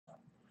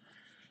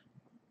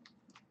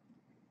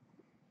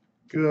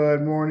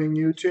Good morning,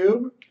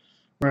 YouTube.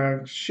 We're going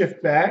to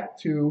shift back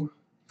to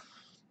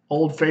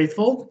Old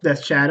Faithful,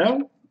 Death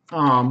Shadow.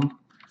 I'm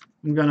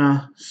going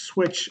to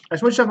switch. I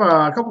switched up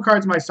a couple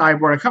cards in my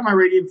sideboard. I cut my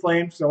Radiant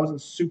Flames because I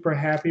wasn't super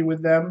happy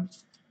with them.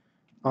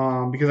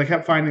 Because I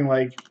kept finding,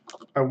 like,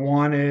 I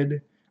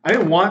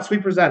didn't want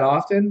sweepers that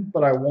often,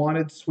 but I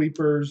wanted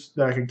sweepers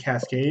that I could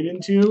cascade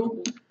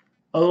into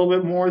a little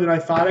bit more than I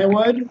thought I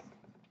would.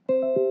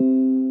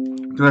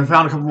 Because I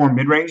found a couple more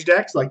mid-range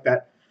decks, like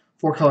that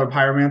 4-color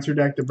Pyromancer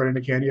deck that Verdant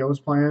Decay was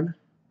playing.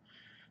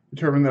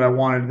 Determined that I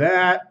wanted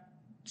that,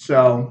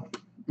 so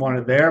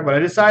wanted it there. But I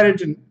decided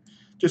to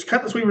just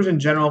cut the sweepers in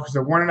general because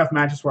there weren't enough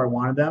matches where I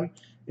wanted them.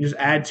 And just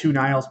add 2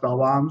 Nihil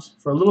Spellbombs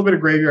for a little bit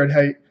of graveyard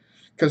height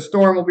because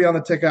Storm will be on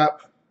the tick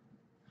up.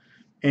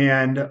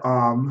 And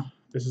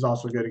this is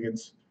also good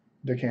against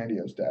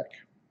Decandio's deck.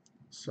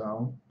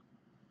 So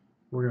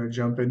we're going to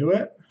jump into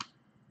it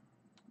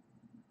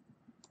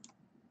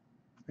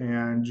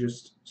and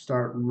just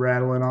start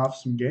rattling off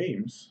some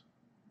games.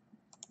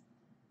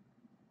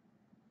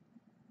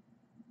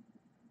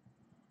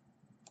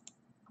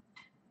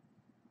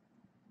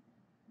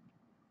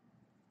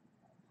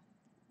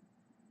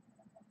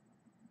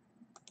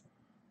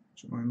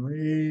 Join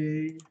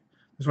league.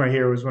 This one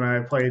here was when I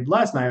played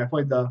last night. I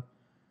played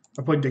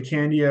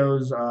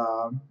Decandio's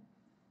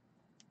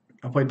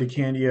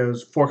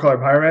 4-color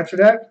Pyromancer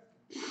deck.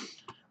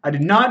 I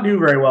did not do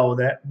very well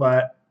with it,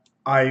 but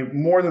I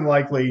more than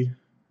likely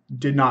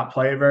did not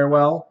play it very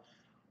well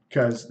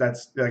because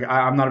that's like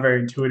I'm not a very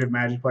intuitive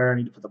Magic player. I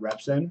need to put the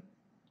reps in,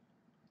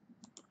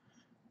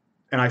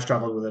 and I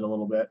struggled with it a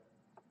little bit.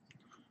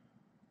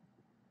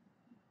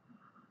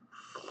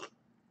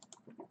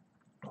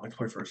 I'd like to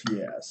play first.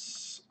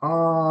 Yes.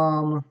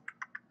 I'm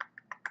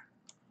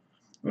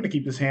going to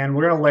keep this hand.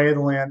 We're going to lay the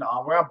land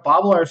on. We're going to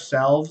bauble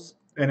ourselves,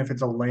 and if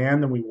it's a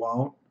land, then we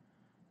won't.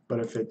 But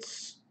if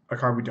it's a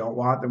card we don't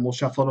want, then we'll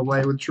shuffle it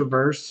away with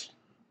Traverse.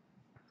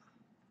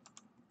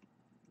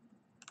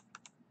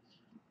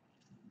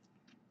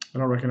 I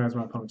don't recognize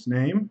my opponent's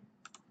name.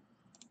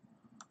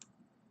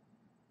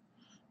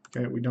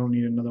 Okay, we don't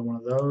need another one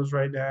of those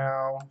right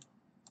now.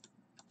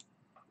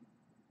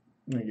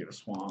 I'm going to get a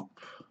swamp.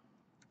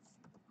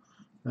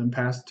 Then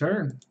pass the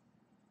turn.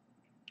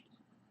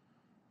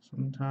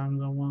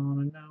 Sometimes I want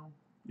to know.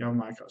 Yo,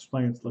 my was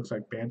playing, it looks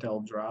like Bant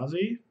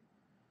Eldrazi.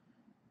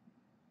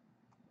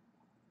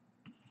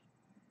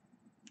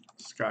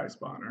 Sky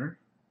Spawner.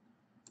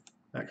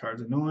 That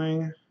card's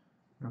annoying.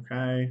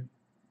 Okay.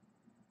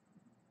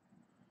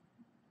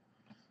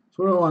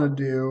 So what do I want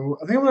to do?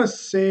 I think I'm going to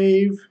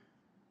save.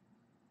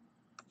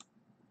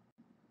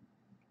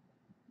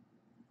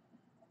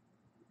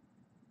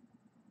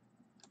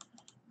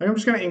 I think I'm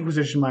just going to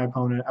Inquisition my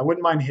opponent. I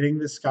wouldn't mind hitting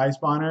this Sky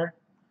Spawner.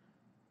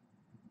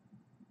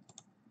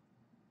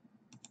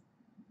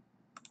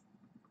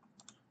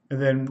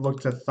 And then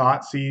look to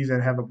Thoughtseize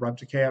and have Abrupt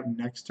Decay up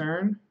next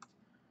turn.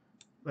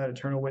 That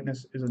Eternal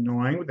Witness is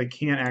annoying, but they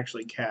can't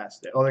actually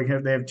cast it. Oh, they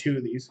have 2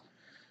 of these.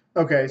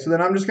 Okay, so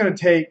then I'm just going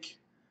to take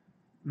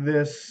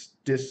this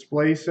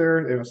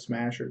Displacer. They have a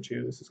Smasher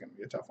too. This is going to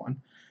be a tough one.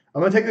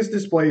 I'm going to take this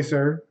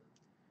Displacer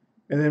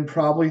and then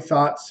probably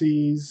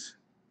Thoughtseize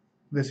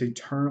this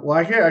Eternal.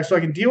 Well, so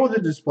I can deal with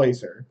the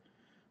Displacer.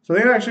 So I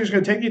think I'm actually just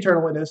going to take the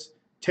Eternal Witness,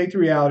 take the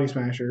Reality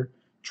Smasher,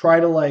 try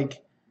to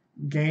like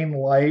gain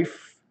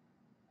life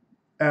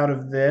out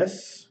of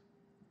this.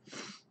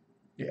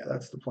 Yeah,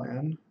 that's the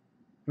plan.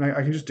 And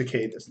I can just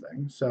decay this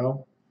thing.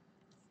 So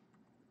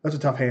that's a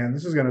tough hand.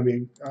 This is going to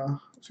be a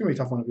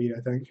tough one to beat,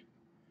 I think.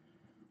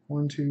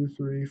 1, 2,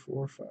 3,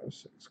 4, 5,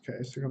 6.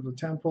 Okay, so here comes the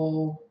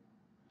Temple.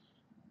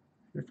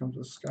 Here comes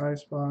the Sky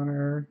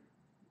Spawner.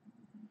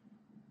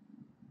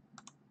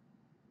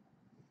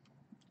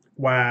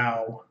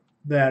 Wow,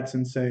 that's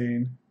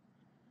insane.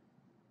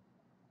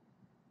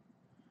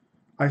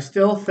 I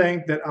still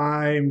think that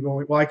I'm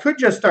going. Well, I could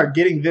just start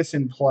getting this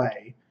in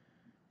play.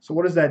 So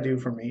what does that do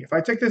for me? If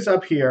I take this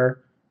up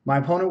here, my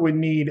opponent would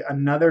need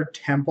another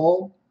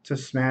Temple to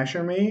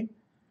Smasher me.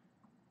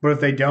 But if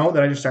they don't,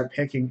 then I just start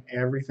picking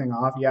everything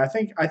off. Yeah, I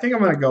think I'm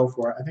gonna go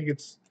for it. I think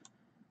it's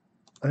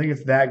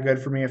that good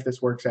for me if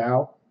this works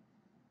out.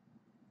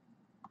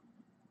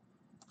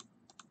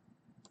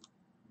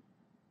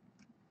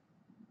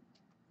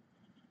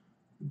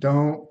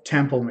 Don't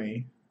Temple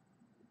me.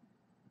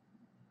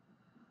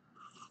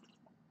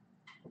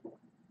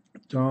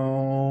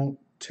 Don't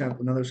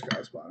Temple another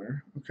Sky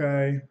Spawner.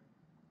 Okay.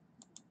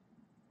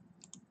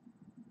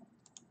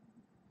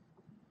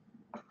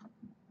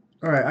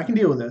 All right, I can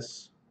deal with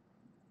this.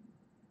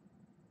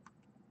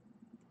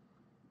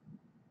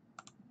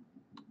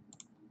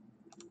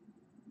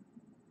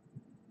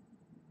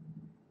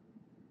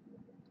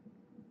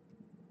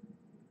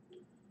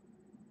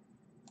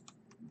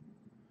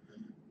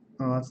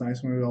 Oh, that's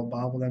nice. Maybe I'll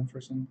bauble them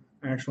for some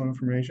actual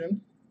information.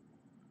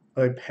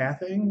 Are they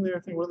pathing? What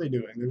are they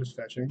doing? They're just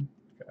fetching.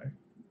 Okay.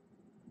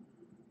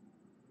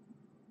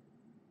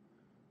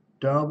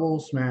 Double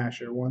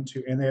Smasher. 1,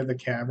 2, and they have the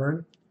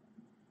Cavern.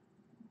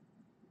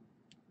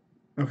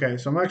 Okay,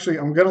 so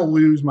I'm gonna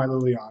lose my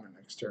Liliana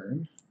next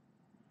turn.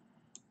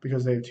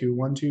 because they have 2.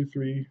 1, 2,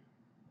 3.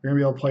 We're going to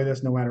be able to play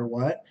this no matter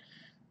what.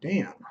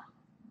 Damn.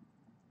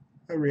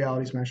 A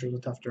Reality Smasher was a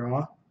tough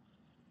draw.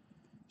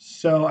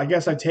 So I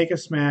guess I take a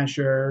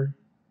Smasher.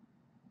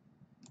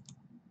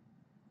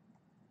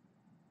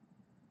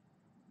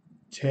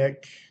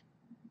 Tick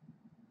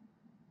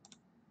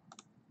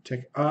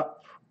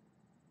up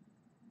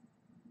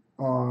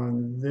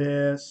on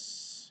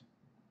this.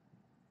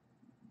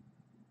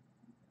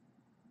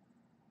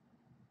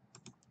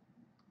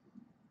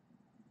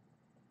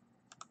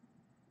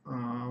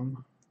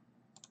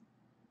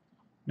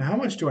 Now how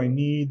much do I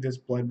need this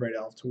Bloodbraid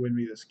Elf to win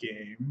me this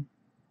game?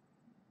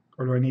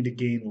 Or do I need to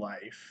gain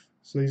life?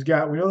 So we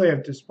know they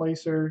have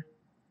Displacer.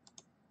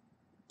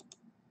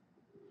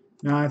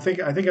 No, I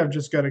think I've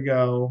just got to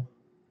go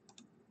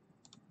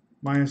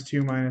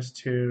 -2,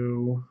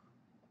 -2.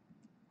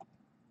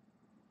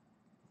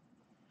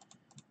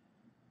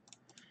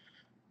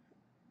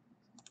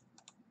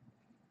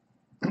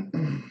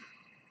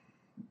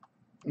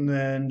 And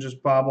then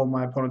just bauble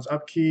my opponent's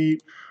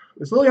upkeep.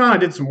 This Liliana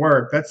did some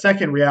work. That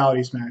second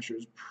Reality Smasher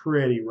is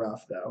pretty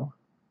rough, though.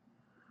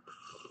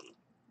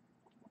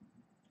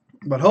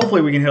 But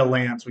hopefully we can hit a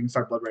land so we can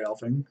start Bloodbraid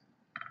Elfing.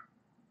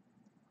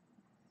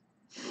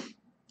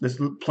 This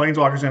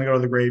Planeswalker's going to go to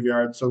the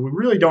graveyard, so we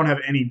really don't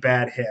have any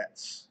bad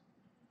hits.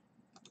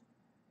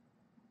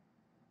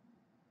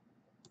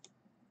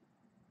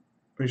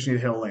 We just need to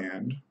hit a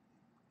land.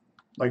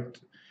 Like,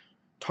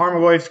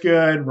 Tarmogoyf's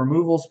good.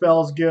 Removal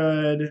spell's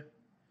good.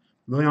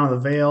 Liliana the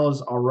Veil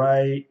is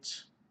alright.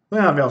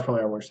 Liliana the Veil is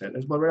probably our worst hit.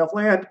 There's Bloodbraid Elf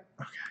land.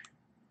 Okay.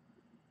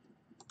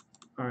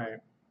 Alright.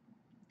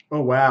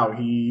 Oh, wow.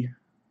 He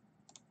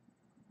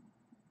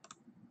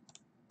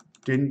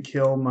didn't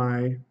kill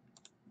my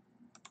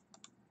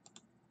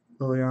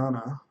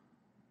Liliana.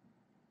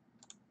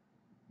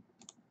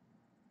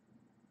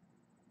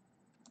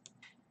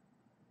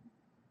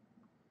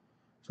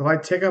 So if I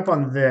tick up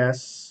on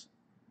this,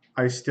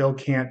 I still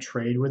can't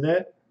trade with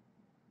it.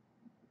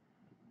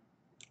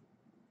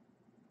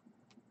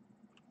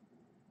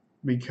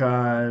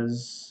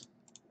 Because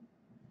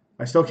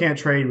I still can't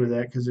trade with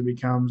it because it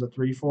becomes a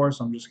 3/4,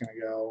 so I'm just going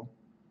to go.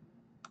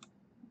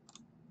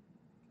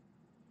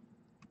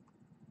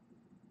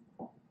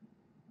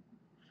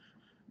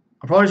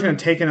 I'm probably just going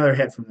to take another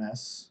hit from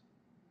this.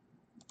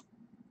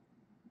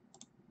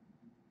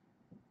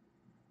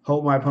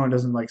 Hope my opponent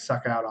doesn't like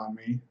suck out on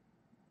me.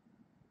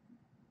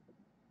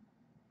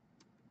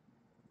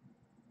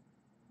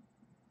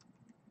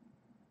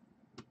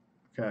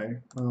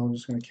 Okay, well, I'm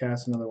just going to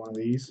cast another one of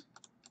these.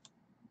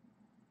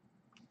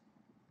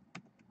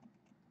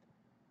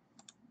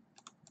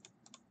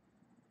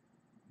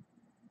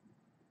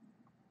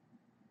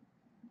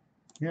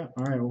 Yeah,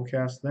 all right, we'll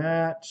cast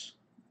that.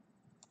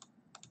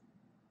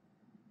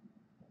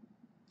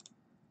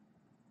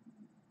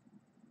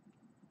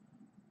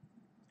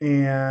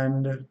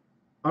 And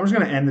I'm just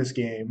going to end this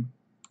game.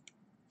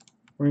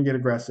 We're going to get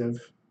aggressive.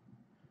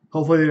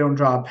 Hopefully they don't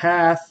draw a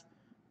Path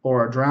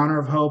or a Drowner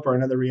of Hope or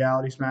another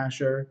Reality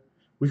Smasher.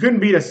 We couldn't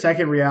beat a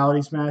second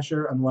Reality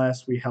Smasher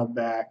unless we held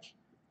back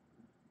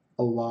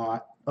a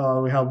lot.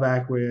 We held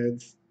back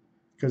with,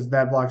 because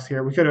that block's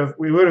here.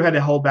 We would have had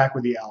to hold back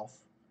with the Elf.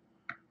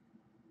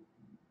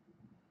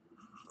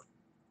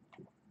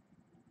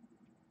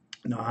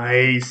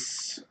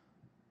 Nice.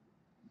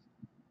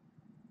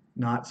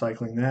 Not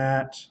cycling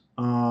that.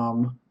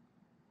 So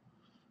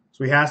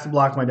he has to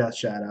block my Death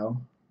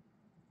Shadow.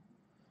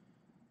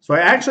 So I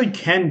actually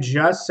can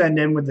just send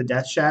in with the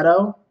Death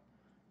Shadow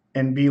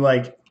and be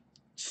like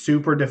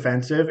super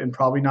defensive and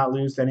probably not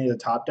lose to any of the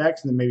top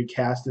decks and then maybe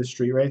cast this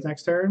Street Wraith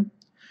next turn.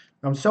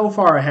 I'm so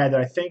far ahead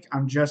that I think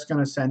I'm just going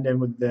to send in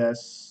with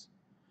this.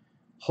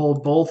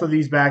 Hold both of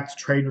these back to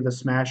trade with a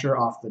Smasher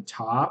off the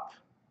top.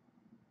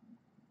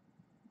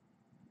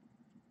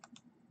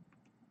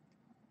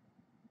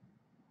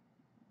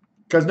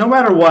 Because no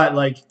matter what,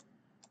 like,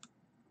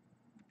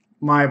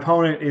 my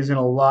opponent is in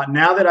a lot.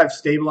 Now that I've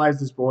stabilized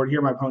this board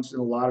here, my opponent's in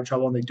a lot of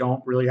trouble and they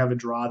don't really have a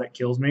draw that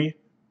kills me.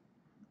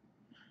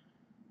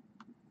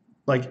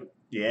 Like,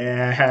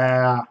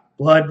 yeah,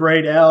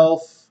 Bloodbraid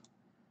Elf.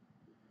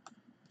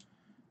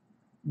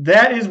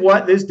 That is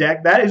what this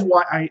deck, that is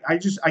why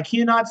I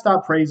cannot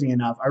stop praising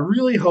enough. I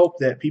really hope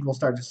that people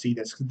start to see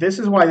this. This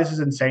is why this is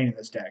insane in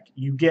this deck.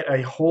 You get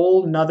a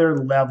whole nother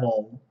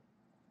level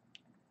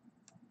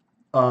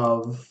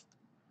of,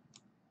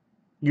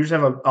 you just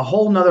have a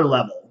whole nother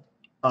level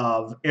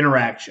of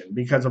interaction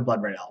because of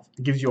Bloodbraid Elf.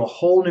 It gives you a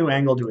whole new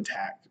angle to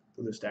attack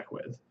this deck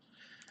with.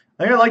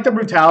 I think I like the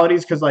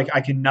brutalities because like I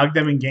can nug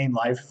them and gain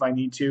life if I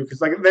need to. Because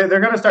like they're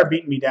gonna start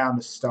beating me down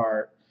to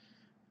start.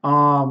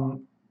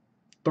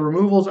 The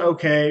removal's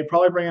okay.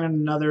 Probably bring in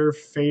another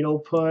fatal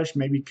push.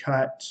 Maybe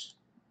cut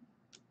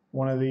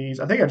one of these.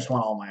 I think I just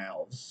want all my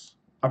elves.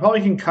 I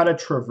probably can cut a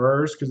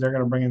traverse because they're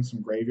gonna bring in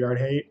some graveyard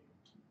hate.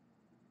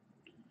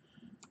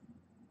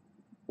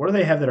 What do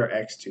they have that are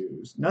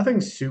X2s? Nothing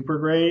super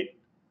great.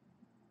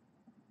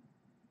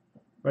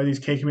 Right, these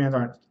K commands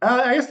aren't.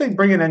 I guess they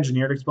bring in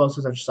engineered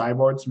explosives as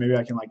sideboards, so maybe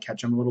I can like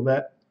catch them a little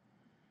bit.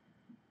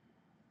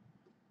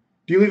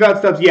 Do you leave out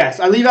stuff? Yes,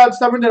 I leave out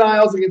Stubborn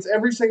Denials against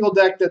every single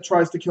deck that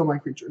tries to kill my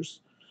creatures.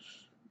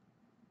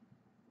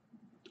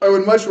 I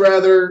would much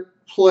rather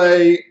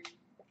play.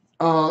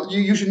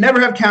 You should never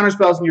have counter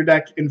spells in your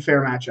deck in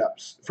fair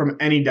matchups from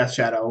any Death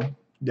Shadow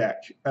deck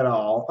at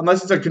all,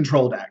 unless it's a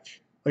control deck.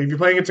 Like if you're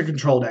playing against a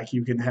control deck,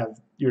 you can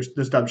have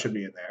the stub should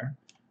be in there.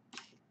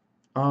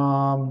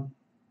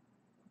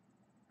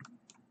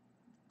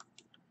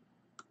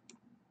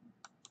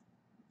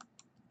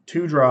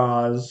 2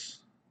 draws.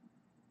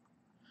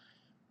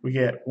 We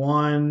get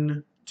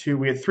 1, 2.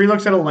 We get 3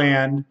 looks at a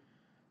land.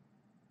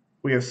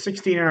 We have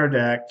 16 in our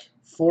deck.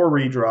 4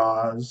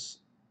 redraws.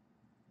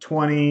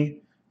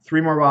 20.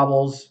 3 more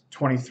baubles.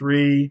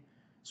 23.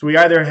 So we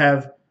either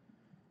have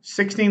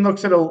 16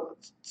 looks at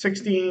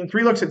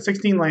 3 looks at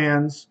 16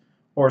 lands,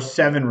 or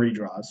 7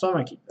 redraws. So I'm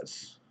gonna keep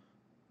this.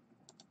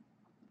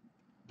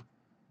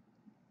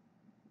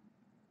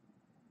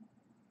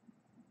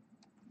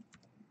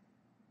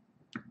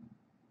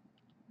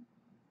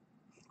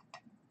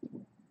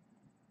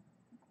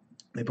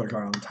 They put a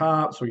card on the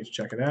top, so we get to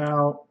check it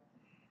out.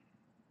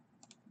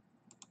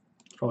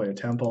 It's probably a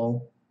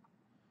temple.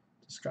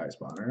 Sky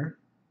Spawner.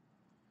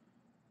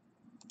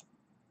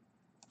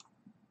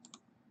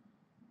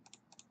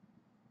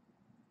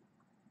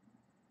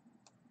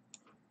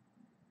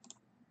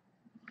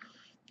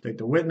 Take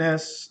the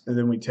Witness, and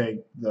then we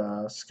take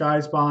the Sky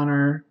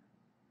Spawner.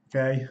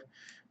 Okay.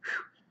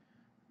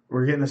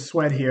 We're getting a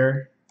sweat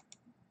here.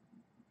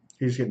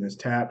 He's getting this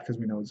tapped because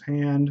we know his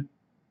hand.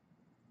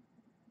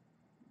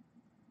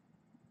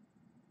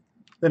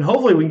 Then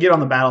hopefully we can get on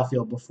the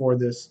battlefield before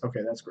this.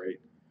 Okay, that's great.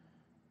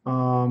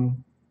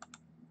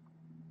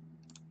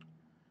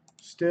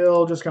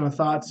 Still just going to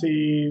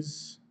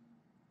Thoughtseize.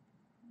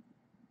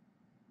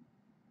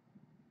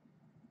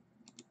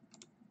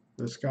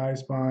 The Sky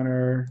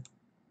Spawner.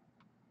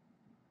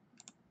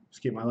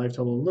 Just keep my life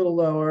total a little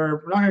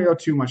lower. We're not going to go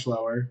too much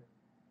lower.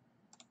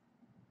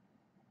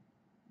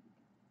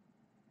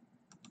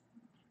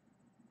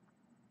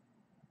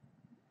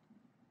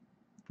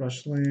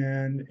 Brush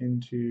land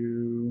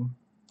into...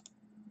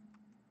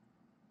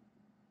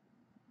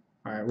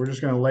 All right, we're just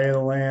going to lay the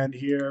land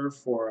here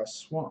for a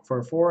swamp, for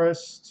a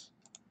forest.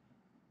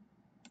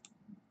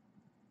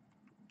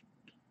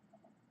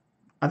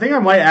 I think I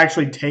might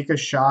actually take a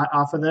shot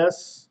off of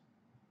this.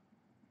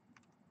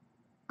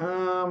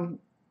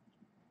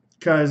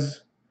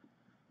 Because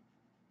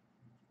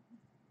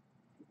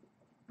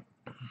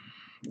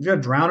you got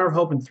Drowner of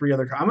Hope and 3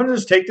 other cards. I'm going to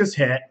just take this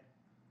hit.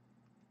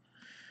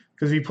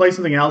 Because if you play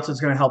something else, it's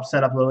going to help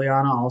set up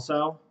Liliana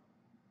also.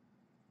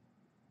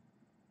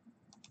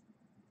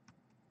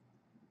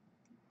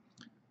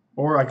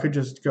 Or I could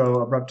just go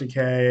Abrupt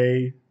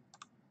Decay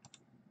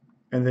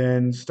and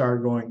then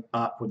start going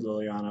up with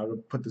Liliana. I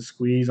would put the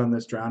squeeze on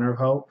this Drowner of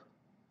Hope.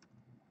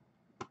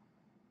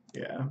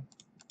 Yeah.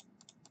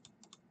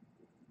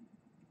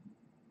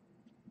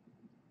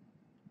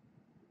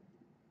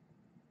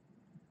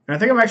 And I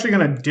think I'm actually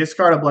going to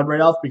discard a Bloodbraid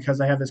Elf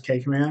because I have this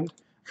K command.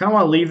 I kind of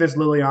want to leave this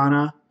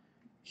Liliana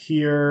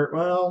here.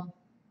 Well,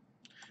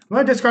 I'm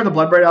going to discard the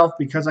Bloodbraid Elf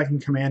because I can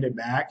command it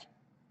back.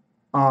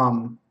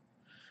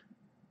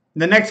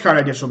 The next card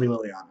I dish will be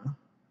Liliana.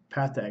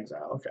 Path to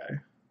Exile, okay.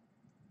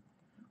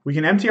 We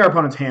can empty our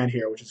opponent's hand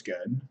here, which is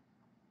good.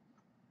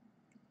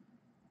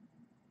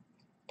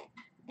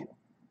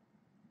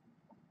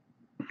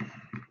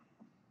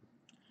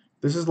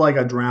 This is like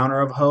a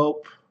Drowner of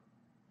Hope.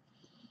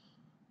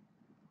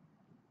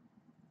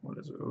 What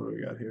is it? What do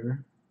we got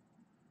here?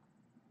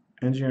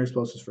 Engineer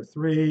Explosives for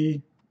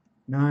 3.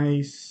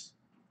 Nice.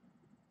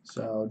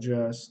 So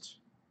just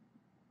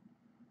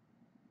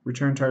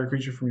return target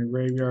creature from your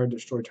graveyard,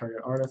 destroy target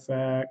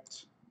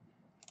artifact.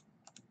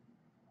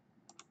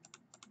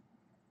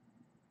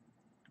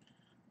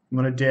 I'm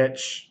going to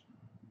ditch.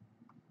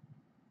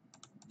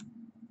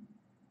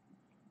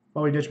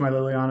 Probably ditch my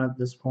Liliana at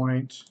this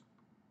point.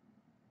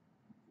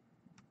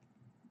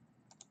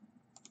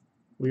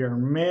 We are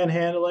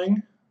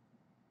manhandling.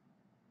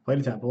 Played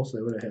a temple, so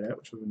they would have hit it,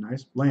 which would have been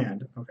nice.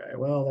 Land. Okay,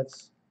 well,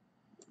 that's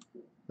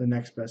the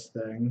next best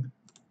thing.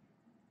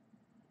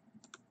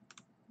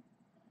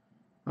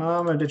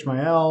 I'm going to ditch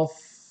my elf.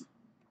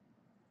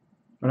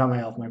 Or not my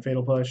elf, my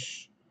Fatal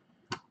Push.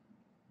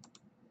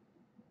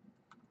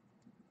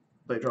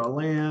 They draw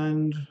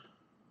land.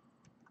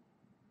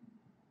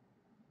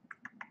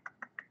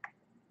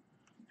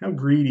 How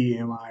greedy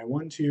am I?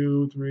 1,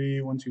 2,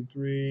 3, 1, 2,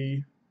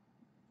 3.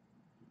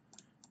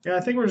 Yeah,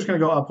 I think we're just going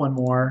to go up one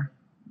more.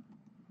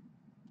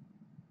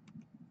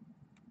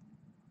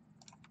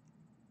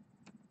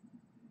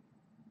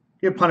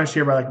 Get punished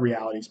here by like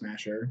Reality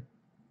Smasher.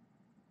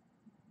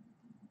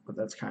 But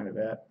that's kind of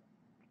it.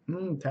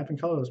 Tapping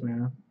colorless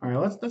mana.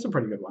 Alright, that's a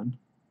pretty good one.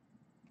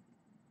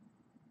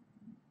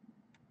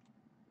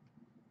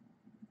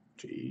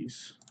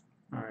 Jeez.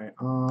 Alright,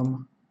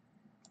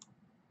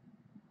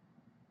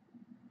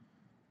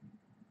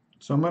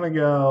 so I'm gonna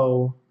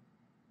go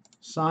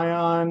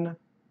Scion,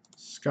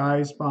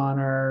 Sky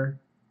Spawner,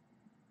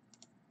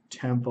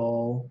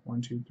 Temple,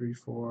 1, 2, 3,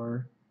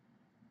 4,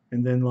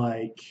 and then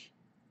like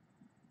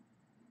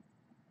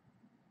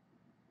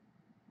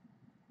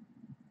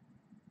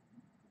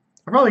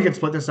I probably could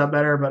split this up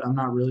better, but I'm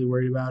not really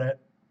worried about it.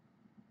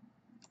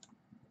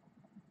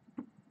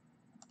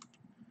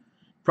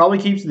 Probably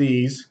keeps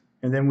these,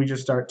 and then we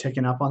just start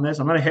ticking up on this.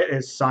 I'm going to hit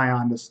his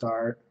Scion to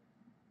start.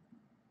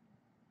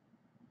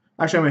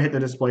 Actually, I'm going to hit the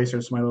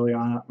Displacer so my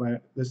Liliana,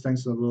 this thing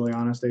so the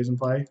Liliana stays in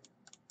play.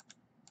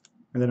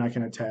 And then I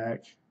can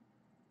attack.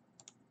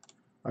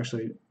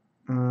 Actually,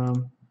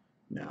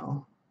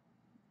 no.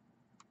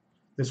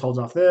 This holds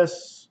off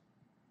this.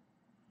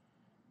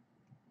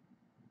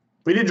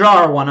 We did draw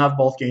our 1 of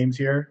both games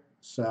here,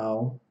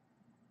 so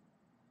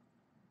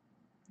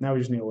now we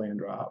just need a land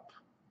drop.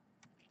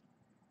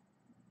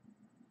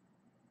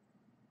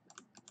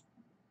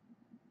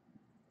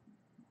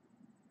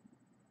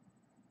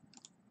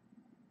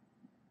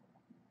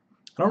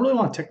 I don't really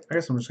want to tick. I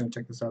guess I'm just going to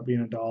tick this up, be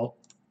an adult.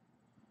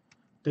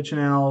 Ditch an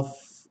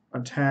elf,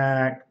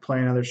 attack, play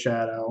another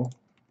shadow.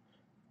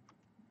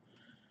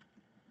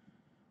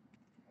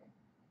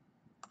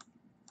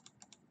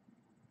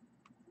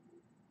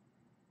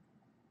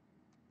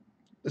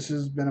 This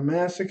has been a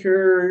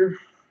massacre.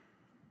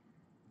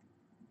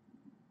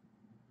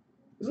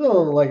 This is a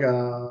little like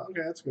a...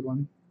 Okay, that's a good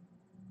one.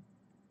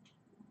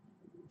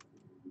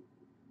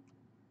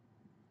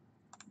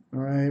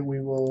 Alright,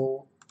 we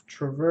will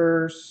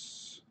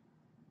traverse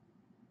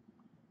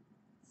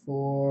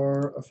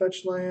for a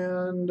fetch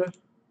land.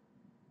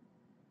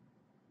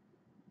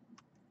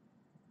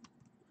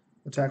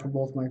 Attack with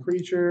both my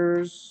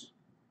creatures.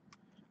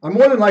 I'm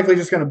more than likely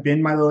just going to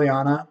bin my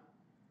Liliana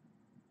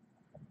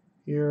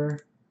here.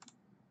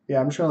 Yeah,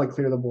 I'm just going to like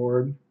clear the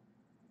board.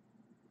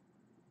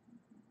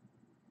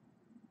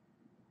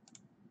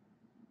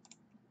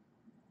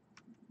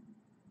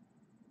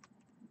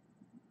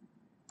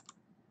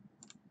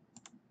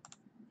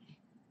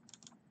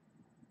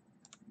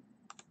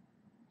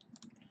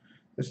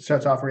 This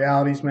sets off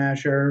Reality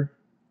Smasher.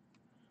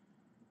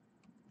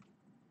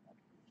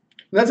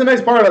 That's a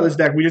nice part about this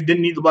deck. We just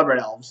didn't need the Bloodbraid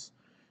Elves.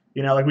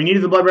 You know, like we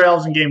needed the Bloodbraid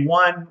Elves in game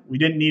 1. We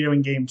didn't need them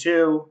in game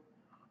 2.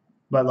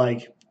 But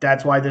like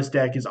that's why this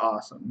deck is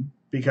awesome,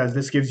 because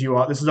this gives you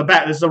all. This is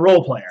a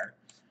role player.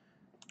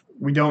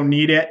 We don't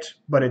need it,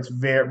 but it's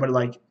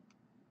like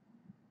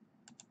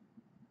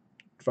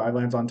 5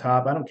 lands on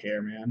top. I don't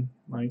care, man.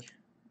 Like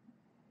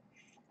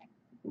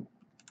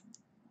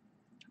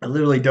I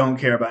literally don't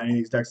care about any of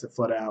these decks that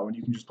flood out when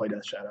you can just play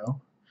Death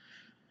Shadow.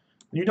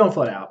 And you don't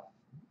flood out.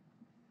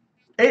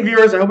 8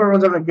 viewers, I hope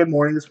everyone's having a good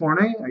morning this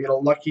morning. I get a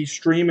lucky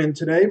stream in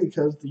today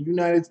because the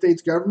United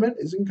States government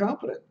is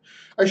incompetent.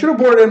 I should have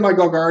boarded in my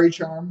Golgari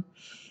Charm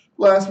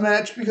last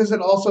match because it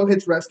also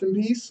hits Rest in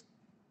Peace.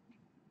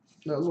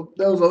 That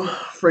was a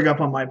frig up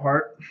on my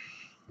part.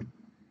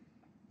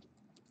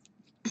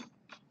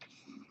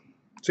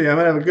 So yeah, I'm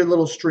going to have a good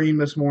little stream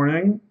this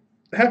morning.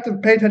 I have to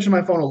pay attention to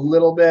my phone a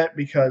little bit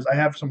because I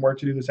have some work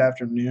to do this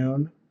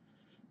afternoon,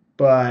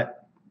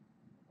 but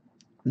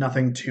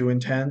nothing too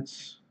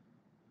intense.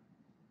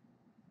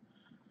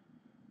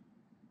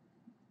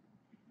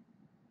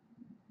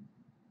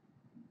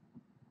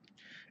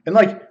 And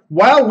like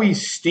while we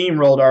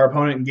steamrolled our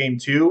opponent in game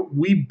 2,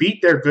 we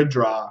beat their good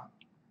draw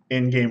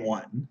in game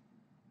 1,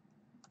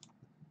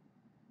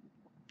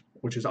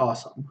 which is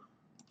awesome.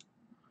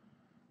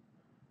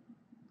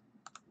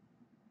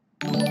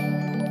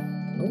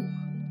 Nope.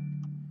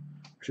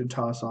 I should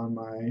toss on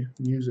my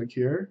music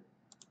here.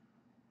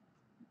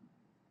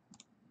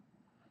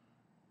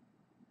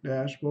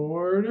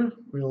 Dashboard.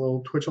 We have a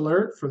little Twitch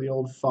alert for the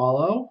old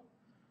follow.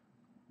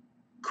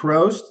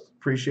 Croast.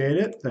 Appreciate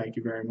it. Thank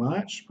you very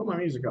much. Put my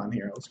music on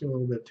here. Let's get a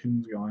little bit of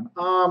tunes going.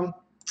 I'm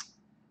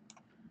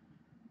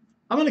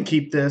going to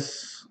keep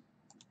this.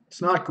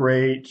 It's not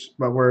great,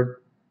 but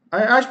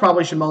I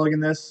probably should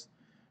mulligan this.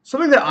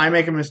 Something that I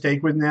make a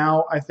mistake with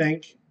now, I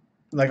think,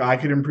 like I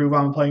could improve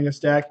on playing this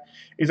deck,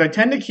 is I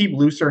tend to keep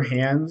looser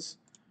hands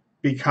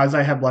because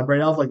I have Bloodbraid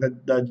Elf. Like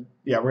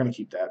yeah, we're going to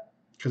keep that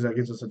because that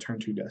gives us a turn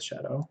 2 Death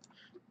Shadow.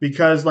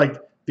 Because like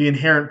the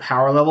inherent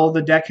power level of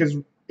the deck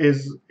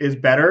is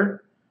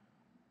better.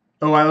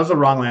 Oh, that was the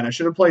wrong land. I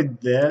should have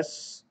played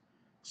this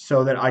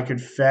so that I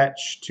could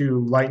fetch to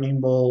Lightning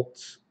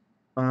Bolt.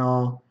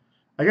 I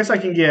guess I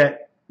can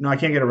get... No, I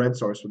can't get a red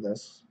source with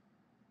this.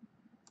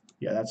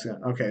 Yeah, that's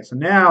good. Okay, so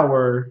now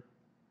we're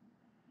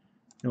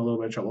in a little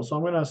bit of trouble. So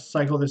I'm going to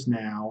cycle this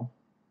now.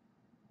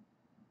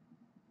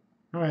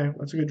 All right,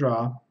 that's a good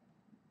draw.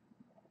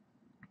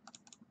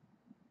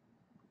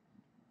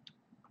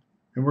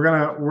 And we're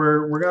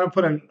gonna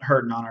put a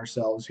hurting on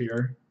ourselves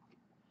here.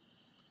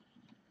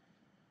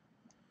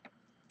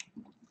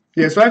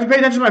 Yeah, so I have to pay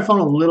attention to my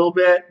phone a little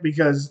bit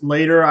because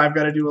later I've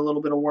got to do a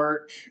little bit of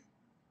work.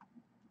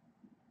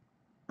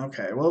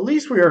 Okay, well at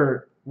least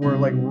we're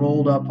like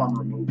rolled up on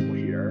removal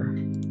here.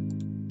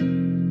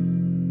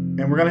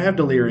 And we're gonna have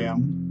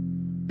Delirium.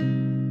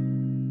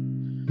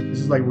 This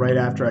is like right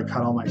after I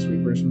cut all my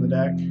sweepers from the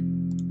deck.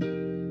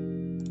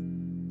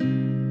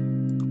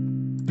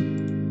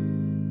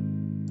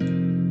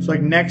 So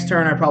like next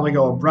turn I probably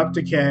go Abrupt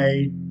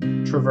Decay,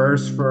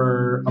 Traverse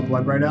for a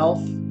Bloodbraid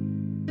Elf.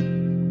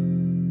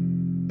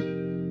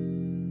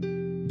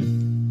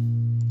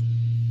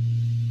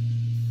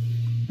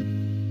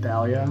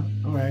 Thalia.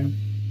 Okay.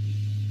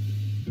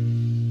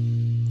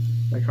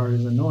 That card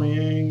is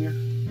annoying.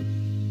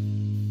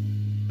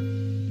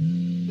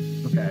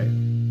 Okay.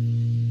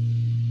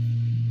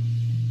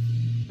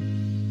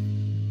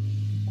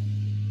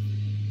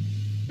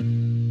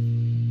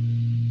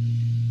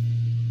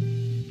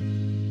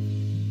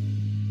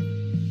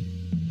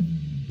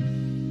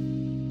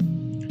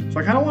 So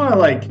I kind of want to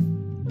like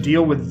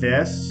deal with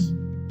this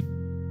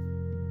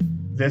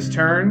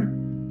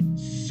turn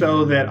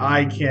so that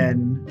I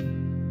can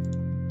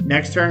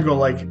next turn go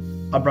like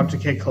Abrupt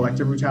Decay,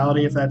 Collective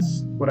Brutality, if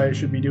that's what I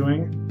should be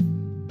doing.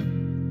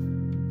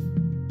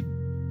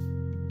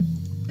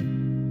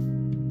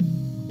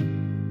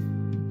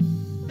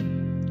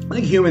 I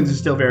think Humans is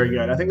still very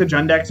good. I think the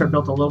Jund decks are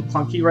built a little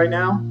clunky right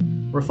now.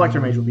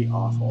 Reflector Mage would be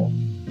awful.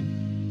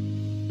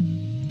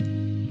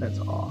 That's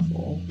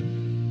awful.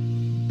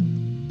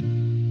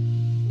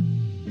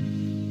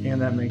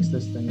 And that makes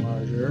this thing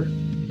larger.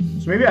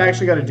 So maybe I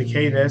actually got to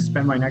decay this,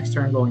 spend my next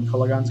turn going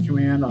Kolaghan's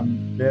Command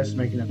on this,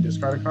 making them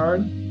discard a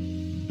card,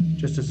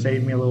 just to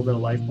save me a little bit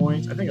of life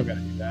points. I think I've got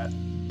to do that.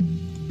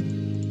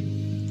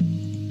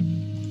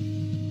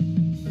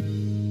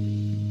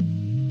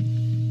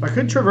 I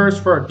could traverse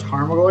for a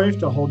Tarmogoyf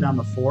to hold down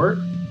the fort,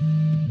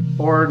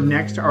 or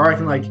I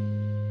can like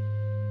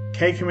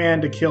K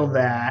command to kill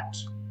that,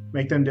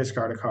 make them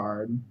discard a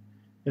card,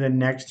 and then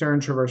next turn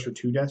traverse for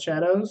 2 Death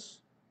Shadows.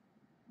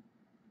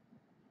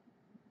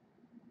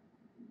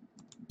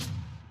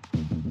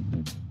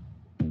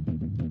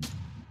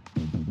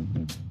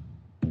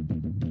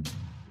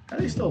 How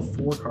do they still have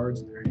 4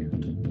 cards in their hand?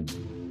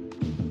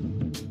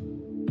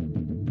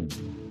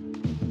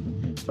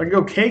 So I can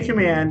go K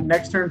command,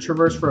 next turn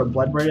traverse for a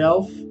Bloodbraid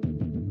Elf,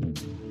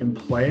 and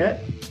play it.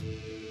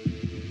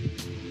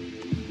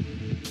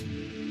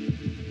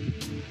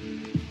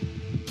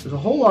 There's a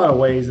whole lot of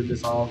ways that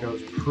this all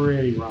goes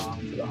pretty wrong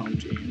for the home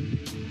team.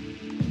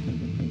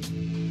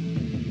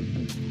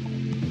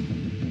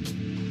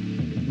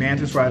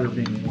 Mantis Rider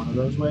being one of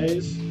those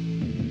ways.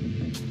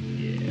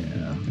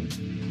 Yeah.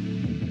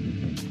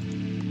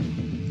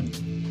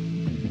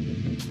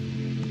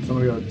 So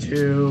I'm going to go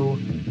 2.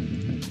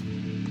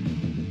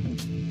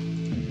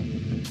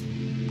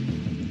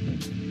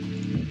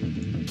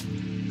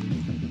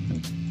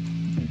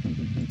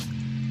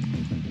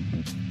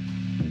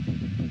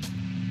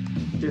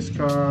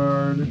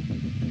 Discard.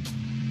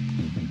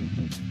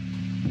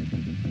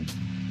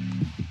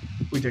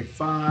 We take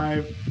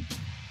 5.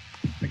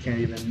 I can't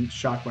even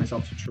shock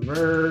myself to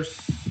traverse.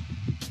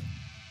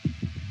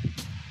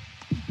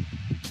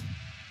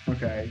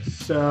 Okay,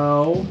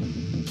 so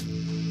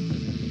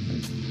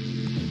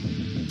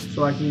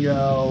I can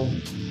go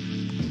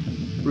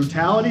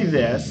Brutality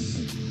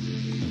this,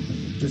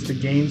 just to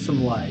gain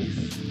some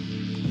life.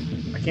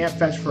 I can't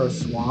fetch for a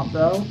swamp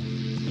though.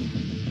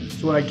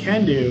 So what I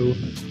can do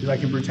is I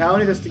can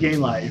Brutality this to gain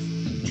life,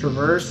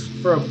 traverse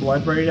for a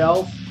Bloodbraid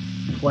Elf,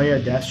 play a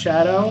Death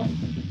Shadow,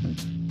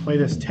 play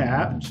this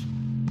tapped.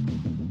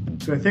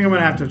 So I think I'm going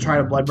to have to try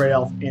to Bloodbraid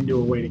Elf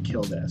into a way to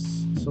kill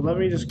this. So let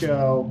me just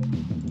go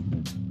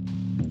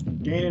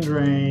gain and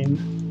drain.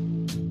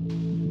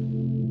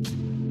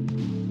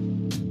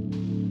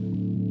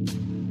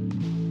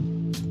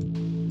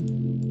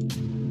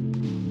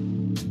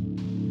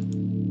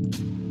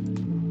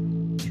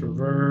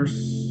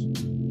 Traverse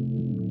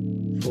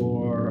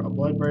for a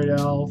Bloodbraid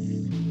Elf.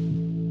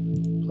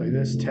 Play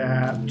this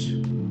tapped.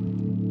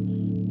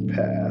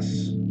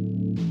 Pass.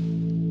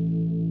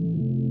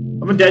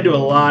 I'm dead to a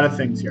lot of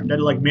things here. I'm dead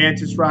to like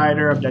Mantis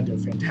Rider, I'm dead to a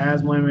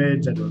Phantasmal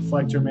Image, dead to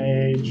Reflector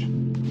Mage.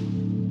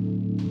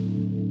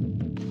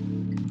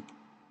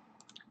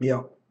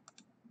 Yep.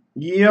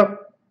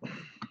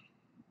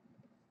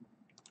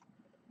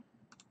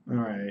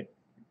 Alright.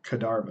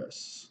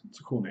 Kadarvus. It's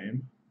a cool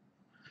name.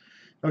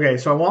 Okay,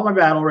 so I want my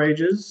Battle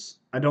Rages.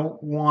 I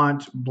don't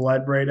want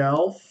Bloodbraid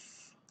Elf.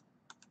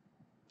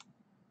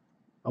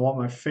 I want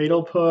my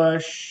Fatal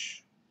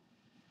Push.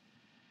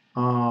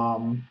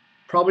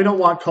 Probably don't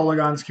want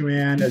Kolaghan's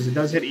Command, as it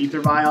does hit Ether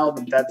Vial,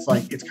 but that's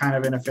like, it's kind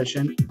of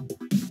inefficient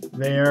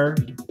there.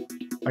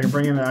 I can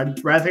bring in, I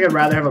think I'd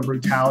rather have a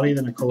Brutality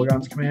than a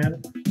Kolaghan's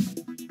Command.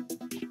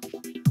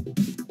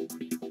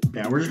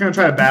 Yeah, we're just going to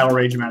try to Battle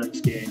Rage him out of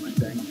this game, I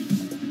think.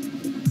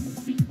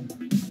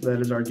 That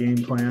is our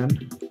game plan.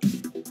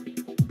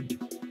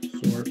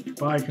 Sort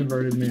by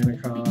converted mana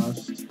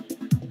cost.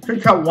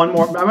 Could cut one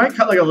more. I might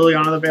cut like a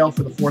Liliana the Veil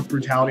for the 4th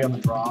Brutality on the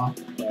draw.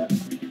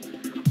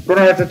 But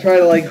then I have to try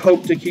to like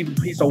hope to keep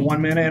a piece of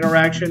 1 mana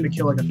interaction to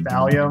kill like a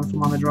Thalia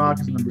from on the draw,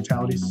 because then the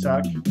Brutalities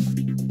suck.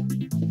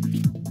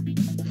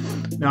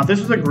 Now if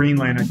this was a green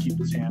land, I'd keep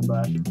this hand,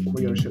 but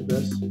we gotta ship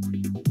this.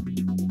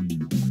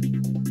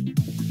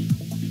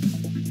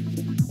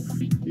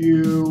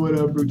 You would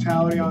have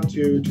Brutality on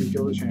 2 to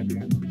kill the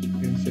champion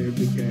and save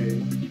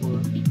Decay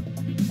or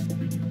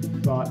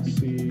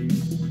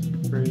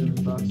Thoughtseize, greater than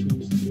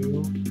Thoughteize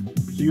 2.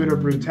 So you would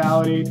have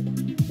Brutality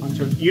on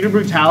 2. You'd have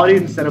Brutality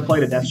instead of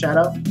played a Death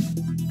Shadow.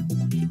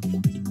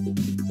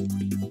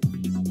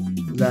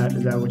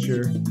 Is that what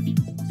you're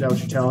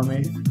telling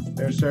me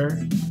there,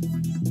 sir?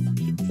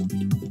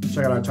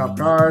 Check out our top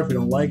card. If we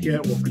don't like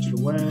it, we'll fetch it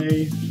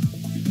away.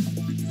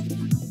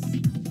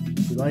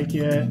 If we like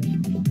it.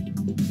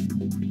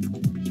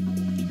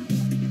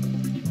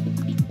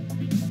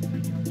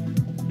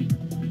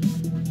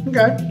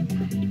 Okay.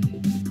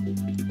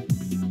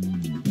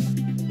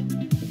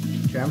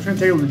 Okay, I'm just gonna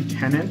take a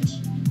Lieutenant.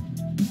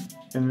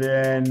 And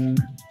then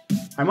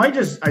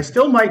I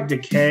still might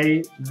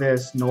decay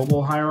this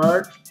Noble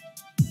Hierarch.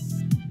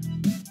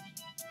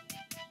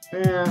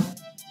 Yeah.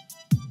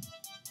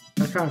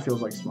 That kind of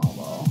feels like small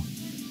ball.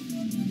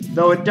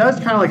 Though it does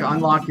kind of like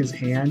unlock his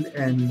hand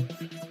and...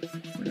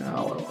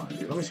 No, what do I want to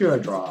do? Let me see what I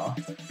draw.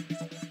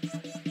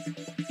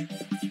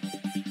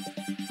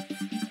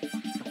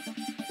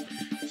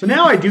 So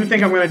now I do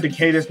think I'm going to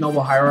decay this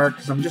Noble Hierarch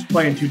because I'm just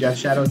playing 2 Death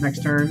Shadows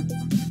next turn.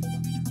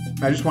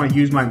 I just want to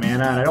use my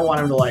mana and I don't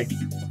want him to like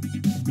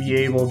be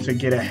able to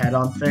get ahead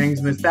on things.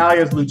 And this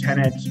Thalia's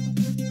Lieutenant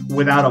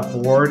without a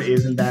board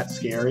isn't that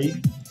scary.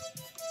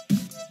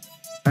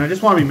 And I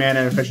just want to be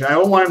mana efficient. I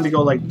don't want him to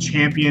go like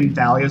champion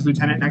Thalia's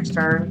Lieutenant next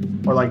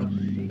turn, or like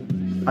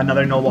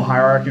another Noble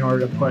Hierarch in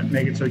order to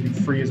make it so he can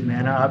free his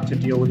mana up to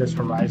deal with this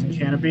Horizon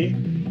Canopy.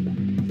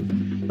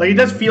 Like it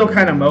does feel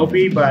kind of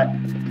mopey, but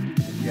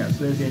yeah.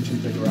 So there's the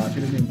Ancient Ziggurat. He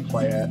doesn't even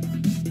play it.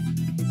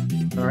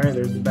 All right,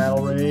 there's the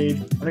Battle Rage.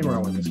 I think we're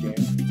gonna win this game.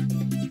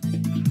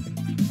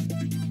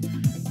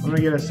 I'm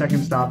gonna get a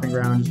second Stomping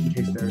Ground just in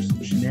case there's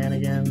some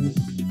shenanigans.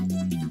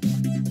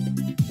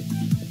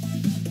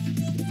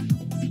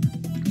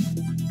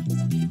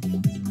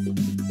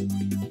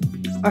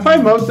 I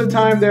find most of the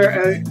time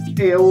they're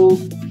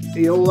aioli.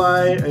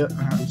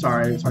 I'm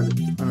sorry, it's hard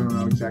to, I don't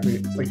know exactly.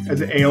 Like,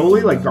 is it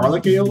aioli? Like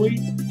garlic aioli?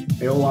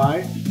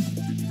 Aioli?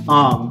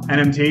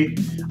 NMT.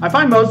 I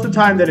find most of the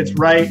time that it's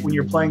right when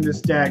you're playing this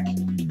deck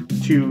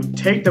to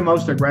take the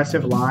most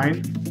aggressive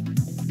line.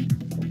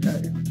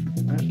 Okay.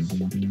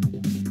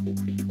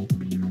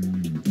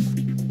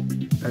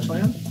 Fetch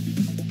land?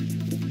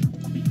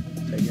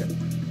 Take it.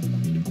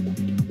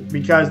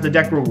 Because the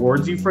deck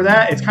rewards you for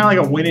that. It's kind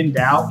of like a when in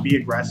doubt, be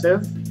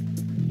aggressive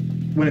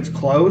when it's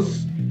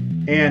close.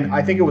 And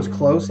I think it was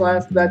close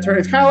that turn.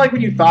 It's kind of like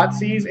when you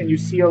Thoughtseize and you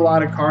see a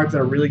lot of cards that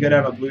are really good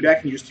out of a blue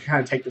deck and you just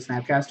kind of take the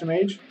Snapcaster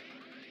Mage.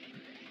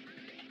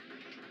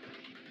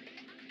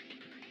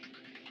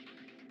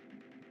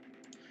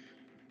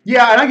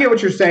 Yeah, and I get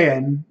what you're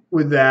saying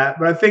with that,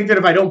 but I think that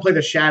if I don't play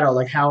the Shadow,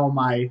 like how am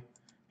I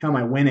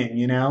winning,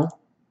 you know?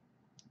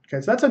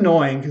 Okay, so that's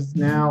annoying because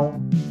now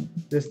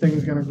this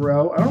thing's gonna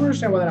grow. I don't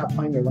understand why they're not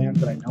playing their lands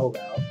that I know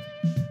about.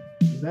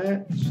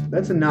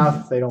 That's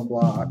enough if they don't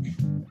block.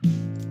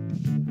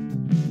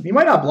 He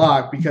might not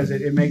block because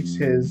it makes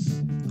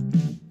his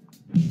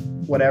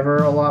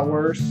whatever a lot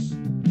worse.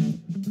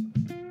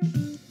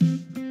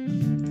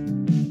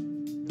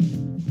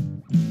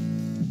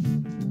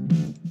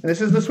 And this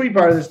is the sweet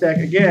part of this deck.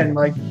 Again,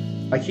 like,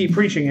 I keep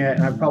preaching it,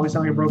 and I probably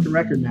sound like a broken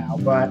record now,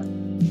 but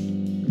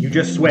you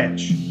just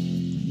switch.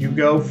 You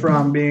go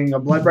from being a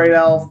Bloodbraid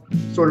Elf,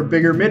 sort of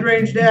bigger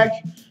mid-range deck,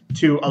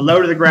 to a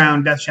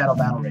low-to-the-ground Death Shadow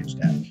Battle Rage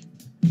deck.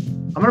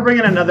 I'm going to bring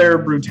in another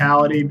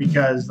Brutality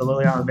because the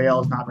Liliana Veil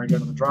is not very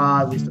good on the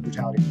draw. At least the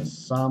Brutality does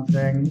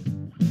something.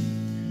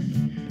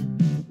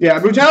 Yeah,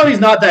 Brutality's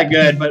not that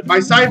good, but my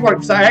sideboard,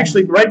 because I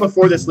actually, right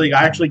before this league,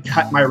 I actually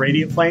cut my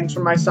Radiant Flames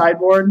from my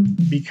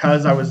sideboard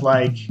because I was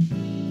like,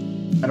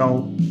 I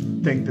don't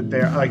think that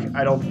they're, like,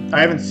 I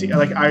haven't seen,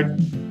 like, I've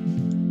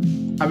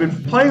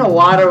been playing a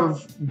lot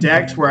of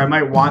decks where I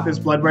might want this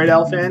Bloodbraid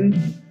Elf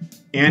in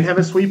and have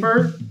a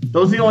sweeper.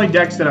 Those are the only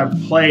decks that I've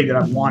played that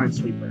I've wanted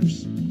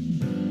sweepers.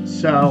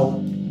 So,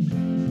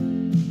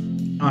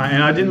 and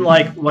I didn't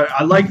like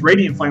I liked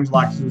Radiant Flames a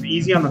lot because it was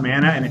easy on the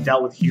mana and it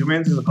dealt with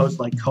humans as opposed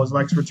to like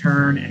Kozilek's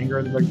Return,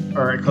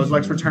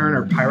 Kozilek's Return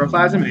or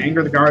Pyroclasm, and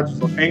Anger of the Gods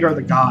was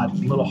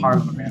a little hard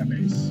on the mana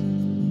base.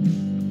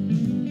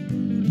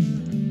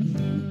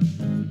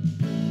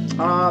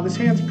 This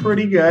hand's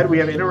pretty good. We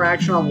have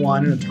Interaction on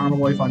 1 and a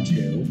Tarmogoyf on 2.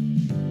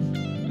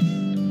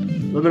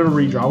 A little bit of a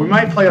redraw. We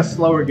might play a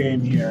slower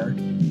game here.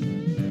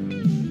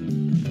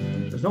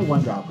 There's no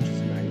 1-drop, which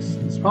is nice.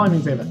 This probably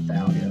means they have a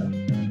Thalia.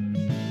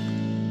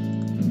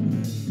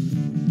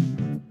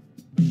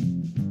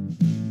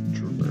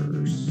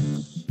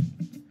 Traverse.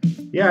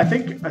 Yeah, I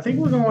think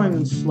we're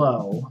going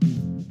slow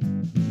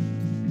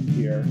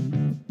here.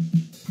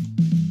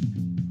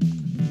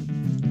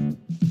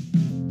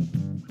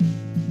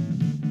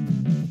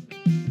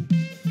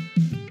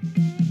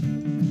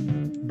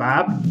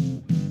 Bob?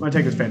 I'm going to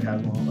take this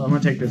Phantasmal. I'm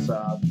going to take this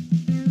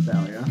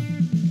Thalia.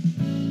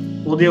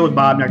 We'll deal with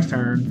Bob next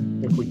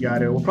turn if we got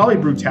to. We'll probably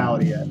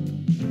Brutality it.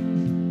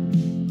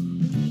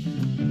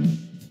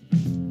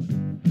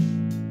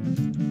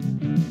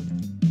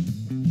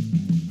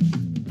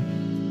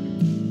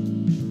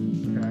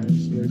 Okay,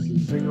 so there's the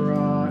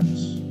Ziggurat.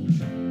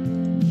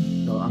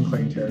 No,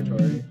 unclaimed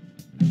territory.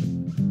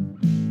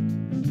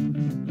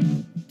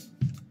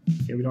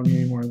 Okay, we don't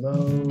need any more of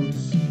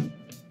those.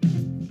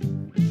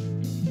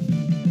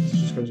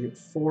 Goes get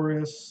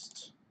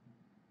Forest.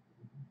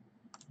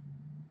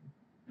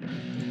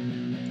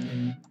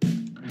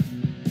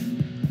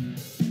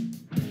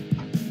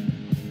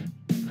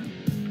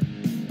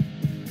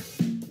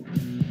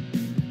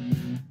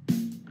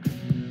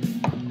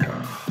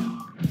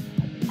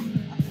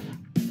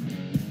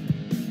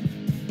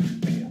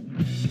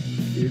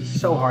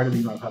 so hard to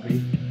be my puppy.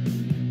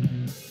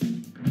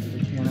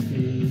 The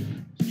canopy,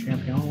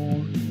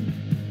 champion.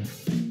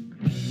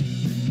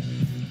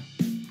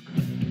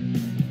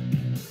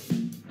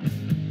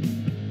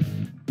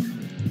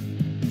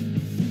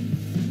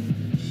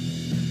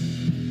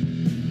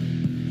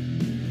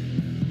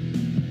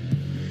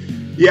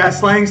 Yeah,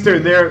 Slangster,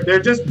 they're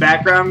just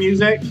background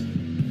music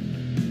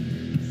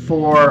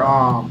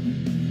for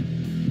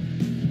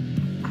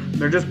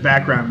they're just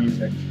background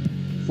music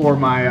for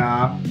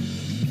my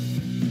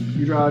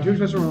you draw 2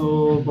 special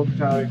rules, Blood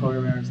Brutality,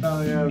 Kolaghan,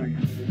 Stallion.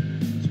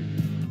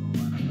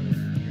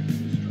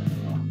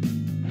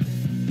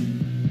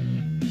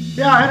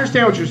 Yeah, I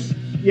understand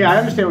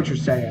what you're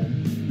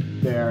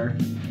saying there.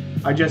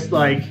 I just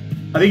like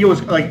I think it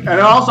was like, and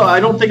also I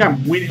don't think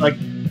I'm winning. Like,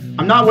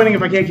 I'm not winning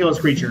if I can't kill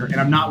this creature, and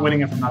I'm not winning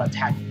if I'm not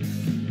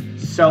attacking.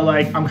 So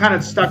like I'm kind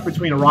of stuck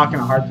between a rock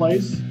and a hard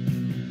place.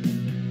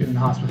 Get in the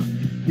hospital.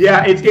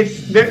 Yeah,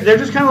 they're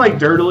just kind of like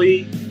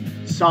dirtily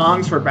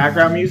songs for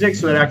background music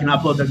so that I can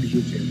upload them to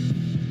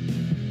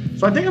YouTube.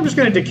 So I think I'm just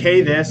going to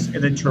decay this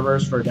and then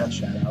traverse for a Death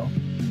Shadow.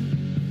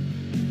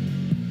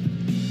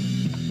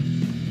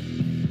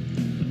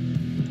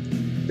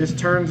 This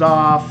turns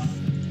off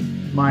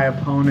my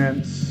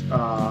opponent's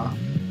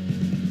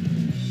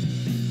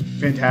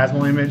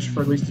Phantasmal Image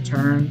for at least a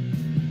turn.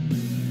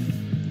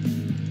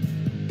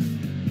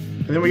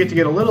 And then we get to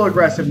get a little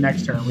aggressive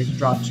next turn. We can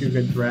draw 2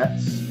 good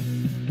threats.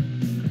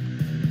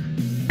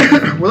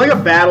 We're like a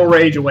battle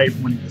rage away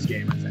from winning this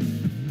game, I think.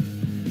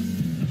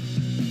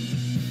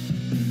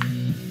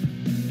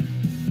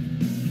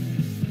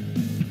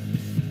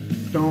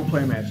 Don't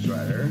play Match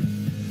Rider.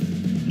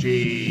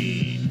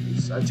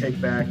 Jeez. I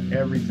take back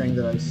everything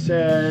that I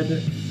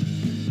said.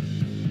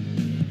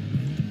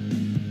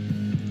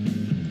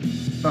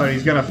 Oh,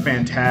 he's got a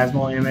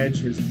Phantasmal Image.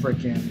 His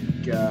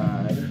freaking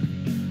god.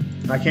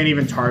 I can't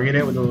even target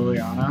it with the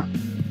Liliana.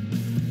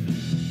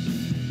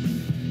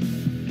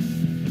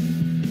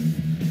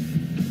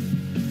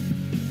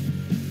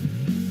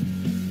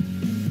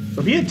 So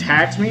if he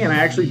attacks me and I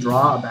actually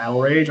draw a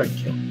Battle Rage, I can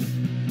kill him.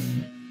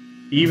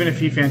 Even if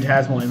he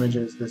Phantasmal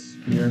Images this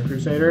Mirror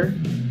Crusader.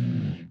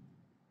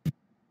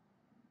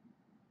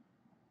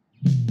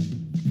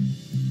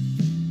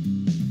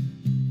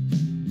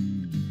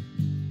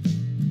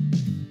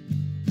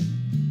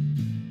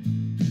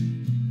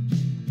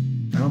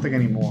 I don't think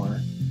anymore,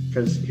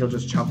 because he'll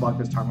just chop block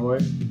this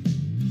Tarmogoyf.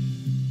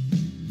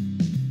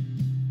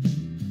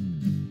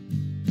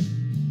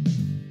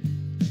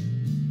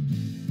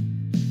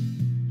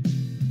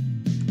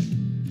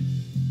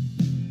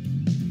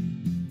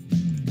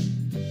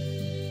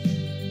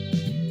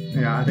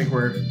 Yeah, I think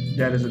we're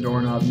dead as a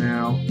doorknob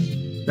now.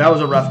 That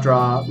was a rough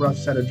draw, rough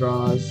set of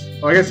draws.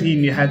 Oh, I guess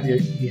he had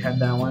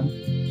that one.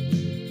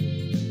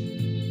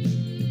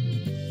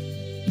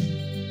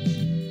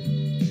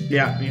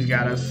 Yeah, he's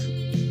got us.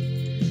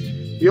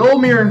 The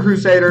old Mirror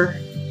Crusader.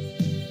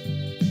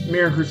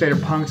 Mirror Crusader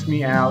punks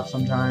me out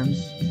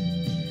sometimes.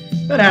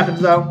 That happens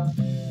though.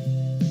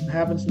 It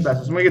happens to the best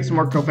of us. I'm gonna get some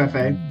more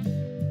Covfefe.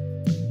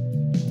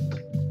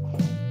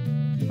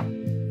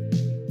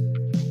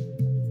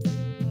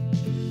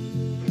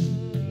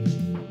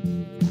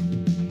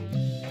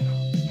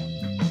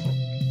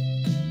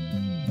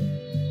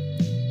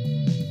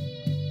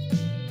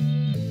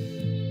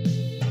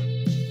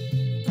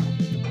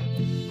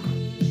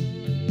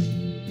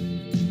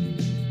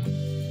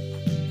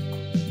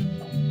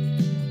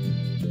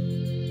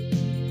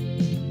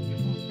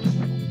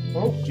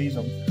 Oh, jeez.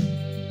 Let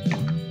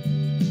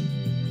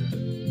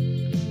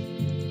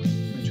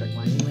me check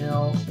my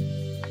email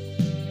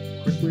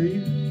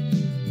quickly.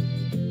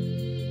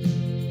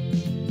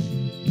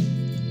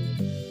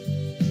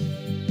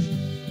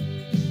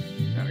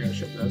 Now I gotta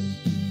ship this.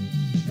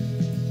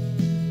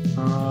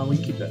 We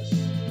can keep this.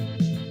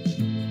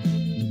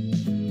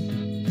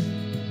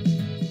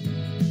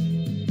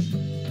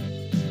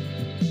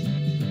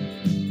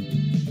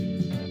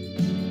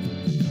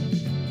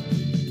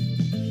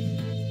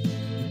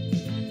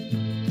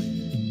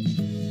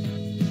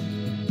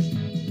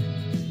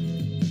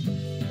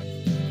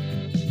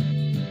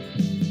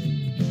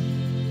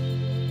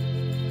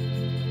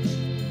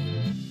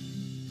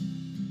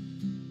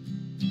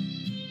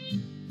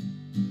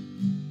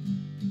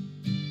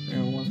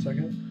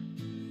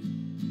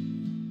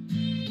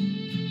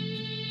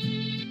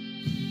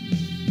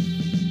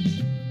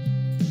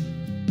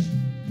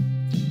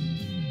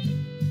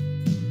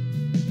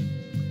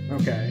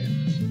 Okay.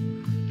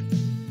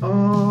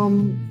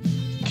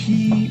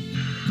 Keep.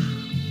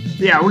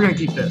 Yeah, we're gonna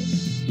keep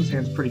this. This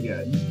hand's pretty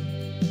good.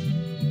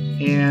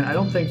 And I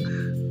don't think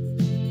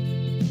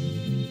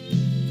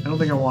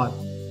I want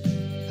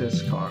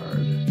this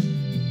card.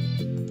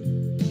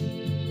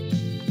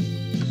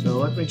 So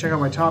let me check out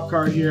my top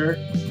card here.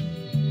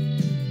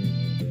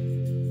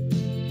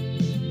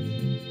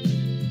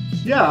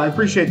 Yeah, I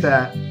appreciate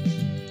that.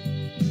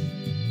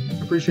 I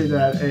appreciate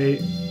that. I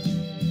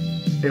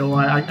feel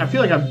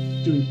like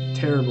I'm doing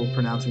terrible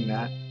pronouncing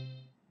that.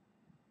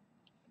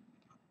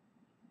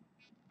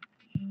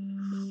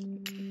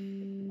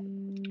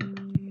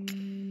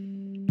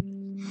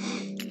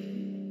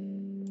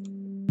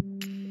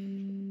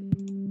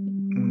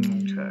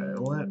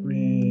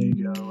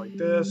 go like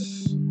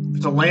this. If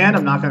it's a land,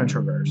 I'm not going to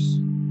traverse.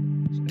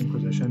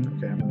 Inquisition.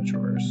 Okay, I'm going to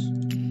traverse.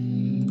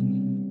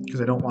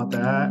 Because I don't want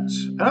that.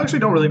 I actually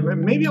don't really...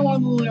 Maybe I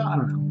want Liliana. I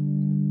don't know.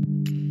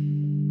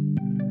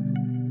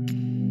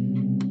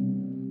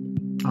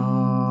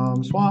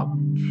 Swap.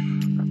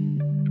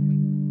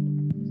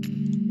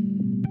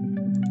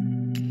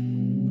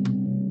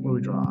 What do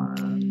we draw?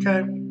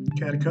 Okay.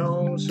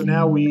 Catacombs. So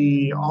now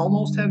we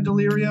almost have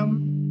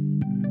Delirium.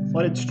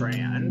 Flooded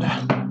Strand.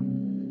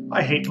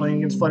 I hate playing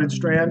against Flooded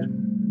Strand.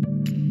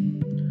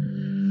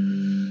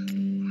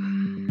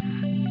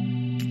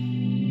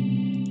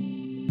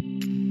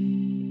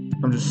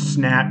 I'm just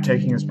snap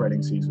taking a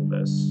Spreading Seas with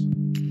this.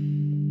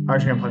 I'm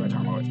actually going to play my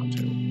Tarmogoyf one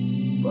too.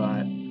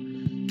 But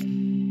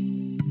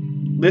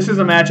this is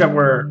a matchup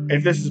where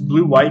if this is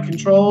blue-white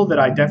control, that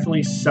I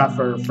definitely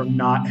suffer from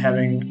not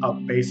having a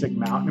basic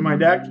mountain in my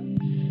deck.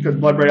 Because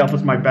Bloodbraid Elf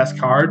is my best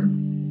card.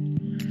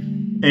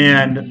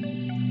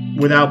 And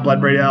without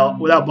Bloodbraid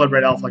Elf,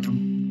 like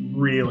I'm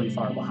really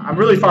far behind. I'm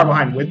really far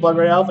behind with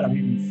Bloodbraid Elf, and I'm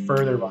even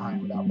further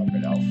behind without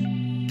Bloodbraid Elf.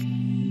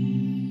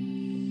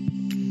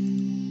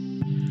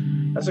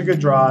 That's a good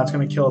draw. It's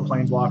going to kill a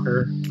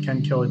Planeswalker.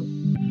 Can kill a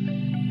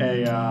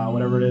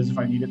whatever it is if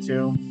I need it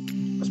to.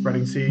 A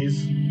Spreading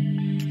Seas.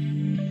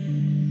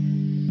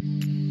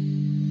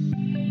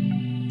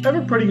 I have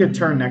a pretty good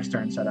turn next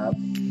turn set up.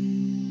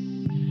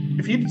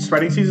 If you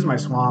Spreading Seas is my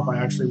swamp, I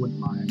actually wouldn't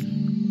mind.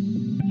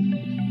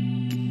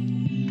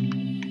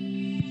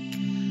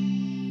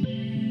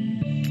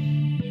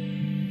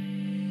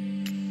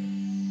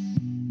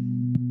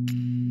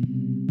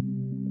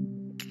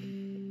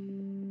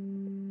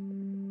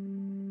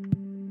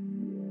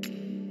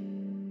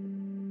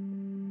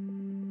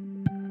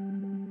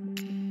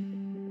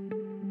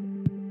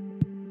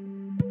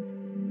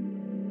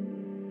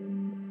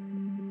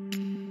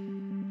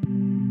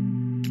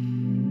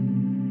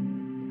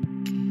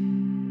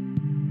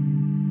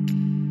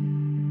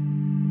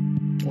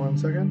 One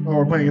second. Oh,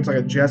 we're playing against like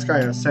a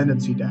Jeskai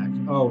Ascendancy deck.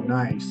 Oh,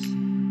 nice.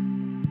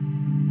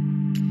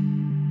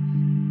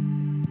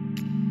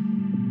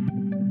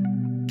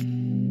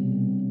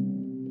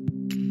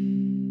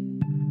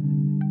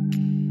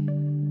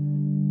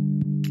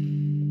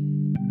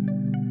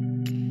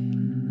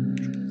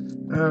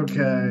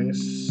 Okay,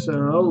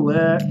 so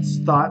let's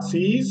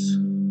Thoughtseize.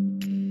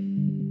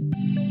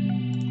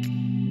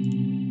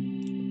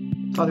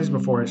 Thoughtseize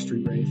before I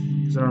Street Wraith,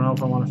 because I don't know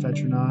if I want to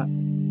fetch or not.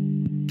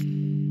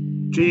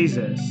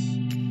 Jesus.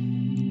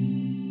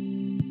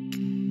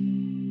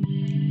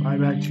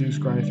 Buyback 2,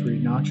 Scry 3,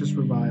 Noxious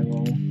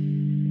Revival.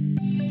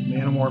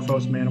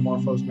 Manamorphose,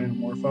 Manamorphose,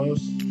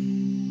 Manamorphose.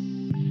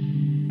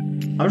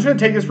 I'm just going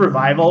to take this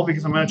Revival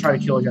because I'm going to try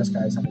to kill a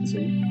Jeskai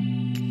Ascendancy.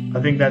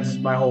 I think that's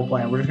my whole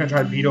plan. We're just going to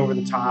try to beat over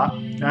the top.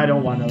 And I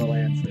don't want another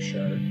land for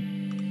sure.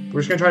 We're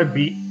just going to try to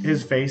beat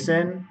his face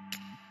in.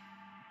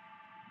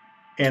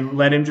 And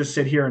let him just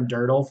sit here and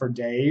dirtle for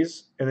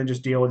days. And then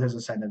just deal with his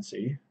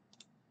Ascendancy.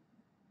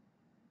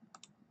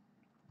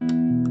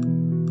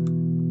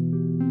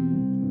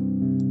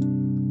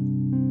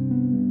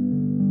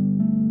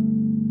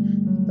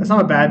 That's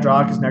not a bad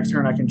draw because next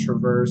turn I can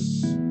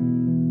traverse.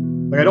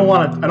 Like I don't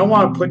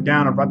want to put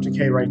down Abrupt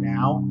Decay right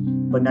now,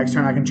 but next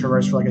turn I can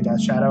traverse for like a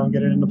Death Shadow and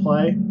get it into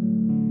play.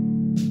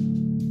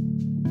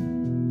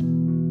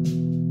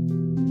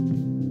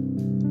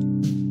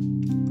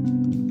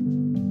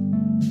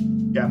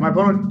 Yeah, my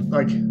opponent,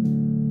 like,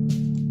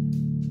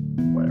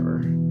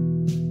 whatever.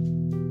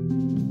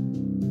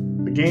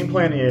 The game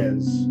plan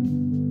is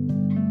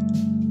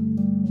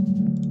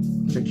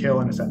to kill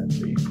an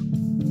Ascendancy.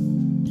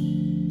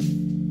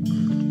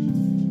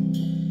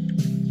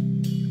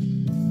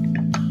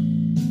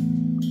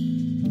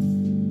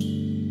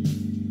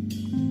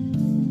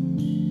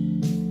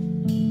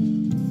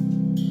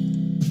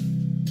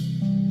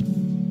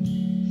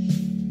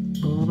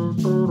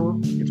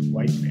 It's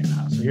white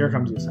mana, so here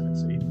comes the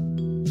Ascendancy.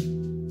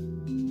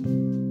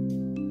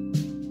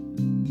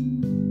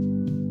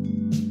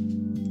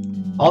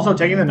 Also,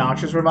 taking the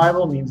Noxious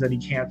Revival means that he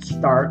can't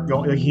start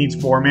going. Like, he needs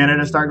 4 mana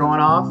to start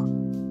going off.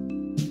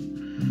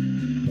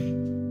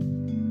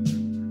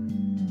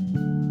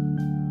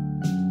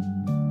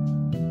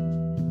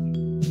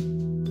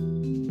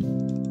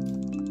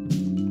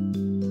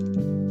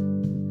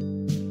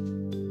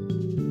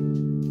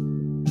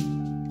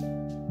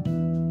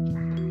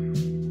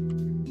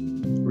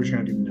 We're just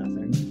gonna do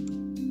nothing.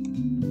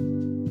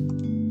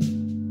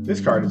 This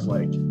card is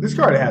like, this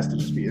card has to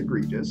just be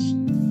egregious.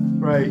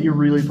 Right, you're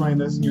really playing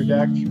this in your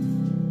deck?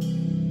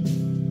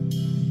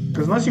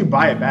 Because unless you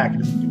buy it back, it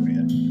doesn't do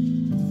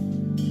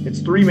anything.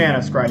 It's 3 mana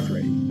Scry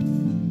 3.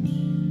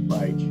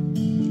 Like,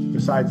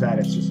 besides that,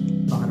 it's just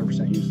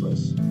 100%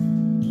 useless.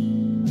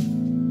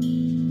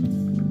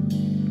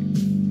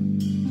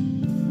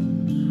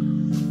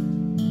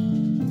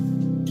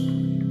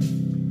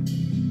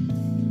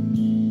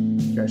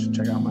 You guys should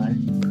check out my...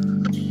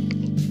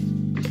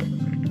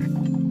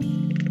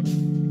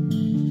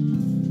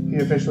 He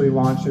officially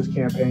launched his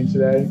campaign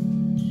today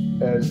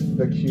as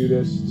the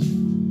cutest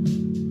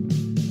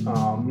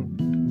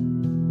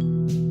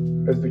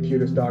That's the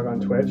cutest dog on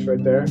Twitch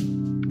right there.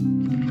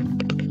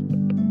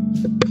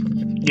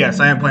 Yes,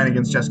 I am playing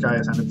against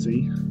Jeskai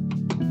Ascendancy.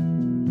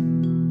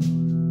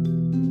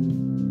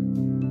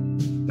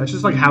 That's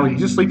just like how he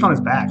just sleeps on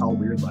his back, all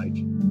weird like.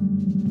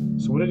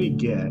 So what did he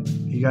get?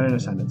 He got an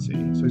Ascendancy.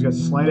 So he's got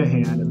Sleight of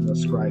Hand and the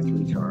Scry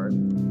 3 card.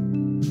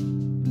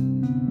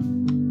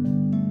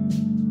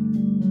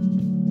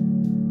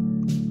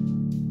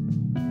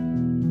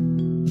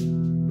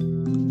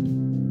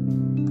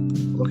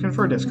 Looking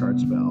for a discard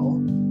spell.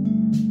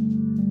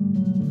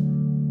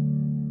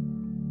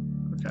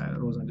 Okay,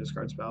 that wasn't a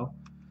discard spell.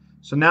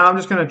 So now I'm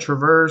just going to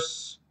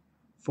traverse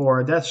for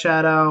a Death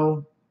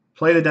Shadow,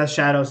 play the Death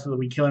Shadow so that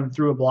we kill him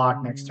through a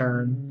block next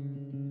turn.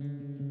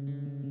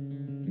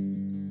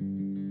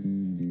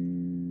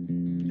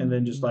 And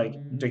then just like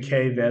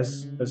decay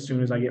this as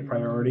soon as I get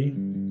priority.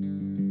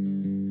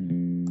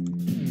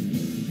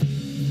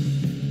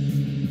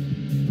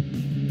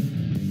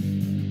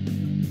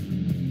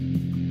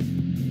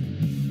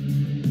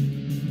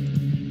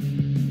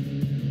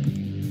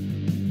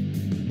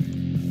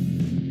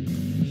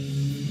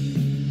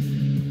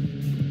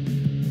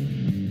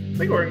 I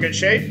think we're in good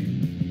shape.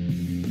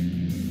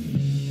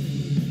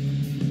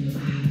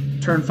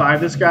 Turn 5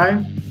 this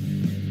guy.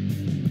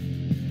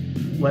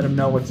 Let him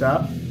know what's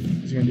up.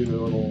 He's gonna do the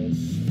little,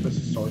 this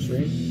is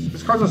sorcery.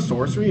 This card's a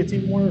sorcery, it's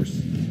even worse.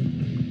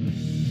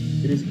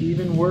 It is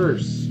even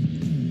worse.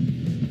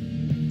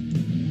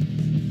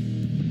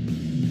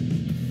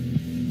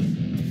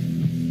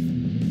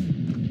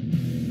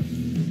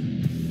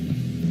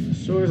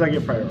 As soon as I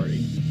get priority.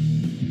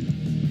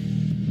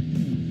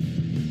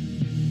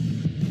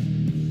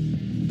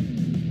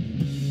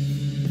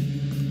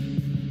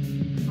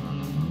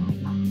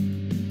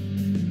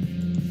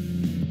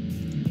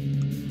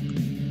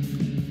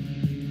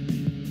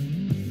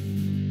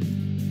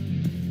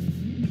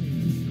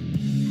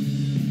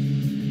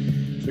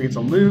 He gets a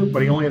loot,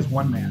 but he only has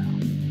 1 mana.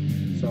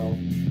 So,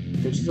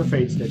 ditches a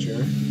Fate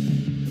Stitcher.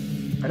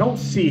 I don't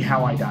see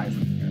how I die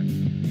from here.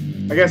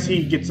 I guess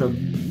he gets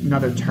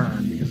another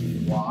turn because of the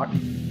block.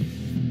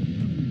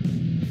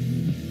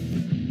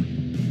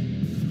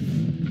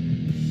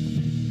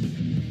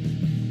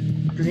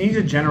 Because he needs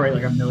to generate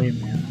like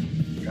 1,000,000 mana.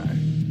 Okay.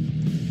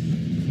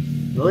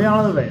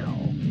 Liliana the Veil.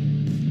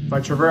 If I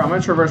traverse, I'm going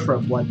to traverse for a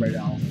Bloodbraid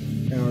Elf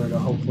in order to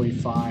hopefully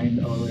find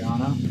a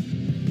Liliana.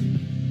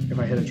 If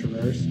I hit a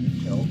traverse,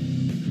 kill.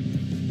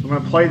 So I'm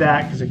going to play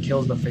that because it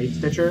kills the Fate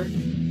Stitcher.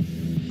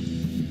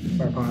 If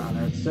our opponent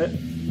unearths it.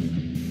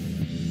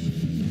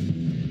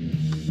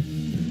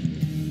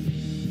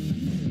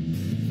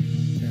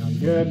 Sounds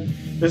good.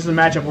 This is a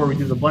matchup where we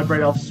do the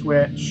Bloodbraid Elf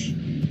switch.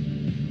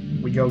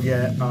 We go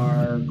get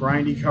our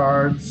grindy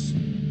cards.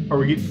 Or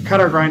we cut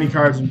our grindy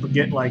cards and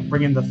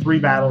bring in the 3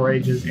 Battle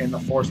Rages and the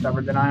 4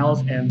 Stubborn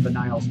Denials and the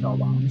Nihil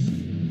Spellbombs.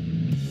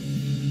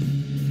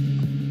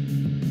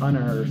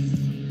 Unearth.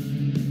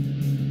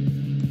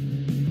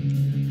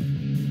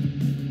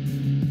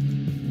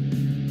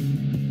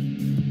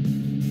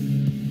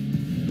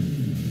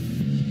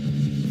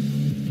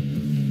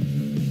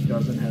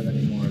 Doesn't have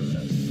any more of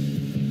this.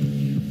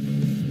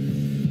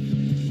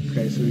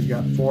 Okay, so we've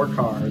got 4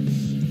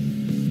 cards.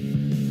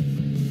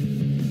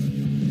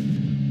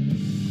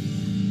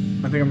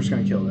 I think I'm just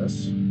going to kill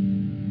this.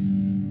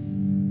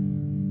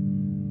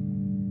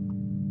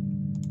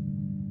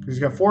 He's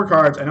got 4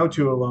 cards. I know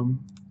 2 of them.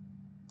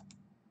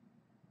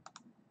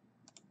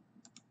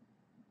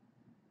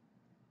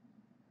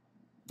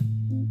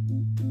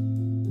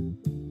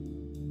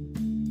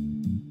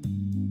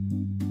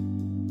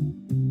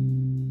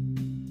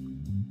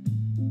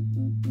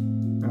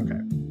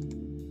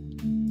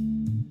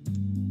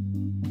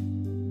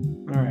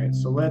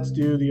 So let's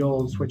do the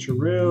old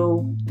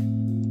switcheroo.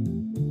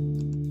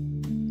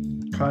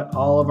 Cut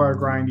all of our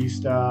grindy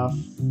stuff.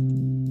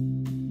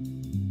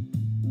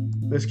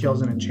 This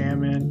kills an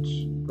enchantment.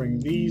 Bring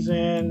these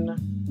in.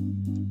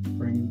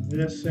 Bring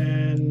this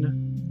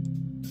in.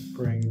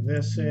 Bring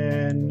this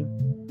in.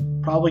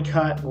 Probably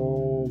cut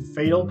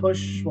Fatal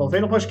Push. Well,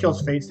 Fatal Push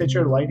kills Fate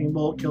Stitcher. Lightning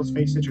Bolt kills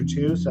Fate Stitcher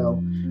too, so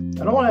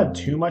I don't want to have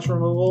too much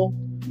removal.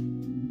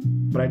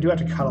 But I do have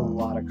to cut a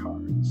lot of cards.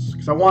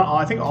 Because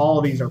I think all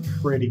of these are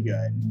pretty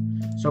good.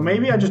 So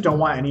maybe I just don't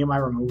want any of my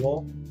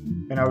removal.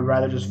 And I would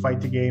rather just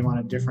fight the game on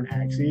a different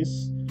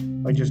axis.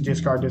 Like just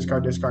discard,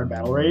 discard, discard,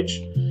 Battle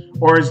Rage.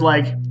 Or is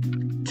like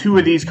 2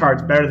 of these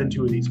cards better than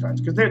 2 of these cards?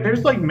 Because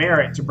there's like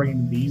merit to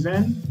bringing these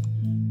in.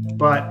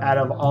 But out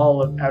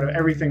of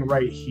everything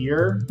right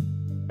here,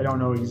 I don't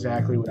know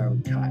exactly what I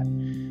would cut.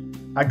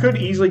 I could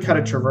easily cut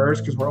a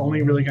Traverse because we're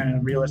only really going to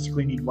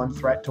realistically need 1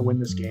 threat to win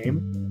this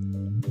game.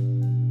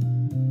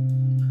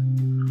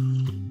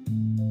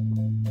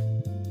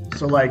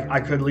 So, like, I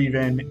could leave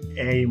in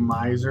a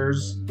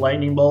Miser's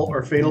Lightning Bolt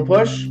or Fatal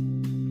Push.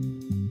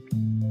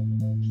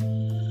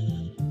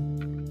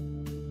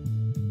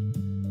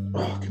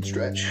 Oh, good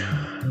stretch.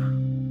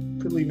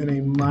 Could leave in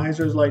a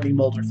Miser's Lightning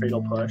Bolt or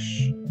Fatal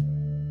Push.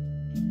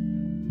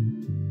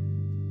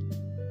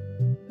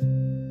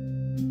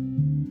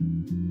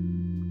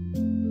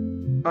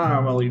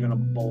 I'm going to leave in a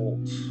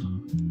Bolt.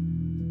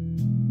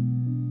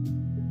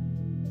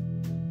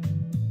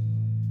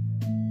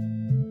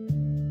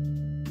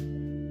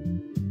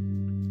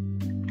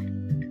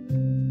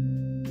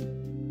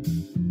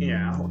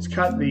 let's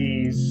cut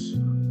these.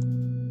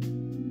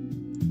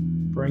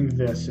 Bring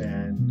this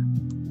in.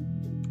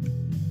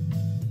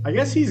 I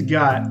guess he's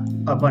got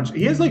a bunch.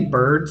 He has like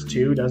birds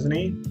too, doesn't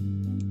he?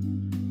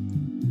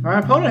 My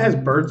opponent has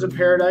Birds of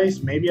Paradise.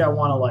 Maybe I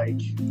want to like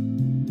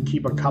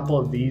keep a couple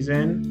of these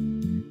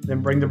in,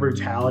 then bring the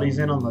Brutalities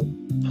in on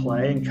the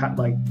play and cut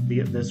like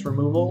this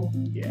removal.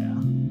 Yeah.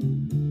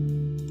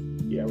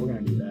 Yeah, we're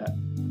gonna do that.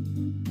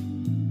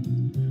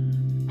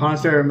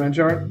 Monastery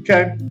Mentor.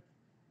 Okay.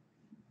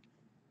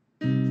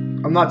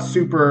 I'm not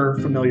super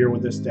familiar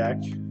with this deck.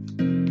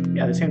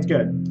 Yeah, this hand's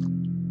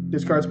good.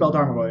 Discard spell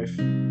Tarmogoyf.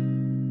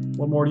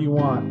 What more do you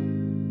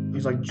want?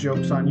 He's like,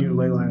 jokes on you,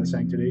 Liliana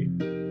Sanctity.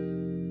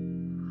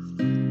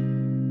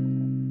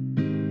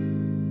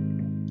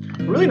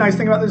 The really nice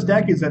thing about this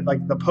deck is that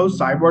like the post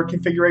sideboard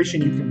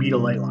configuration, you can beat a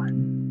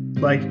Leyline.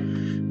 Like,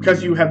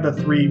 because you have the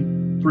three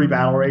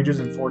battle rages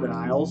and 4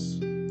 denials,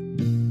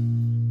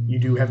 you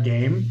do have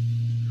game.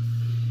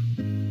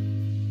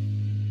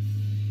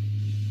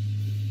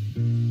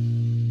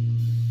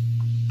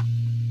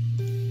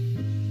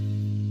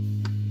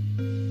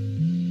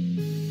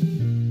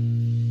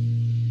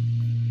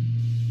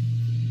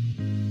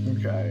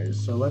 Okay,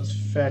 so let's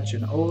fetch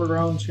an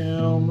Overgrown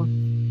Tomb.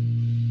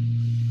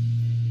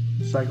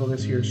 Cycle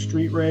this here,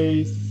 Street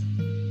Wraith.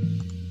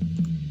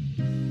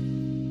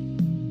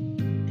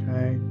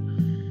 Okay,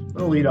 I'm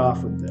gonna lead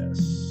off with this.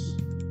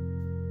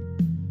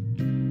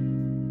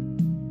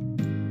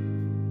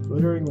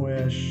 Glittering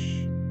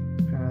Wish.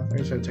 Path. I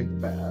guess I gotta take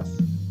the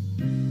path.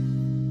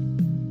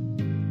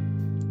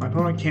 My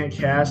opponent can't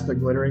cast the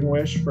Glittering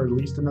Wish for at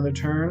least another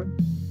turn.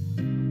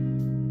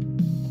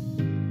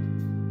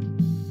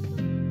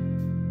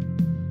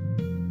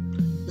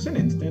 Is this an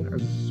instant or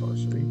is this a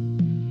sorcery?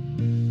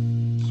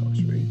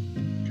 Sorcery.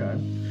 Okay.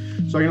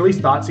 So I can at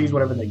least Thoughtseize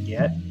whatever they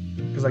get.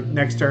 Because like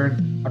next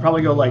turn, I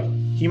probably go like,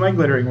 he might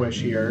Glittering Wish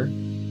here.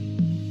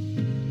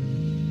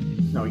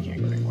 No, he can't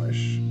Glittering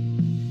Wish.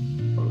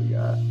 What do we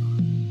got?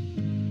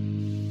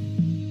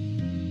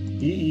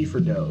 EE for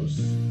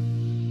dose.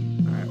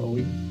 Alright, well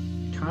we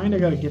kind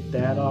of got to get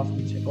that off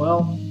the table.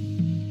 Well,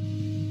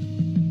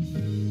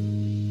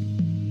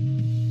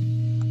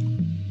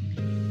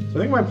 so I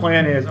think my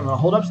plan is I'm going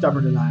to hold up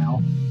Stubborn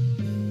Denial.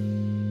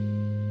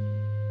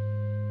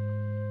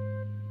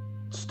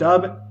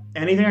 Stub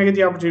anything I get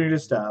the opportunity to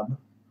stub.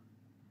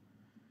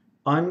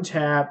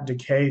 Untap,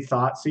 Decay,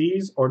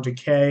 Thoughtseize, or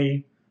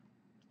Decay,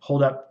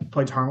 hold up,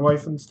 play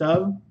Tarmogoyf and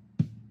stub.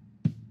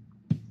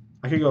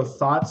 I could go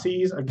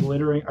Thoughtseize, a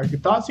Glittering. I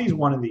could Thoughtseize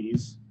one of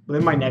these, but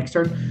then my next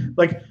turn,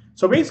 like,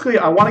 so basically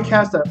I want to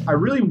cast a, I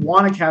really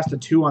want to cast a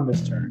 2 on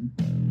this turn,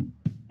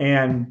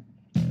 and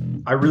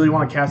I really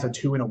want to cast a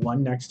 2 and a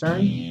 1 next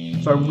turn.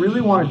 So I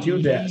really want to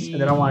do this,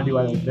 and then I want to do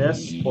either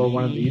this or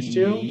one of these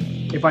two.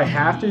 If I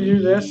have to do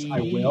this,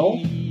 I will.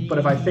 But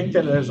if I think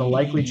that there's a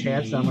likely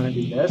chance that I'm going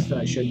to do this, then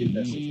I should do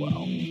this as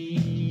well.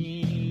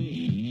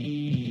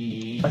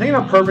 I think in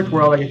a perfect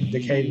world, I get to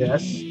decay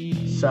this.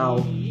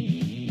 So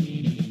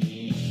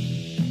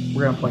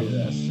we're going to play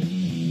this.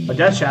 A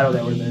Death Shadow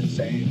there would have been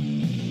insane.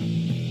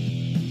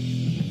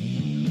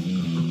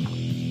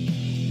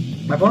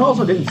 My opponent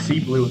also didn't see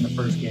blue in the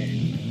first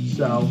game.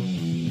 So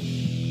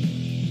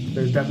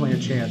there's definitely a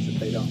chance that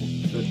they don't.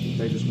 That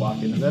they just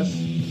walk into this.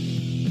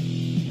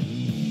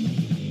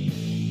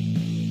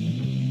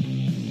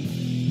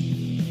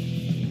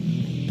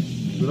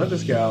 We let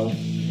this go.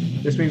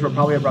 This means we're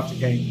probably Abrupt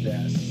Decaying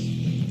this.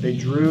 They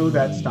drew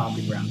that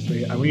Stomping Ground.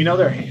 So we know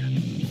their hand.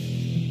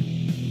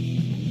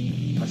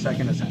 A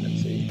second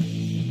Ascendancy.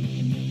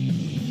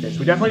 Okay, so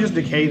we definitely just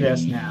decay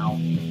this now.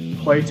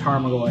 Play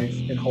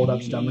Tarmogoyf and hold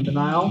up Stubborn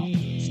Denial.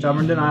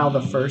 Stubborn Denial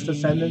the first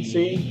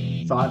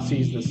Ascendancy.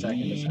 Thoughtseize the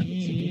second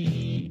Ascendancy.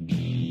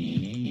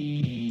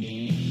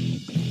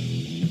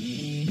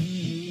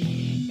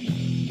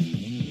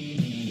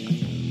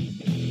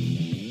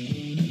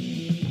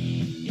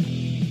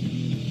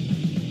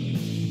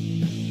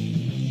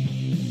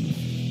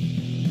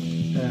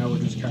 We're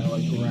just kind of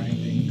like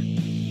grinding.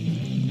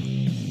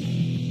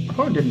 Our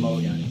opponent didn't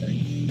mulligan anything.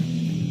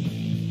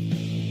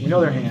 We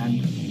know their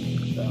hand,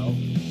 so.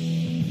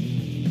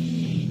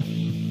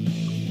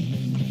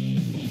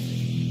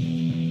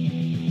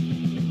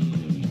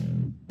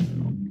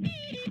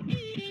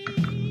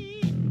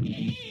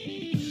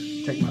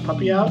 Take my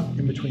puppy out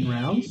in between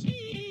rounds.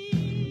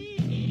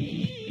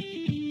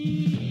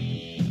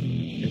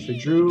 Okay, so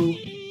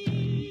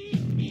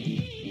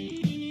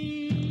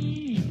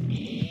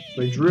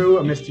they drew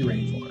a Misty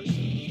Rainforest.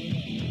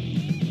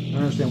 I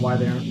don't understand why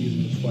they aren't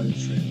using this Flooded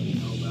Strand that we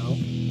know about.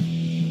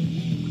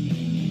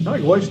 Not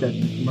like Wolf's dead.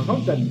 My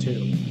phone's dead in 2.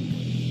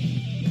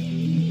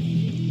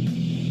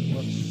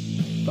 Let's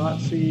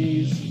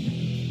Thoughtseize.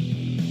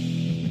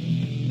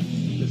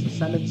 This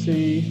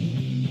Ascendancy.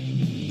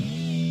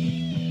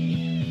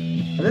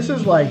 And this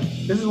is why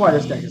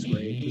this deck is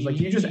great. It's like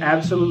you just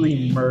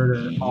absolutely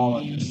murder all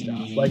of this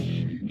stuff. Like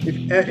if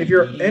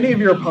any of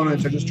your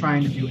opponents are just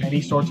trying to do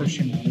any sorts of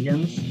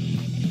shenanigans,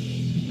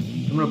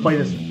 I'm gonna play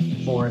this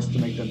Forest to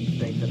make them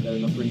think that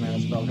there's a 3-mana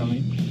spell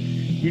coming.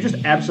 You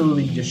just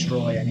absolutely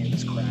destroy any of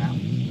this crap.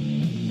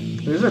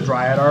 If there's a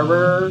Dryad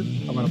Arbor,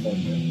 I'm going to bolt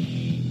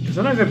it. Because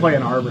sometimes they play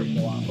an Arbor to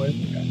go off with.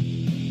 Okay.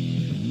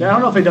 Yeah, I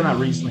don't know if they've done that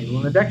recently, but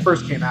when the deck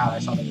first came out, I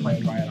saw them play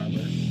a Dryad Arbor.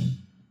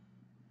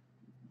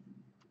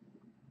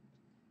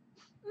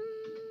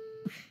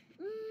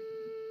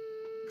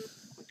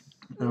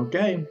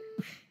 Okay.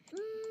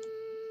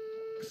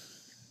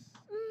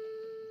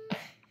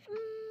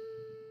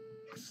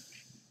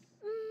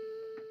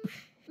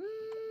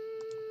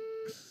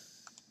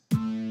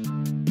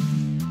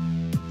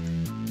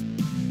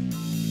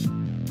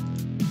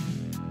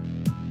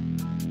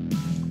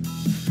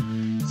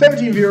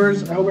 "17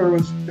 viewers. I hope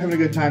everyone's having a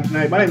good time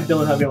tonight. My name is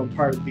Dylan Huggy. I'm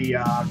part of the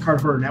Card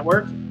Hoarder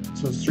Network.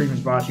 So the stream is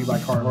brought to you by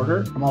Card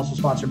Hoarder. I'm also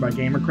sponsored by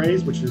Gamer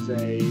Craze, which is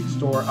a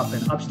store up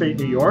in upstate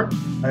New York.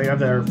 I have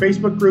their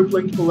Facebook group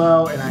linked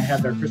below, and I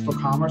have their Crystal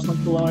Commerce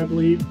linked below, I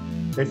believe.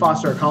 They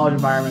foster a college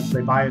environment, so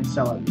they buy and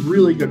sell at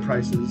really good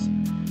prices.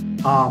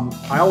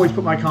 I always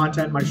put my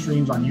content, my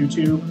streams on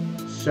YouTube.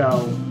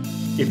 So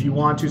if you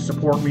want to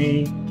support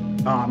me,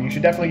 you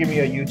should definitely give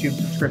me a YouTube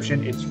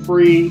subscription. It's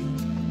free.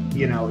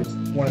 You know, it's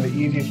one of the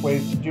easiest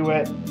ways to do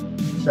it.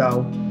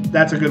 So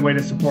that's a good way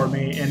to support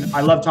me. And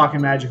I love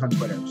talking Magic on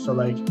Twitter. So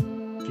like,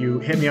 if you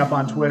hit me up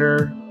on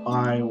Twitter,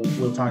 I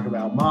will talk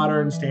about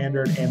Modern,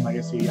 Standard, and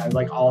Legacy. I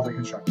like all the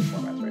constructed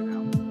formats right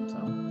now. So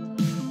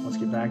let's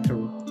get back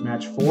to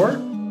match 4.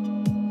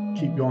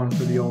 Keep going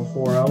for the old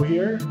 4-0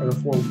 here, or the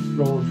 4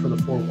 roll for the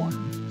 4-1.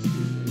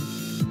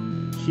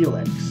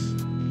 Helix.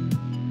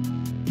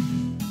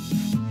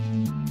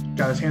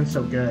 God, this hand's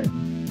so good.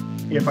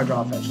 If I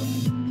draw a fetch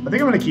land. I think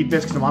I'm going to keep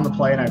this because I'm on the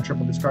play and I have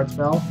triple discard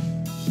spell.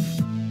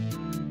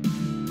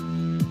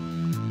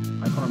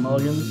 My opponent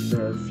mulligans.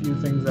 There are a few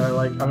things that I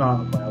like. I'm not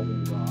on the play. I'll go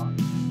draw.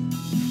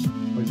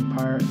 Poison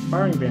Pirate.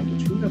 Inspiring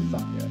Vantage. Who would have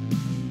thought yet?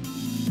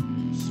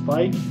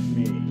 Spike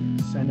me.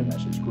 Send a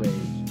message. Great.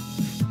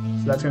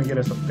 So that's going to get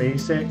us a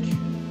basic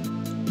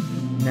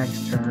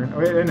next turn. Oh,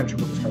 wait, I didn't have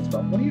triple discard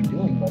spell. What are you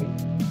doing, buddy?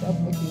 Stop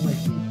licking my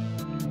feet.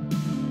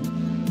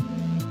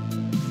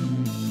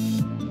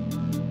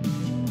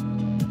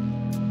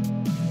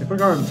 Put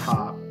a card on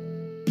top.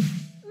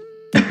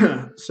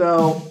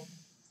 So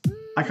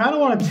I kind of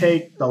want to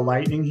take the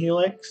Lightning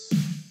Helix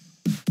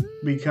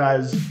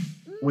because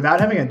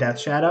without having a Death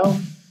Shadow,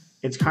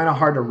 it's kind of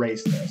hard to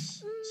race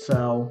this.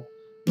 So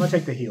I'm going to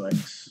take the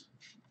Helix.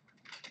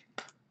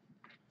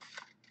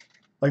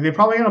 Like, they're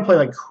probably going to play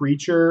like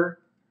Creature.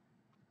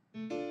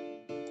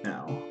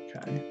 No.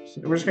 Okay. So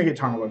we're just going to get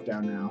Tarmogoyf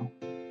down now.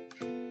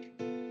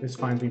 This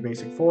finds me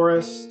basic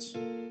Forest.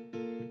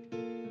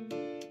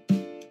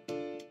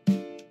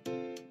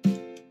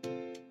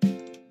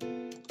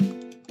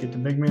 Get the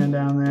big man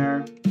down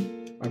there.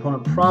 My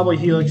opponent probably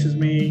helixes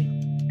me.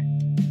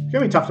 It's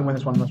gonna be tough to win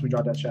this one unless we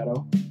draw Death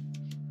Shadow.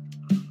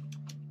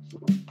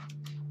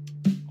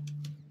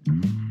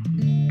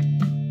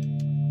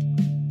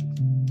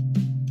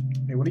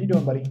 Hey, what are you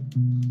doing, buddy?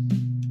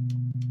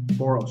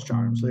 Boros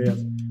Charm. So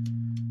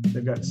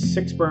they've got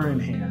 6 burn in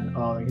hand.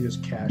 Oh, they can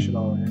just cash it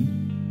all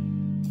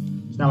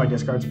in. So now my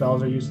discard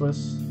spells are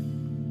useless.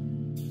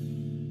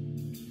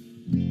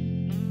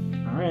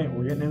 Alright,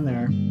 we're getting in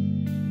there.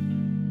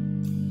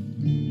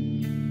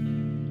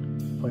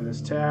 Play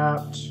this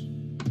tapped.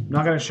 I'm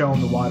not going to show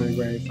him the Watery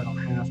Grave if I don't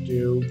have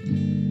to.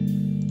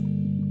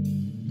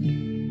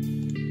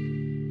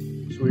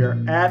 So we are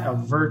at a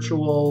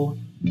virtual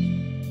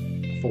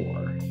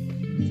 4.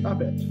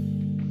 Stop it.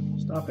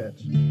 Stop it.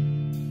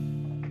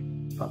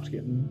 Pop's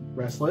getting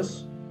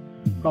restless.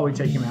 Probably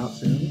take him out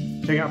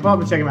soon.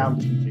 Probably take him out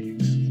with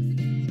fatigues.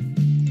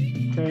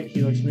 Okay,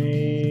 Helix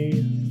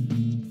me.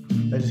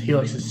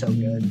 Helix is so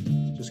good.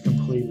 Just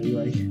completely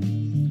like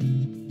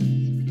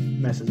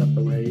messes up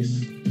the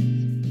race.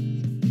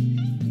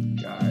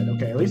 God,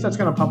 okay, at least that's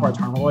gonna pump our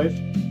Tarmogoyf.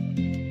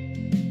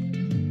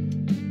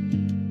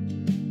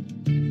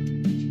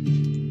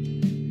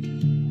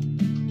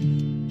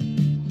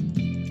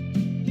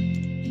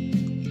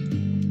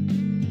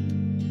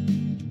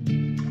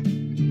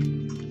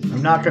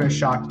 I'm not gonna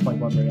shock to play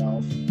Bloodbraid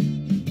Elf.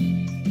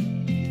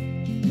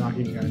 I'm not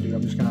even gonna do it.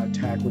 I'm just gonna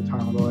attack with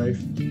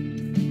Tarmogoyf,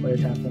 play a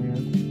tap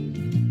land,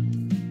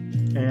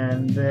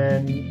 and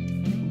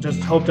then just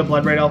hope to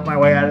Bloodbraid Elf my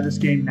way out of this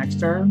game next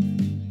turn.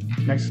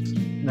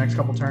 Next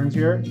couple turns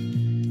here.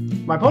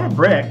 My opponent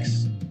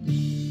bricks.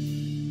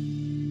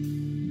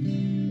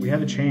 We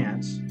have a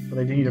chance, but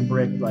they need a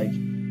brick, like,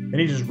 they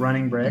need just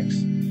running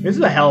bricks. This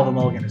is a hell of a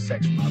mulligan to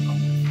 6 from my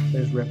opponent. They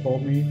just Rip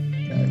Bolt me.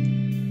 Okay.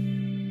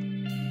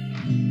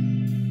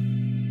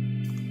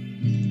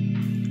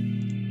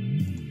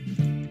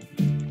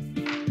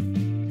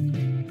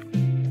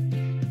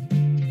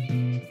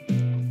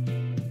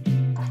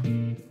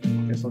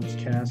 Guess I'll just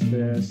cast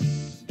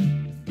this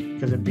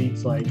because it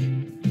beats like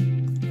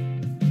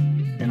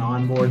an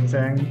onboard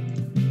thing.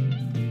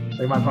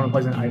 Like my opponent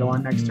plays an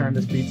Eidolon next turn,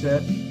 this beats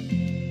it.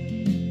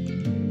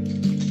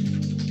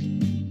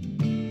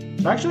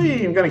 So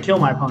actually, I'm going to kill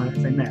my opponent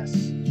if they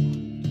miss.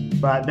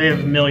 But they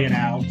have a million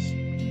outs.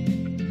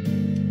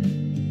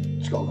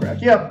 Skull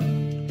crack, yep.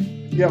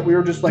 Yeah, we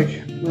were just like,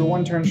 we were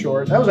one turn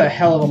short. That was a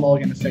hell of a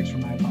mulligan to 6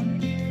 from my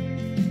opponent.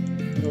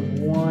 There was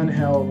one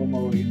hell of a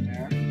mulligan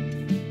there.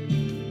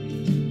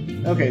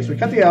 Okay, so we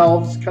cut the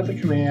elves, cut the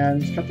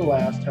commands, cut the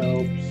last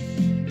hopes.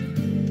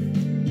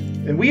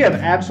 And we have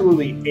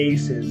absolutely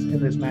aces in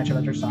this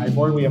matchup at our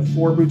sideboard. We have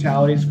 4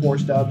 brutalities, 4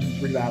 stubs, and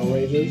 3 battle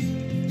rages.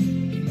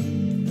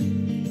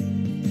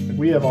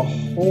 We have a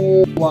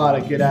whole lot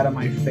of get out of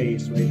my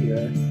face right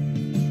here.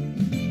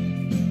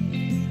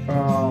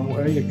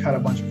 I need to cut a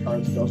bunch of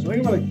cards still. So I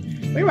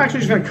think I'm actually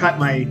just gonna cut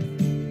my.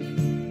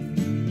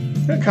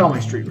 I'm gonna cut all my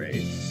Street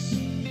Wraiths.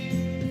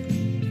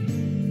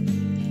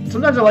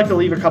 Sometimes I like to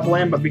leave a couple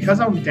in, but because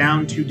I'm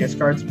down 2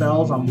 discard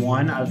spells on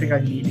 1, I think I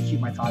need to keep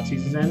my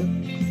Thoughtseizes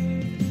in.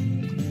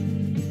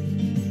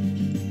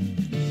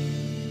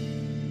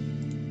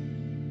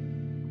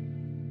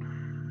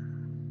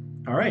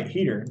 All right,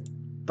 Heater.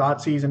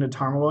 Thoughtseize into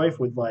Tarmogoyf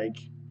with like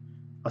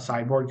a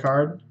sideboard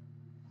card.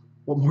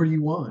 What more do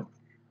you want?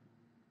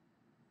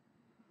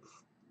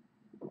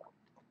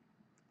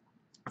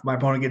 If my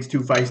opponent gets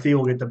too feisty,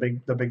 we'll get the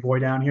big boy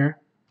down here.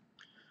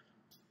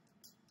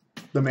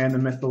 The man, the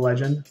myth, the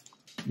legend,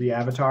 the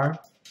avatar.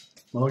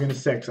 Mulligan to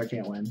 6. I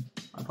can't win.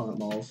 My opponent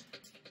mulls.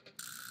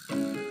 So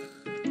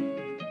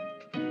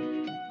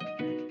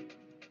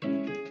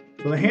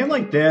with a hand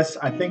like this,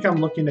 I think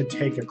I'm looking to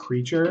take a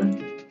creature.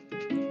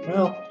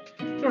 Well,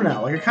 I don't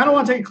know. Like I kind of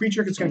want to take a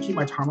creature because it's going to keep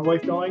my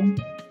Tarmogoyf going.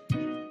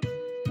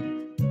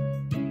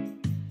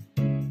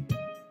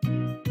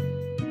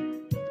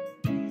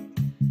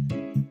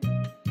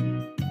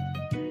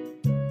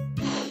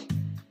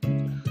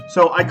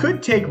 So I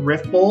could take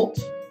Riftbolt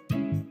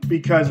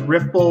because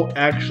Riftbolt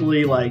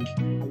actually like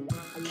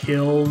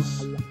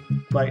kills.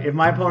 Like if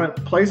my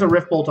opponent plays a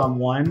Riftbolt on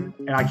 1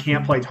 and I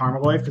can't play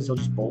Tarmogoyf because he'll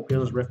just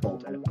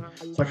Riftbolt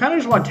it. So I kind of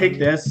just want to take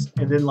this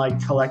and then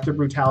like Collective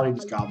Brutality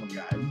this Goblin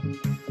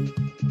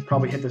Guide.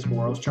 Probably hit this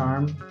Boros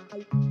Charm.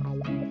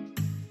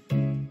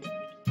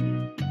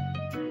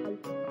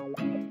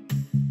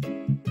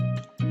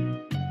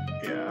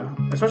 Yeah,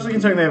 especially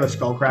considering they have a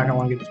Skullcrack, I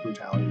want to get this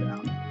Brutality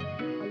down.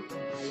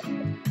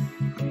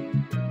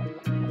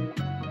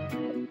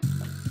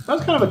 That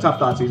was kind of a tough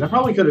Thoughtseize. I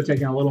probably could have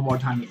taken a little more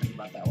time to think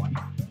about that one.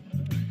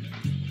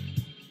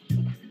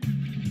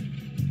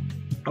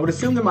 I would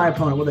assume that my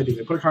opponent, what they do,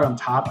 they put a card on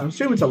top. I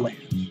assume it's a land.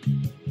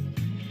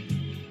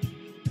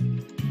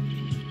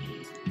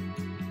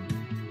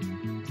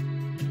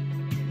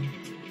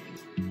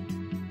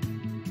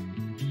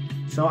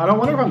 So I don't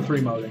wonder if I'm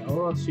 3-moding.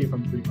 Oh, let's see if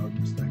I'm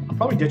 3-moding this thing. I'm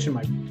probably ditching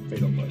my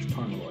Fatal Push,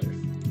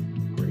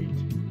 Tarmogoyf. Great.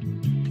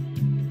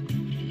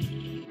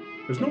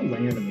 There's no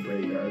land in the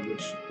graveyard,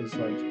 which is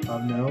like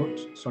of note.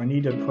 So I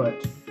need to put.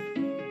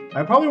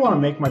 I probably want to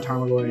make my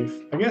Tarmogoyf.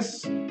 I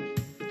guess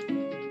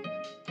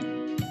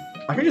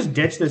I could just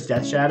ditch this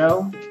Death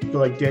Shadow. Go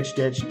like ditch,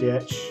 ditch,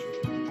 ditch,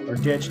 or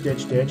ditch,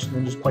 ditch, ditch, and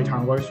then just play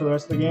Tarmogoyf for the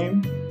rest of the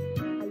game.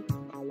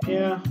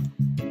 Yeah.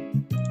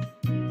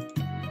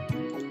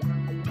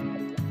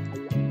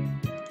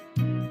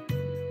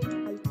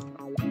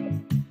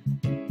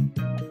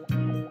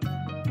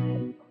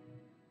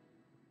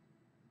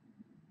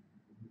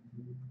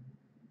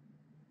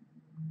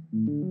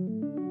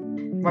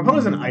 If my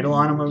opponent's an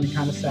Eidolon, I'm going to be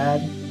kind of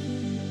sad.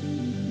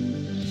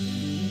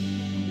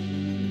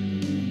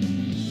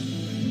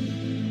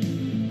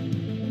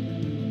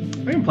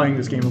 I think I'm playing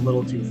this game a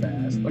little too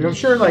fast. Like, I'm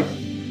sure, like,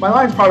 my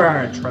lines probably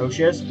aren't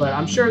atrocious, but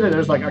I'm sure that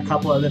there's, like, a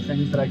couple other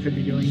things that I could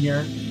be doing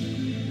here.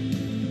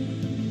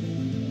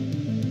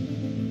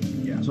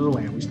 Yeah, so the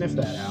land. We sniffed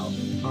that out.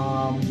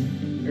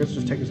 Let's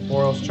just take this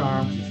Boros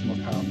Charm, because it's the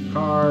most powerful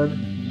card.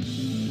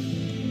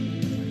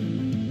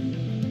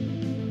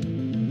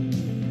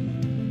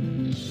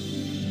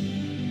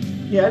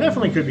 Yeah, I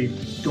definitely could be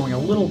going a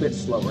little bit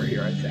slower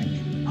here, I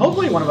think.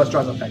 Hopefully one of us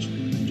draws a fetch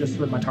land, just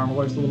with my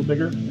Tarmogoyf's a little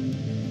bigger.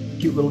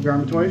 Cute little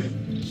Garmentoyf.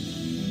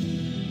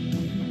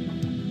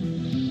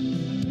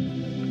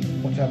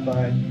 What's up,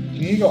 bud? Do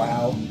you need to go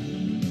out?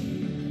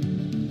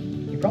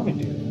 You probably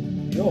do.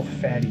 You little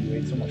fatty, you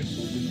ate so much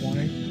food this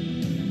morning.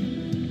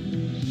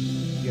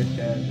 Get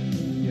dead.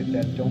 Get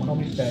dead. Don't call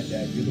me fat,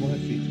 Dad. You're the one that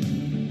feeds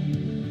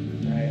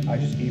me. Alright? I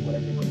just eat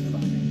whatever you put in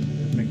front of me. It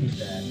doesn't make me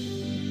sad.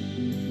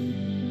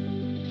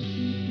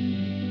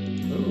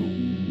 Ooh.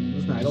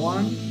 Is this an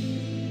Eidolon?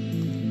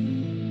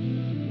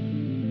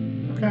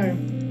 Okay.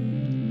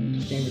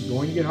 This game is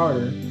going to get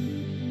harder.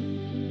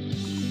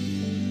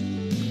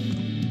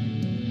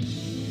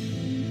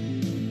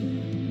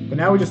 But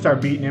now we just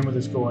start beating in with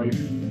this Goyf.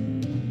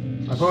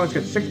 My opponent's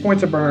got 6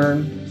 points of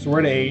burn, so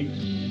we're at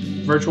 8.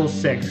 Virtual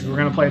 6. We're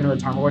gonna play another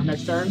Tarmogoyf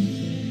next turn,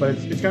 but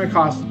it's gonna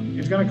cost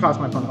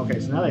my opponent. Okay,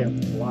 so now they have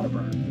a lot of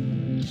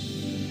burn.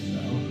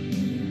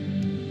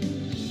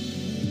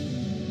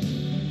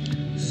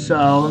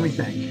 So let me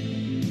think.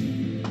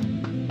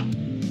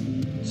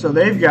 So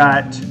they've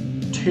got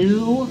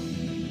 2.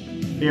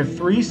 They have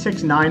 3,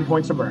 6, 9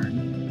 points of burn.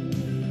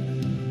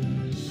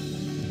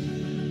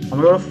 I'm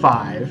gonna go to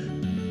 5.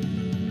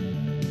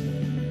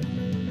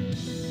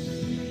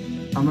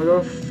 I'm gonna go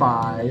to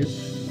 5.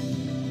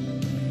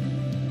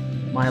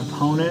 My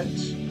opponent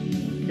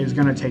is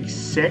going to take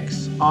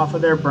 6 off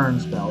of their burn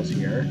spells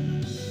here.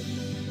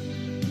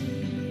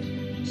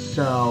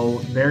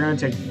 So they're going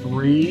to take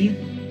 3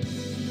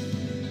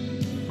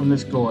 from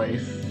this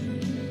Goyf.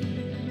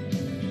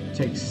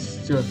 Takes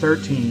to a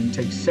 13.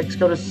 Take 6,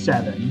 go to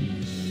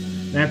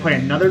 7. Then I play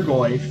another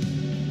Goyf,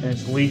 and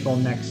it's lethal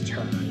next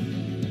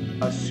turn.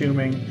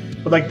 Assuming...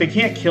 But, like, they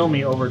can't kill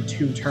me over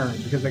 2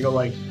 turns because they go,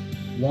 like,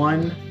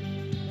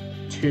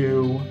 1,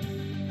 2...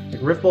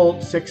 Like, Rift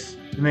Bolt, 6,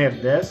 and they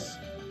have this.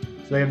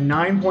 So they have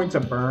 9 points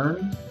of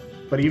burn,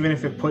 but even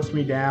if it puts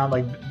me down,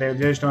 like, they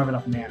just don't have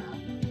enough mana.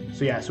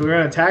 So yeah, so we're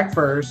going to attack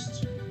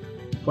first,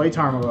 play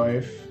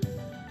Tarmogoyf.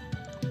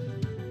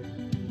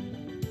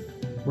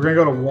 We're going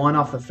to go to 1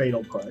 off the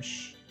Fatal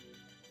Push.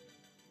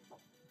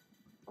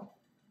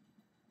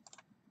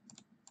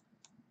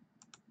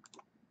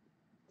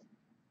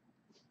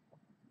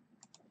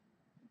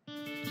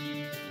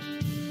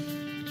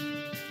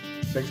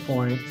 Six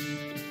points.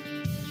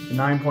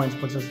 9 points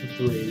puts us to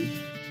 3.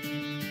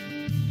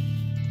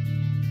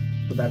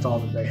 But that's all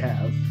that they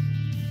have.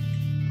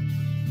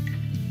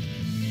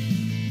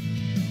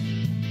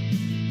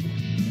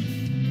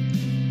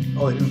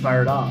 Oh, they didn't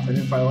fire it off. They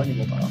didn't fire lightning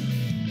bolt off.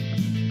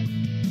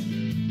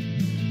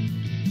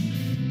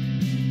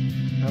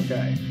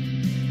 Okay.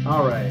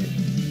 Alright.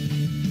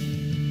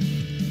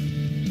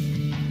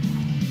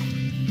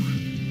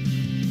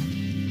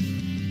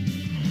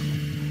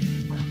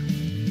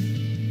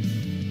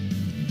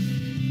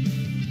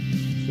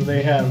 So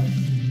they have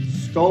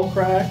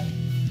Skullcrack,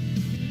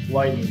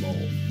 Lightning Bolt.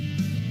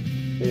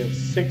 They have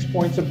 6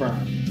 points of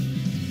burn.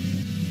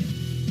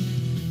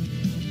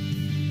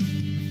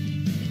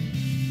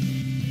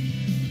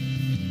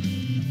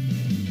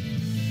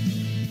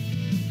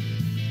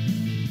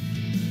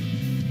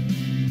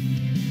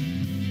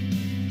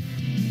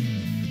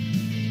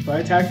 If I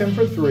attack them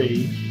for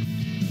 3,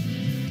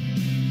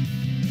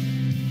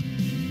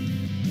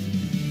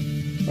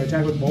 if I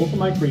attack with both of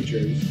my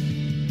creatures,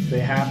 they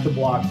have to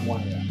block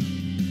one of them,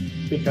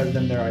 because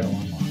then they're idle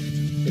unlocked,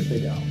 if they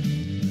don't.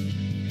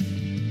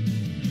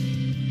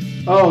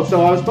 Oh,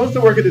 so I was supposed to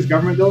work at this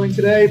government building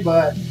today,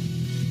 but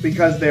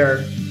because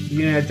they're the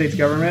United States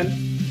government,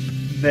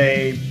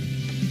 they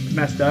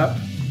messed up.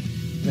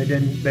 They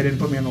didn't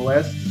put me on the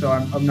list, so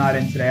I'm not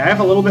in today. I have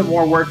a little bit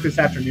more work this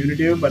afternoon to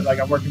do, but like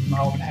I'm working from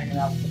home and hanging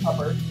out with the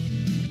pupper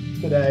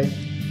today.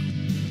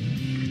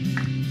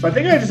 So I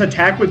think I just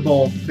attack with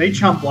both. They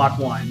chump block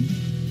 1.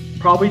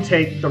 Probably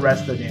take the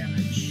rest of the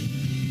damage.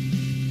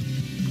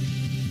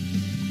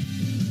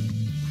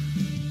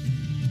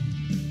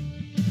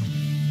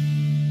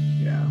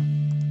 Yeah.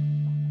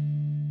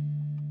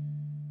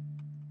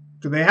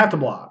 Do they have to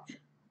block?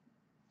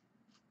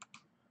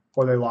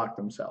 Or they lock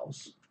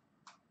themselves?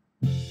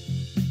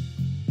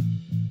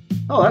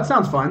 Oh, that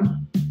sounds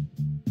fun.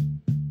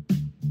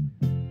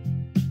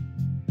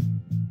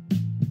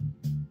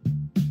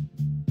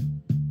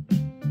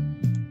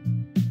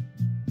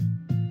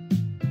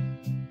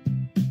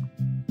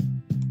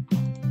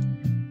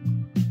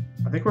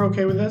 I think we're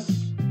okay with this.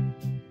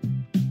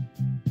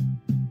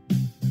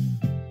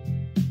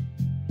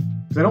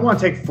 Because I don't want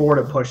to take 4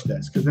 to push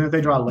this, because then if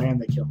they draw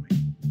land, they kill me.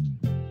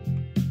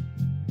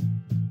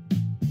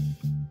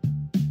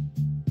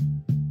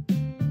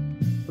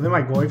 But then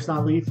my Goyf's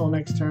not lethal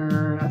next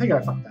turn. I think I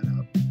fucked that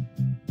up.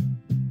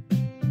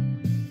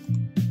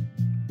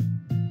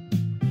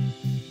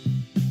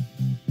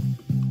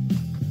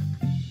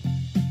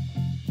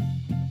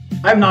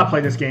 I have not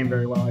played this game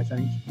very well, I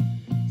think.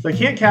 So I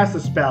can't cast a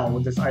spell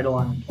with this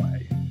Eidolon in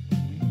play.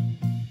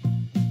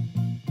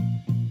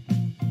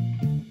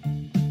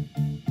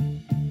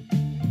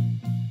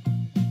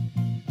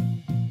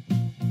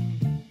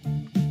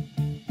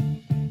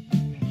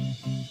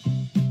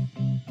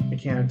 I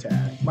can't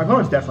attack. My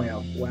opponent's definitely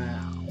out.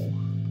 Wow.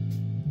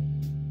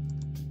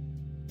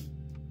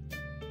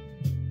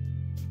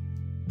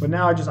 But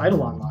now I just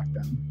Eidolon locked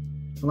them.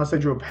 Unless they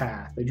drew a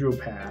path. They drew a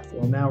path.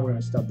 Well, now we're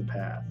going to stub the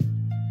path.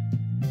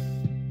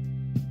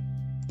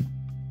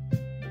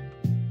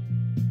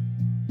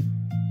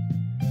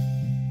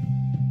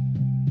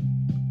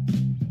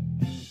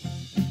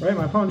 Right,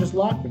 my opponent just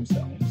locked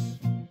themselves.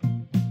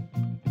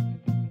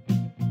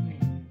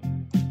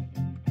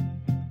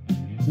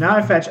 So now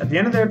I fetch, at the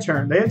end of their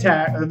turn, they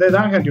attack, they're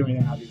not going to do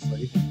anything,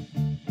 obviously.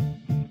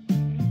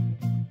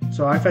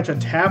 So I fetch a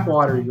tap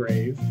Watery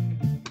Grave.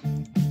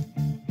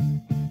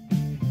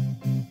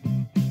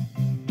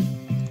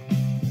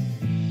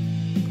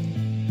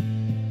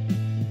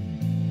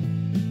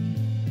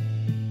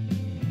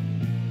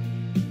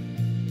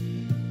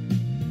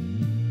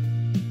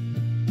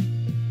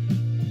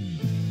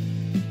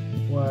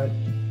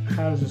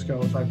 How does this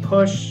go? If I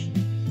push,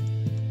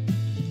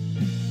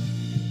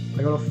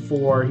 I go to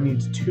 4. He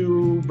needs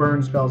 2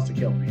 burn spells to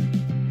kill me.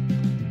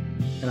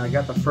 And I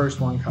got the first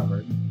one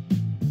covered.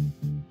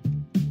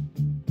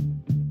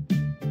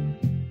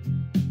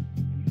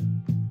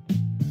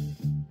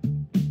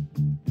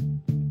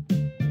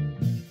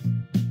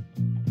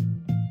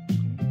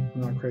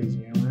 I'm not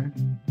crazy, am I?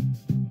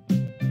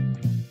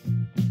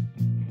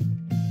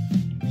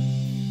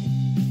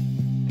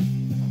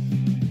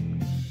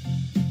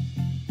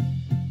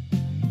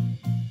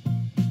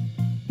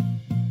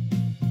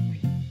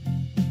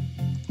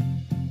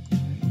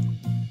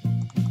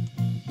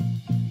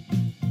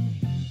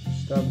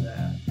 Dub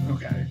that.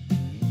 Okay.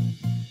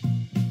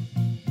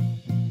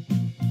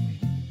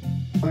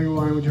 I think the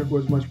line we took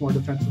was much more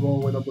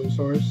defensible with a blue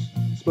source.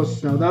 It's supposed to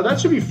snow. Now that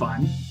should be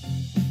fun.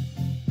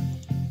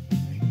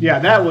 Yeah,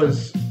 that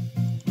was...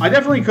 I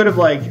definitely could have,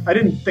 like... I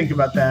didn't think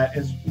about that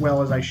as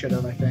well as I should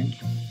have, I think.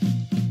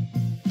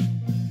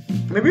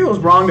 Maybe it was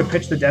wrong to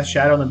pitch the Death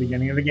Shadow in the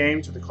beginning of the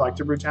game to the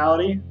Collective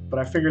Brutality, but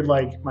I figured,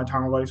 like, my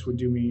Tarmogoyfs would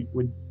do me...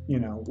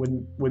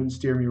 wouldn't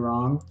steer me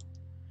wrong.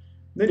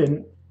 They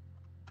didn't.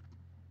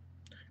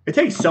 It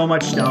takes so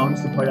much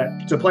stones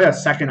to play a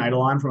second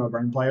Eidolon from a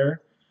burn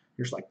player.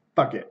 You're just like,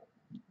 fuck it.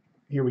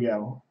 Here we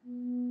go.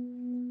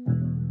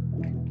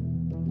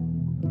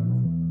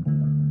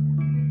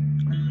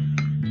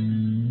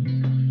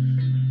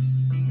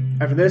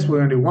 After this, we're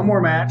going to do one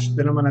more match.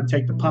 Then I'm going to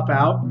take the pup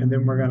out, and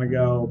then we're going to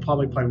go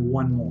probably play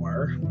one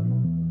more.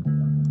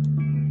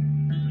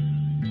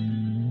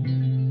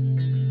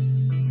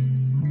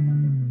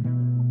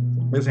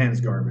 This hand's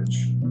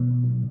garbage.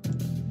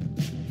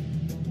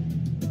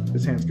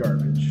 This hand's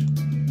garbage.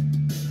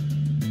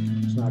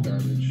 It's not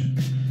garbage.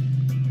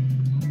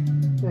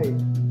 Hey.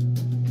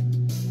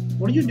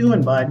 What are you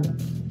doing, bud?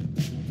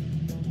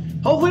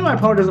 Hopefully my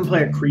opponent doesn't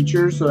play a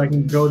creature so I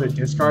can go the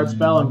discard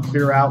spell and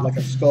clear out like a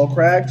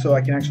Skullcrag so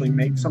I can actually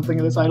make something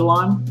of this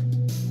Eidolon.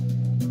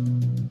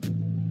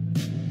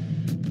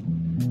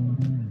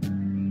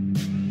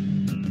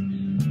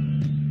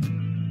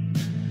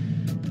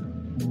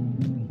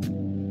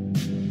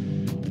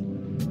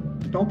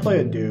 Don't play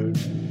a dude,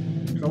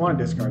 because I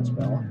want a discard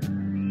spell.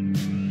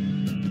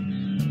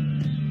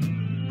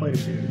 Play a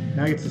dude.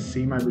 Now I get to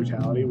see my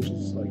brutality, which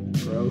is like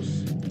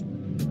gross.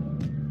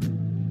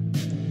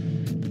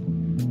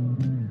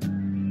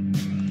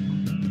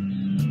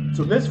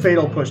 So this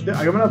fatal push,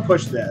 I'm going to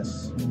push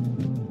this.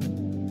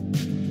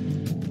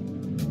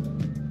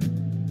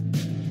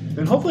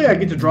 Then hopefully I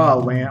get to draw a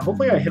land.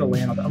 Hopefully I hit a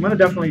land. I'm going to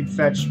definitely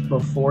fetch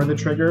before the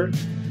trigger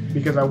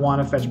because I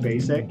want to fetch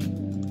basic.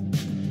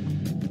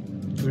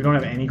 So we don't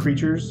have any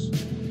creatures.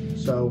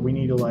 So we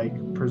need to like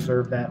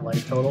preserve that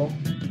life total.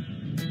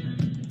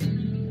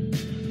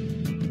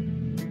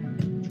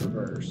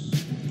 Traverse.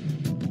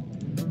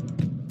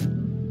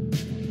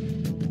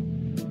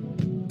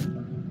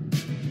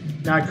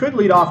 Now I could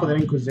lead off with an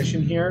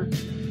Inquisition here.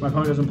 My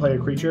opponent doesn't play a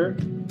creature.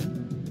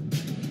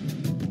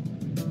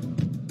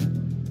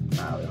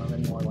 Ah, we don't have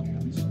any more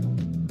lands.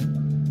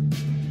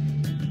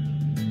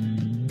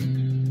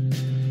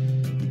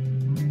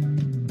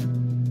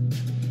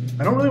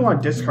 I don't really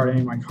want to discard any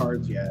of my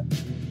cards yet.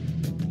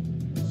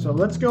 So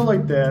let's go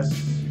like this.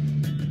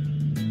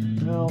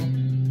 Well,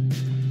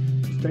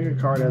 let's take a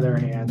card out of their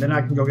hand. Then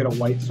I can go get a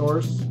white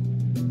source.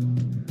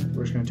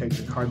 We're just going to take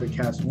the card that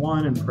casts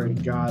 1 and pray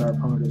to God our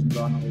opponent doesn't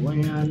draw another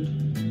land.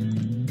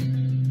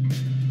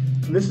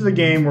 And this is a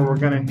game where we're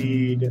going to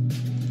need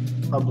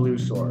a blue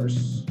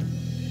source.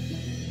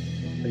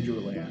 They drew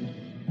a land.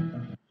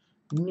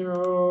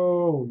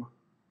 No.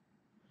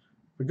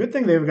 The good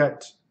thing they've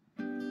got...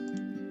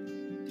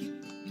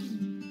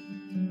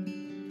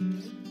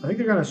 I think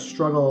they're going to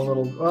struggle a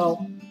little...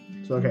 Well,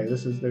 so okay,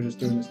 they're just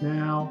doing this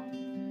now.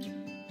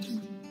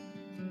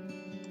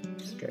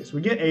 Okay, so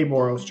we get a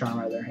Boros Charm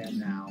out of their hand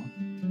now.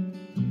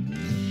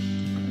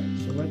 Alright,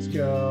 so let's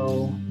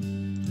go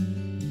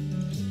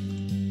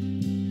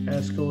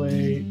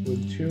escalate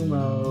with 2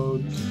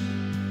 modes.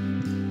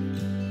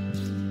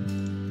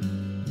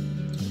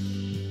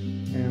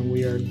 And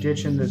we are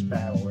ditching this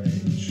Battle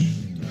Rage.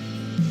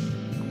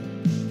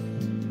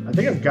 I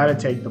think I've got to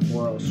take the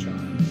Boros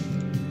Charm.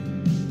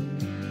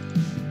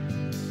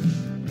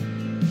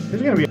 This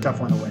is going to be a tough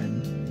one to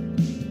win.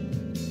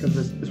 Because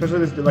especially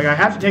this, like I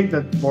have to take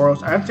the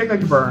Boros, I have to take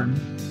like the burn,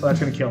 so that's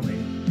going to kill me.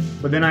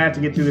 But then I have to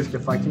get through this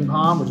Deflecting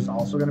Palm, which is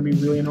also going to be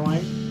really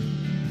annoying.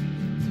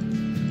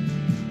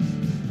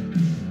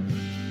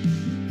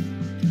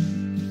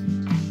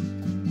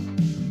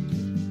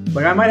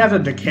 Like I might have to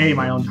decay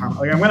my own Tarmogoyf.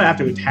 Like I'm going to have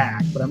to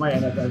attack, but I might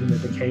end up having to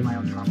decay my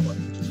own Tarmogoyf,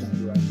 which is going to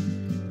be like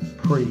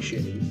pretty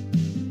shitty.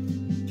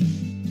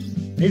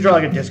 I need to draw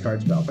like a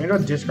discard spell. If I draw a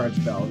discard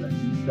spell, then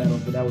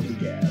that would be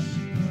gas.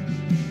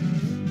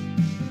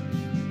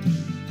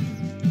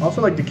 Also,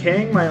 like,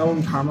 decaying my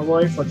own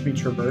Tarmogoyf lets me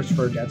traverse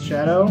for a Death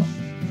Shadow,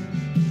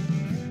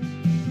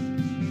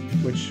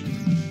 which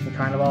we're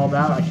kind of all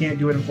about. I can't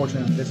do it,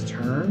 unfortunately, on this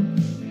turn.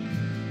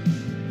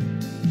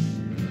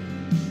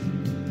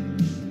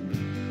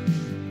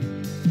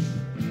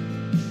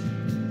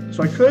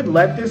 So I could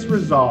let this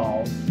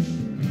resolve.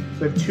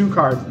 So I have 2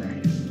 cards in their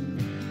hand.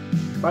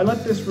 If I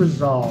let this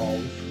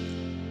resolve,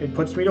 it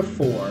puts me to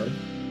 4.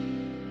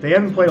 They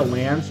haven't played a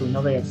land, so we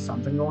know they have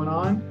something going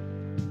on.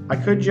 I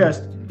could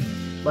just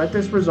let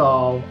this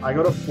resolve. I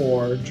go to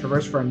 4,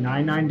 traverse for a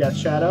 9/9 Death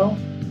Shadow.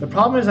 The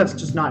problem is that's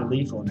just not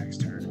lethal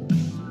next turn.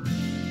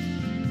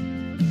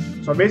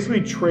 So I'm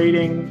basically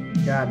trading.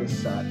 God, this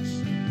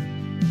sucks.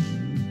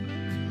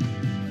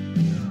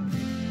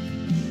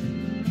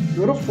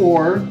 Go to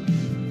 4.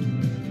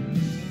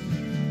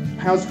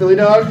 How's Philly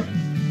Dog?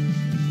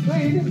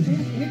 Hey,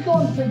 he's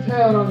going to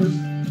town on his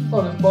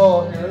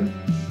ball here.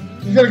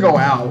 He's gonna go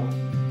out.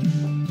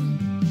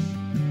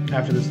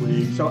 after this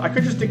league. So I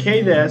could just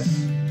decay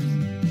this,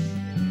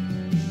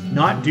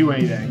 not do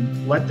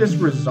anything, let this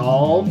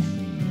resolve,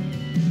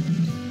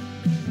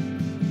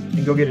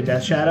 and go get a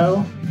Death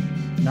Shadow.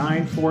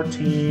 9,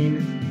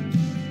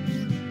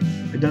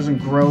 14. It doesn't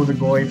grow the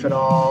Goyf at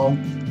all.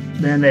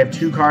 Then they have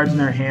 2 cards in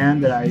their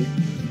hand that I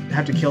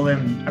have to kill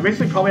them. I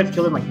basically probably have to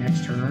kill them like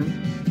next turn.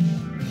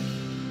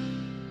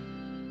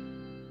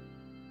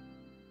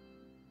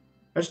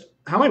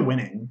 How am I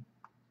winning?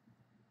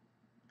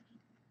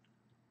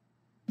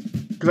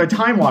 Because I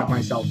time walk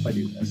myself if I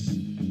do this. I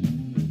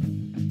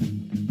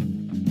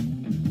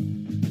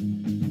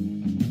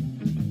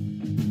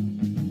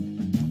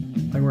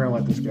think we're gonna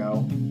let this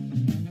go.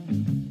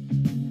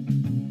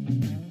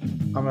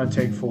 I'm gonna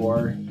take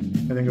 4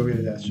 and then go get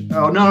a Death.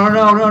 Oh no!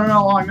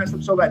 Oh, I messed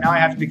up so bad. Now I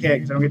have to decay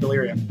because I don't get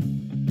Delirium.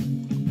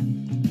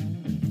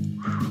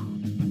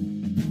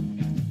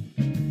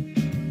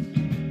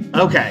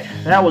 Okay,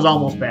 that was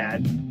almost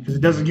bad because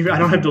it doesn't give. I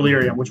don't have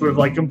Delirium, which would have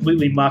like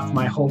completely muffed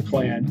my whole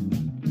plan.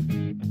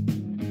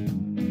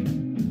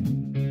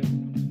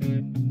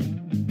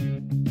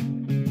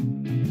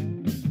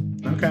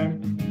 Okay.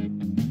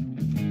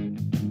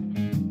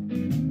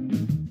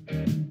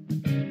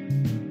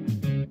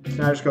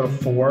 Now I just go to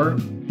 4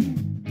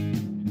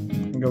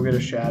 and go get a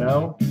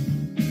Shadow.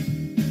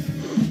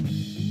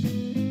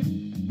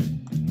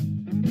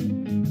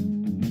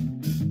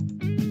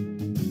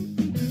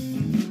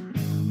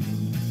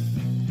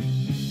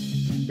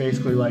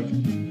 Basically, like,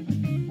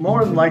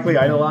 more than likely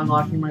idle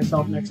unlocking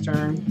myself next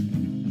turn.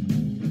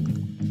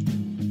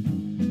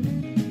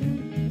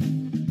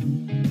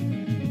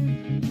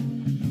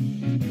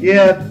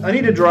 Yeah, I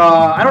need to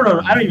draw. I don't know.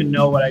 I don't even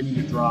know what I need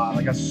to draw.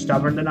 Like a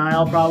Stubborn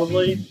Denial,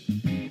 probably.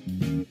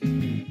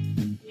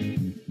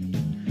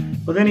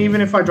 But then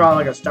even if I draw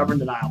like a Stubborn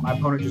Denial, my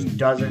opponent just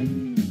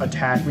doesn't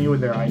attack me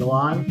with their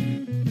Eidolon.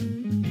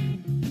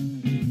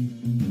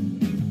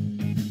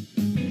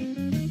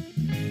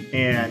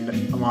 And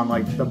I'm on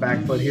like the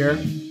back foot here.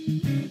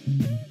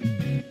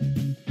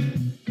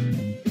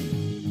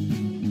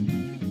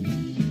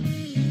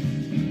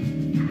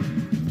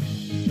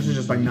 This is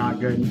just like not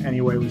good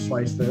any way we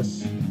slice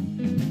this.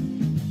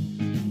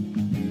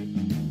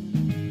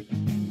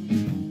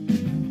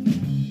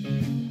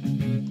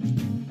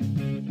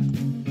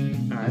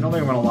 I don't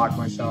think I'm gonna lock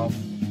myself.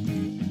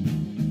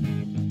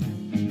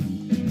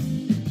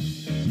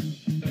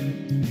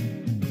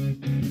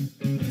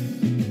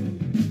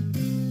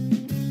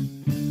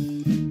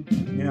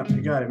 Yeah,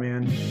 you got it,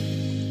 man.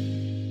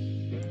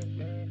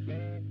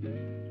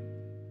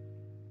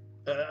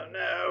 Oh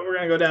no, we're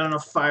gonna go down on a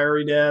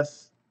fiery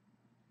death.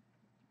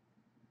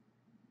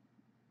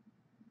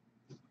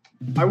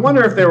 I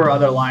wonder if there were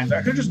other lines. I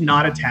could have just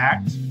not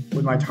attacked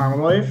with my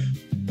Tarmogoyf.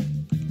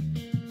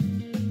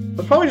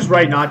 It's probably just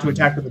right not to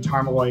attack with the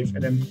Tarmogoyf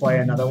and then play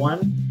another one.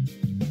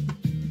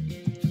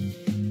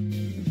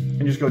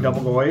 And just go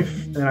double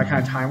Goyf. And then I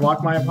kind of time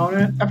walk my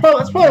opponent. That's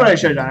probably what I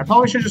should have done. I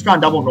probably should have just gone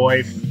double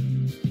Goyf.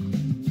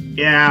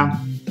 Yeah.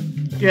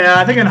 Yeah,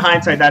 I think in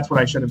hindsight that's what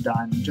I should have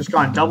done. Just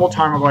gone double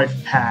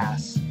Tarmogoyf,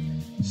 pass.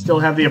 Still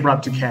have the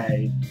Abrupt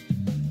Decay.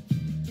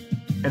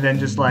 And then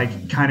just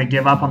like kind of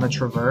give up on the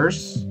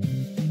Traverse.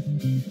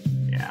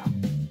 Yeah.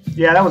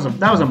 Yeah, that was a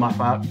muff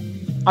up.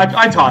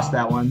 I tossed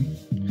that one.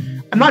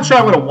 I'm not sure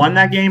I would have won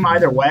that game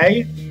either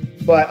way,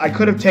 but I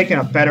could have taken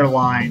a better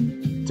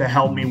line to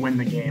help me win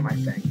the game, I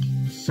think.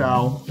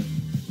 So,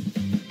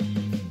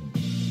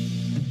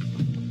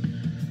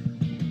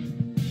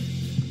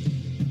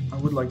 I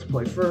would like to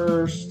play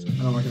first. I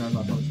don't recognize my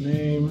opponent's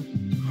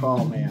name.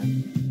 Oh,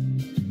 man.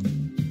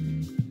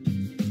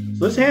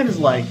 So this hand is,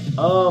 like,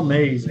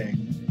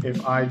 amazing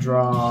if I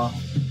draw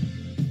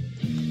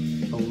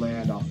a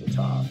land off the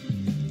top.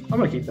 I'm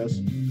going to keep this.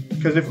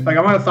 Because if, like,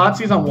 I'm going to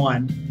Thoughtseize on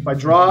 1. If I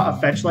draw a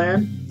fetch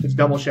land, it's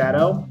double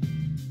Shadow.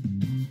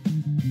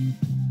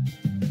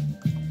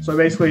 So I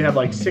basically have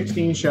like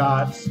 16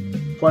 shots,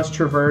 plus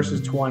Traverse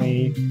is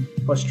 20,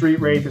 plus Street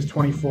Wraith is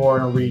 24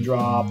 and a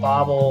redraw.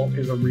 Bauble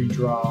is a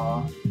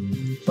redraw.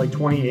 It's like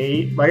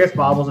 28. But I guess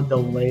Bauble's a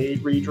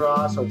delayed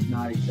redraw, so it's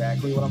not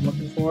exactly what I'm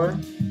looking for.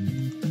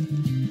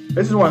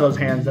 This is one of those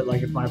hands that,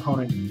 like, if my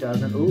opponent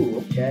doesn't...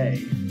 Ooh,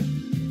 okay.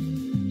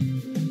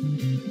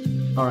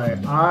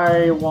 Alright,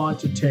 I want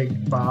to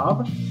take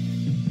Bob.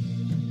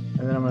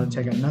 And then I'm going to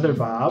take another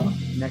Bob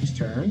next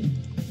turn.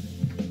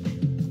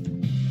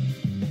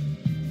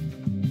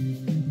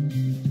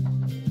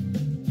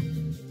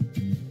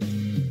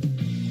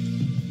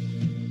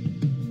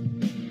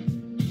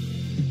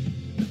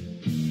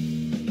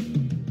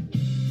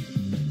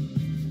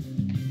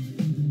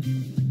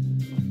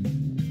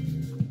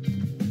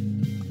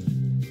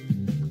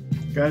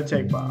 Gotta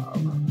take Bob.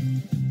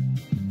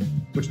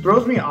 Which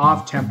throws me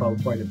off tempo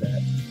quite a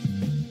bit.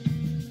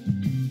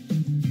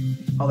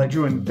 Oh, they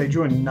drew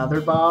another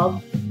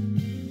Bob.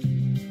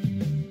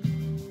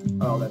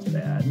 Oh, that's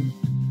bad.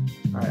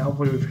 All right,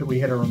 hopefully we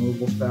hit a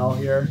removal spell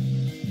here.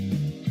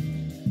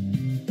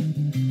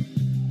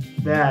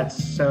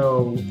 That's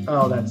so.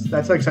 Oh,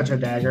 that's like such a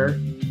dagger.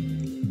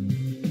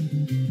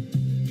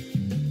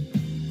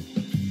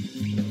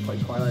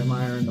 Twilight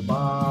Mire and the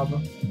Bob.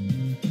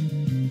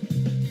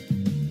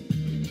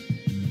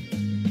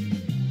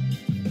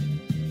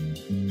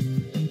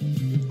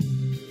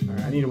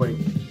 Alright, I need to wait.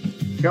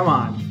 Come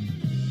on.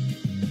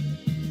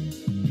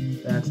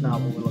 That's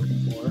not what we're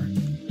looking for.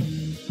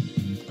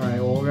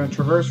 Alright, well, we're going to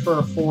traverse for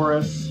a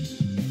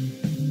forest.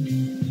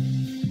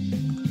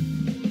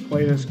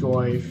 Play this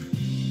Goyf.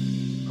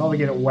 Probably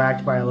get it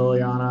whacked by a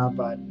Liliana,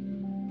 but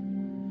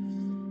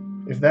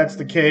if that's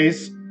the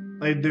case,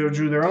 they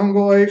drew their own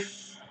Goyf.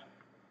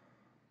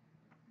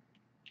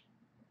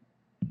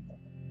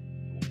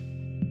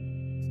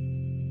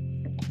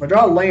 If I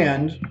draw a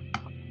land,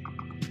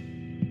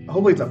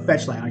 hopefully it's a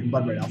fetch land. I can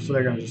Bloodbraid Elf, so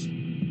they're going to just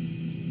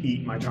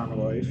eat my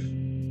Tarmogoyf.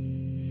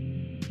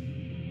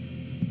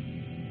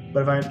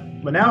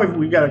 But now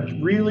we've got a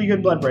really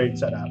good Bloodbraid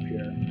set up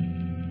here.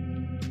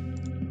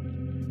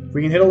 If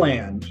we can hit a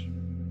land,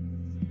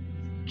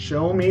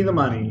 show me the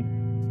money.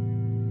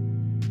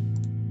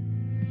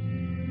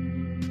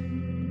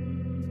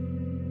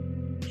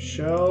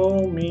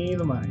 Show me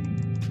the money.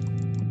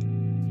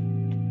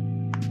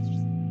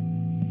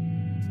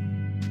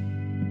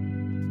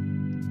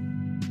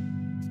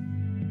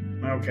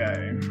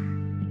 Okay.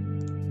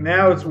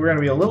 Now we're going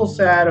to be a little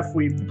sad if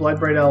we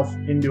Bloodbraid Elf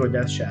into a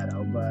Death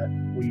Shadow, but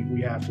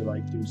we have to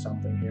like do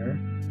something here.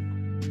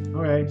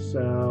 Okay,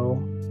 so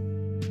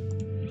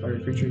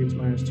target creature gets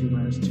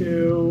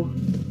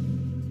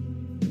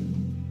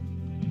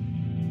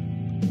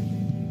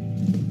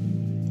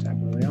 -2/-2. Attack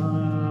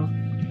Liliana.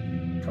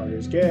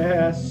 Target's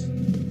guess.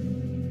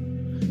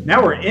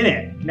 Now we're in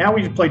it. Now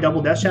we just play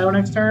double Death Shadow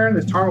next turn.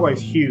 This Tarmogoyf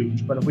is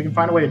huge, but if we can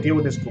find a way to deal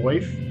with this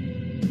Goyf,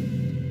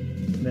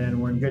 then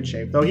we're in good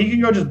shape. Though he can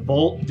go just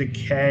Bolt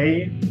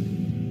Decay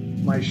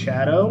my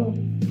shadow,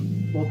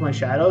 both my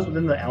shadows, but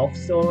then the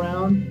elf's still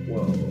around.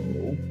 Whoa.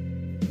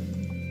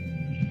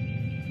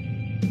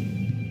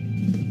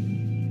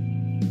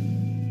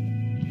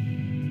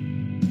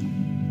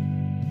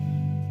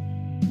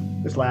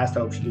 This last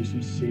hope should do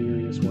some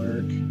serious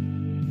work.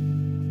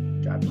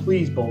 God,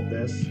 please bolt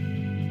this.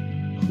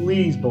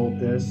 Please bolt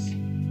this.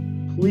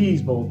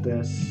 Please bolt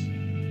this.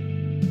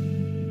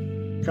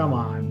 Come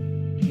on.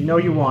 You know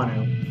you want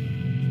to.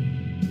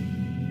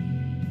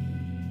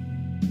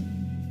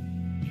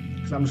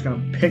 So I'm just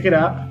going to pick it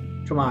up.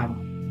 Come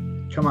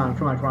on. Come on,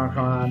 come on, come on,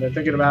 come on. They're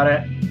thinking about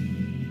it.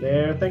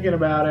 They're thinking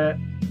about it.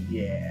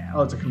 Yeah.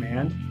 Oh, it's a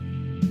command.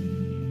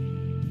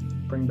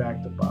 Bring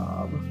back the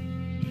Bob.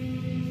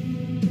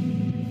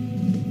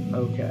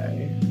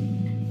 Okay.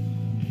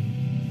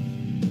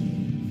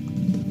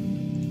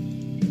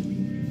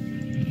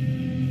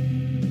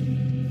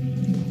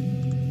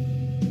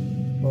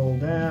 Roll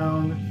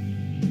down.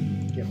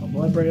 Get my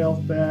Bloodbraid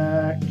Elf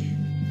back.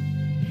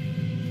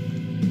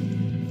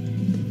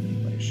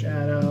 Play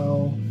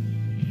Shadow.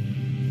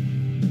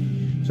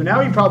 So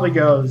now he probably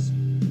goes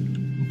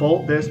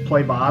bolt this,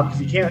 play Bob,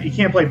 because he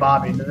can't play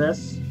Bob into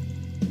this.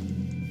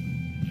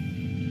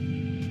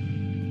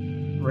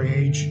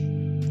 Rage.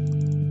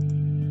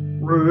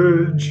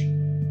 Rage.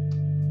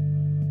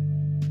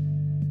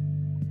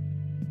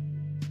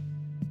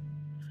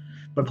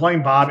 But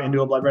playing Bob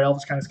into a Bloodbraid Elf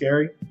is kind of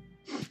scary,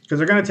 because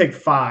they're going to take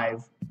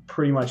 5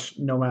 pretty much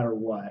no matter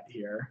what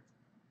here.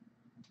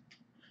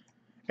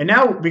 And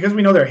now, because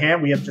we know their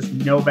hand, we have just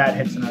no bad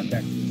hits in our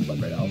deck with this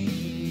Bloodbraid Elf.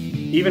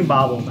 Even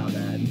Bauble's not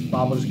bad.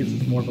 Bauble just gives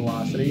us more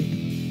velocity.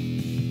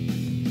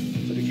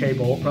 So Decay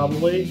Bolt,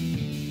 probably.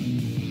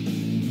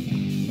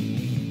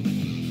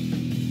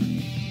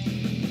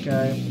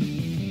 Okay.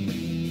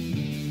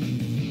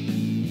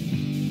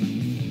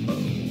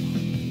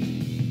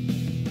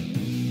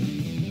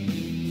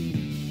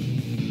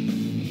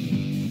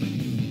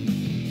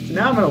 So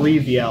now I'm going to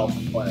leave the elf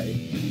and play.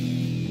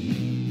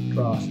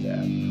 Draw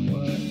step.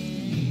 What?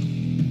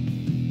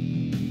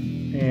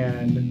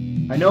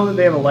 And I know that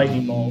they have a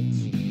lightning bolt,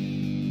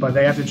 but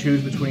they have to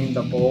choose between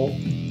the bolt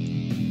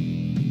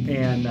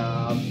and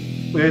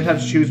they have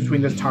to choose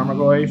between this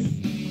Tarmogoyf.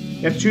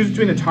 They have to choose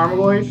between the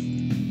Tarmogoyf.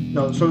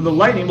 No, so the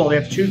lightning bolt, they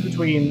have to choose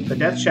between the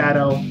Death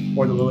Shadow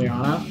or the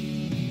Liliana.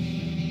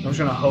 I'm just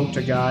going to hope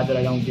to God that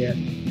I don't get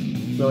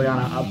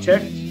Liliana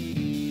upticked.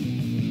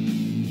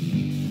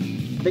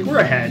 I think we're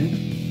ahead.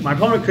 My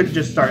opponent could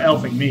just start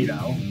elfing me,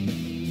 though.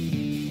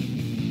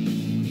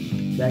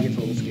 That gets a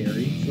little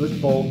scary. So this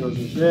bolt goes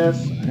with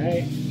this.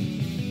 Alright.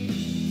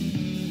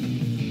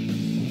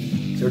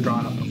 So they're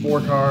drawing up to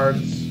 4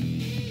 cards.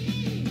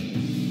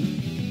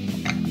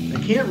 They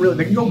can't really...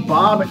 They can go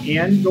Bob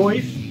and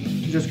Goyf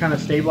to just kind of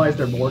stabilize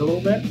their board a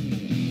little bit.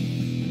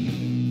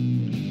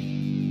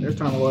 There's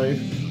Tarmogoyf.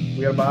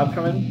 We got a Bob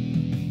coming.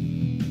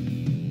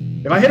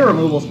 If I hit a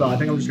removal spell, I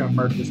think I'm just going to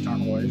murk this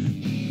Tarmogoyf.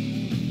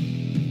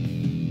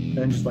 And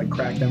then just like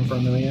crack them for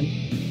 1 million.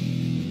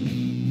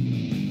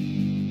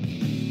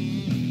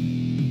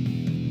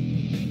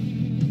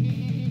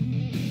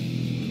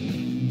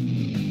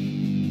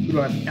 Do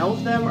I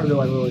elf them or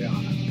do I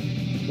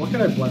Liliana? What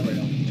can I Bloodbraid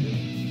Elf into?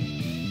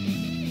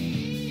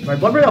 If I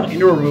Bloodbraid Elf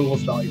into a removal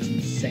spell, it's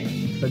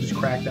insane. So I just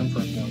crack them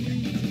for 1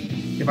 million.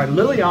 If I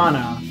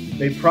Liliana,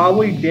 they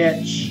probably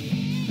ditch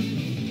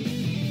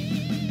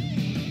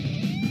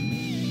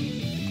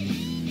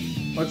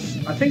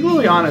I think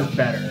Liliana's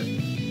better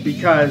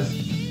because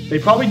they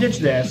probably ditch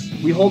this.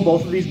 We hold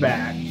both of these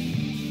back.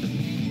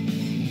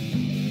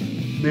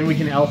 Then we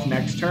can elf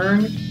next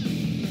turn.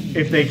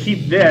 If they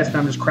keep this, then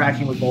I'm just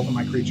cracking with both of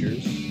my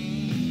creatures.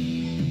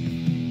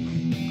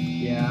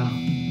 Yeah.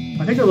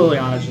 I think the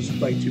Liliana's just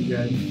like too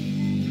good.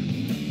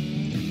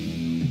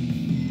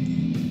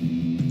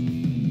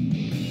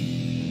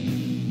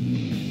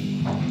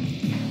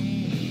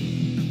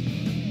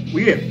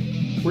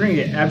 We're gonna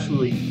get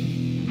absolutely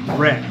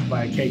wrecked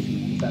by a cake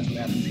if that's what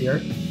happens here.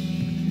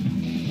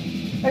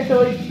 Hey,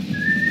 Philly.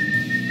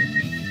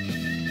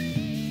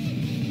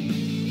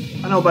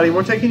 I know, buddy.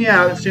 We're taking you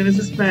out as soon as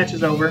this match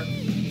is over.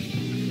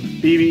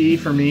 BBE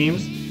for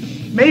memes.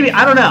 Maybe.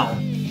 I don't know.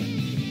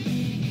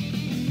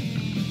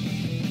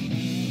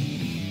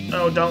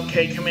 Oh, don't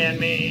cake command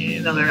me.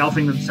 No, they're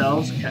elfing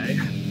themselves. Okay.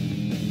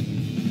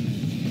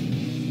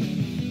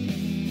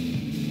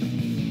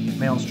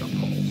 Maelstrom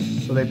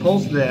pulse. So they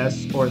pulse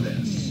this or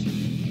this.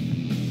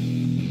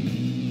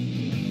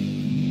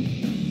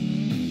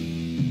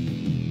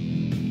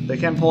 They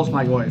can pulse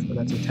my Goyf, but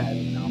that's a tag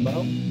in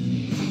combo.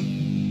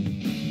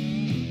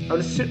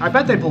 I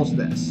bet they pulse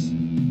this.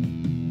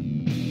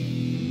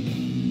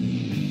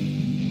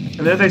 And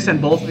then if they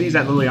send both of these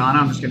at Liliana,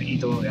 I'm just going to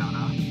eat the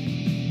Liliana.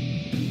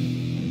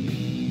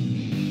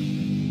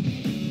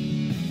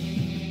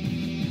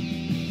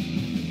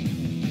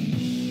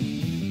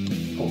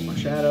 Pulse my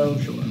Shadow,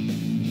 sure.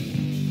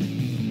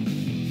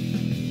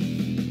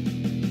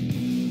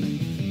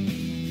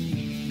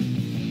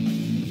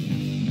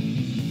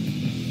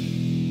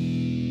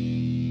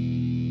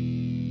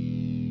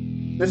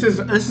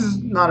 This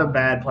is not a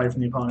bad play from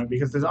the opponent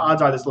because the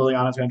odds are this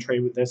Liliana's going to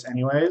trade with this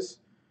anyways.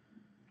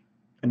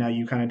 And now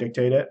you kind of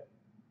dictate it.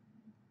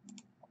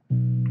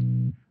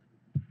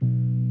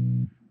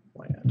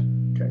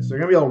 Land. Okay, so they're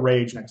going to be able to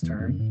rage next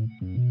turn.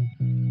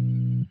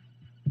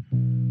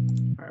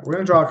 Alright, we're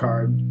going to draw a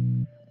card.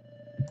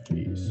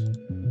 Jeez.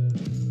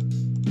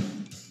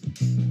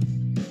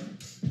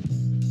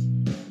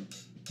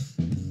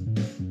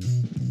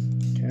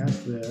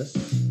 Cast this.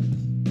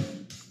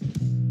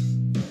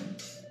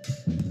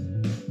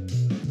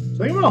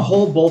 So I think I'm going to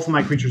hold both of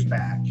my creatures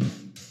back.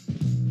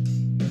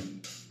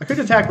 I could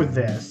attack with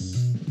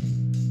this.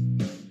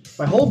 If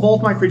I hold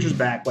both my creatures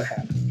back, what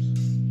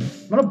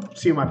happens? I'm going to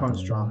see what my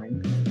opponent's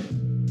drawing.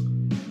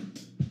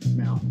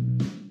 Mountain.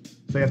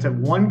 So you have to have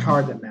one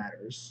card that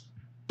matters.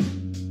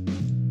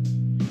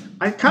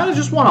 I kind of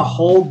just want to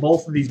hold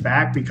both of these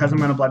back because I'm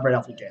going to Bloodbraid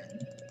Elf again.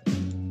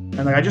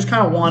 And like I just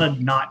kind of want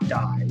to not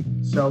die.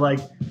 So like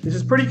this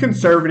is pretty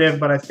conservative,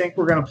 but I think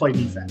we're going to play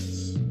defense.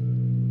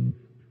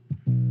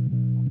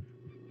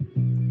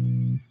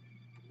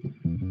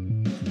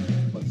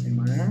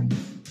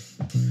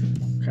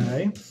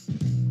 Okay.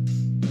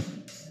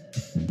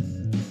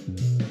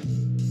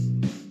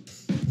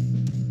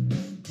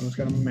 I'm just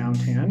gonna mount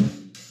hand.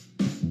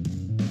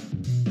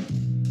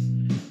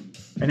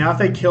 And now if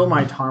they kill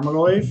my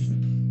Tarmogoyf,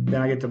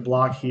 then I get to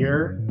block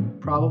here,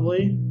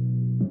 probably.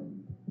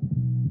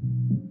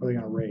 Or are they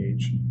gonna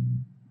rage?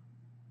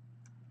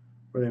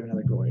 Or they have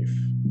another Goyf.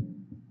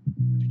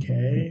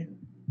 Decay.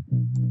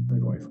 Another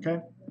Goyf, okay.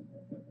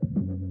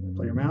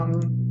 Play your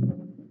mountain.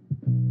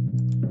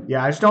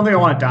 Yeah, I just don't think I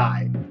want to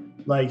die.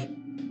 Like,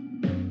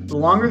 the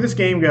longer this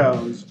game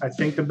goes, I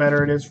think the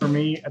better it is for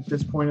me at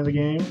this point of the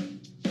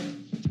game.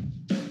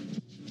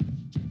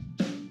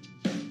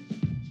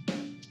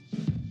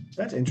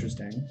 That's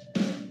interesting.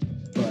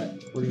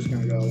 But we're just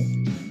going to go.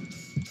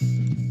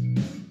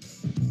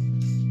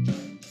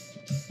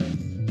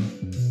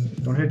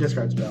 Don't hit a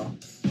discard spell.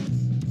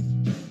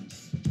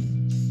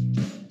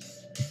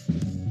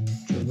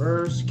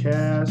 Traverse,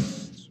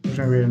 cast. We're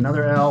going to read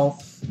another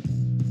elf.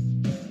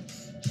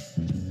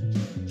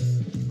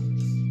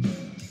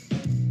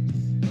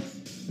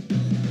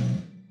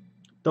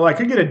 Though I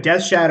could get a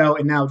Death Shadow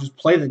and now just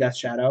play the Death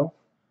Shadow.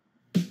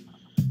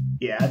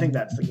 Yeah, I think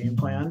that's the game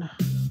plan.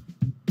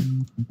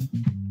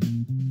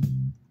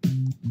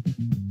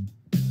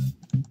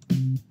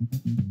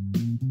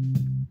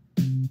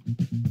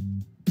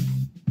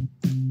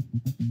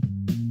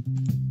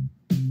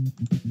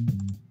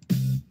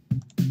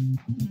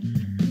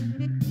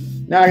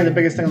 Now I get the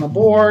biggest thing on the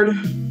board.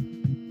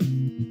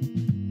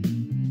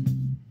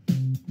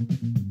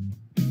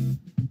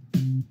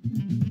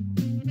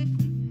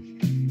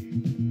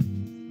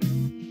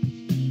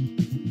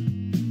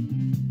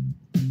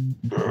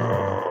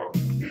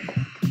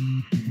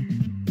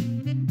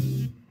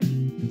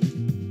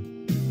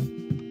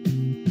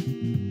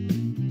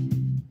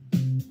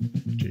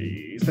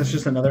 That's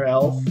just another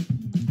elf.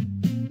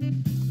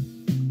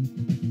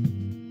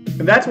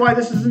 And that's why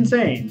this is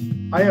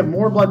insane. I have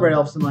more Bloodbraid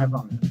Elves than my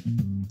opponent.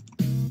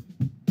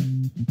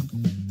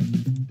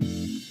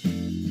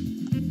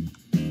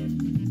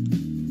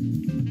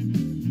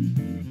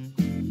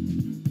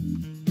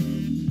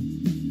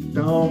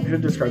 Don't hit a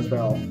discard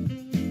spell.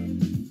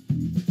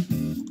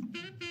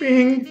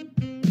 Bing!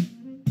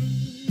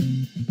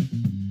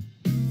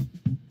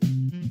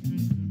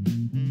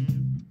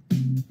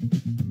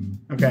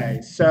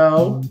 Okay,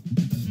 so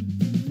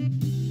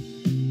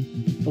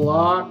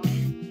block.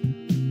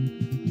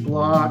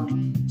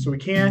 So I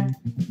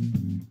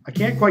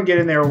can't quite get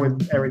in there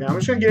with everything. I'm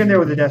just gonna get in there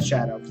with the Death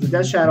Shadow, because the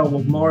Death Shadow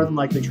will more than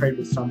likely trade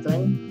with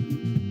something.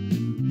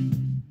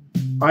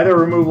 Either a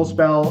removal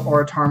spell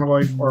or a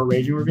Tarmogoyf or a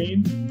Raging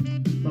Ravine.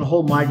 I'm gonna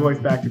hold my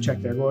Goyf back to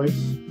check their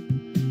Goyfs.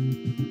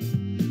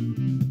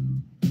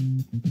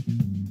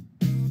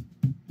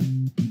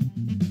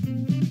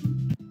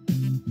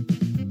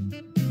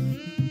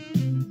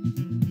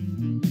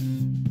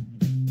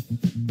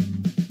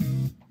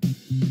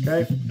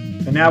 Okay,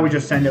 and now we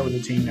just send it with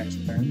the team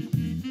next turn.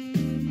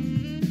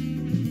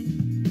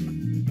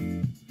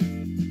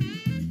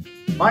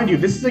 Mind you,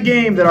 this is a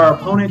game that our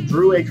opponent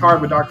drew a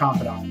card with Dark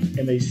Confidant,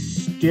 and they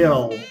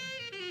still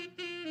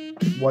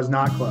was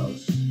not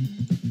close.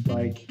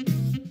 Like,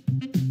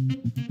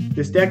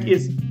 this deck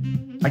is...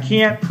 I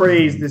can't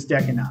praise this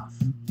deck enough.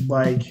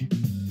 Like,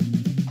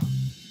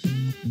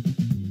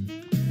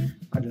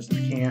 I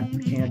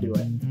can't do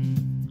it.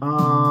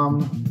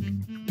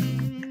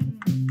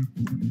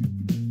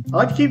 I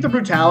like to keep the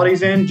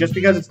brutalities in just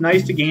because it's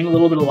nice to gain a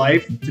little bit of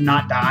life to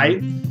not die.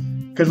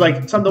 Because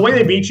like the way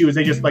they beat you is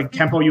they just like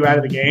tempo you out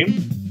of the game.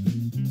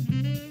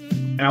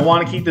 And I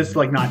want to keep this to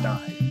like not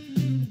die.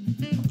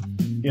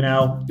 You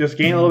know, just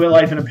gain a little bit of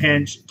life in a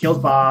pinch. Kills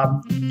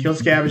Bob. Kills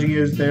Scavenging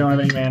Ooze. They don't have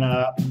any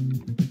mana.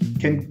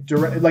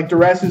 Like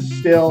Duress is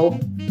still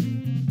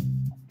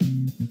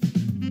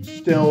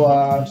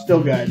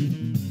good.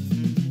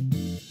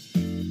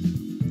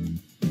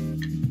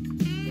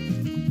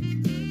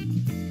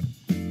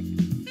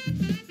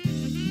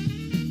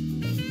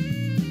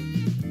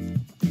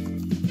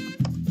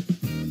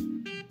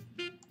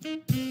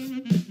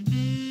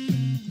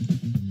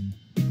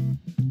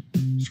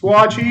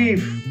 Squad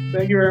Chief,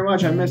 thank you very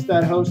much. I missed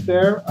that host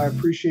there. I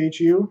appreciate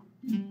you.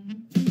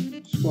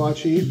 Squad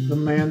Chief, the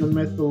man, the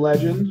myth, the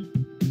legend.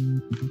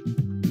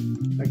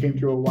 That came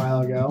through a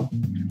while ago.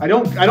 I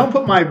don't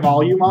put my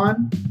volume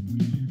on,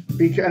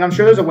 because, and I'm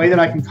sure there's a way that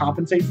I can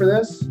compensate for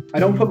this. I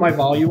don't put my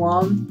volume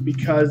on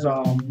because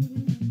how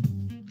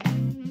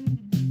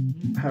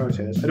do I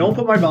say this? I don't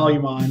put my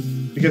volume on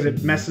because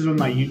it messes with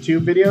my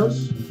YouTube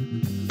videos.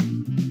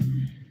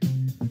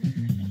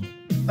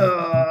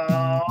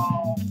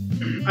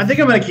 I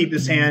think I'm going to keep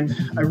this hand.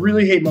 I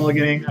really hate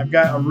mulliganing. I've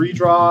got a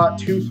redraw,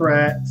 2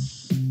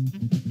 threats.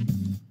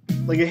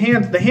 Like,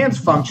 the hand's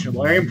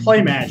functional. I can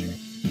play Magic.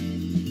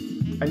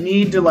 I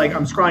need to, like,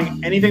 I'm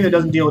scrying anything that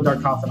doesn't deal with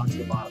Dark Confidant to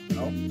the bottom,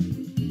 though.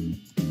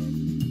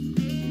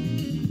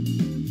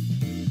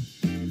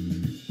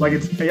 Like,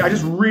 I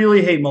just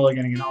really hate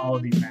mulliganing in all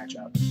of these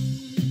matchups.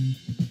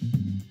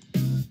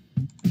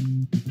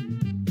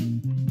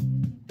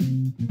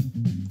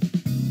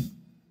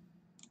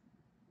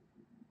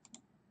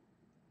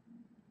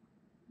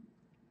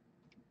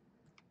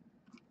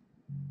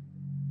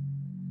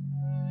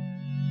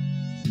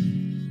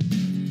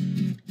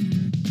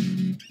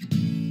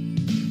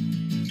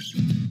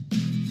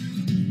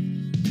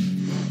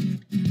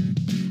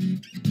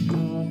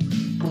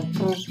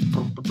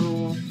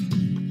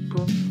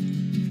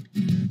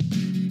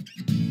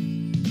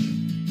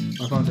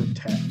 My phone's in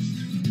text.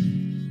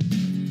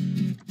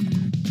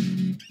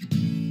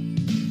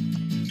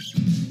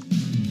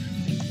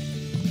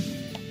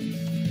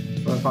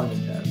 Well, my phone's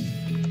in text.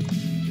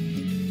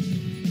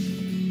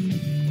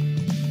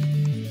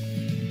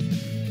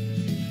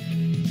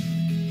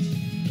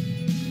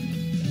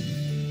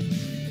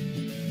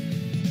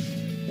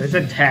 They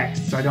said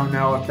text, so I don't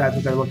know if that's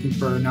what they're looking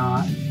for or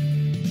not.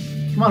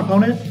 Come on,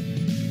 opponent.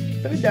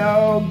 Billy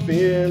Dog,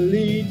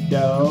 Billy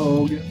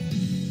Dog.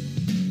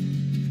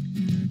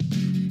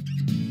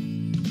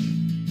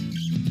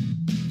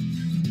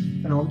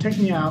 No, take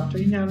me out.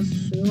 Take me out as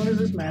soon as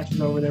this match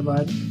is over there,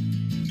 bud.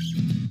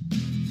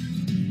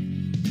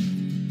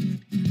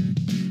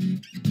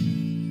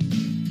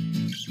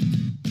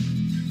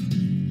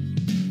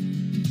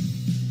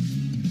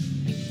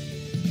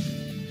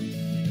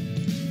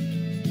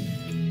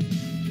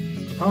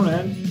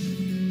 Opponent.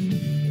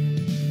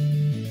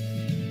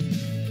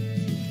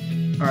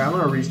 Alright, I'm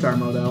gonna restart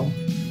Modo.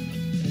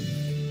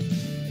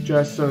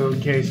 Just so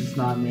in case it's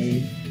not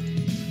me.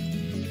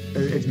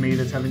 It's me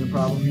that's having the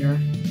problem here.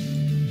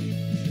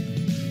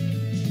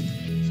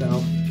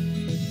 So,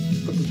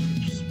 put the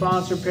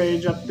sponsor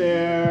page up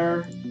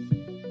there.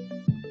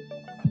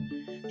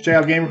 Check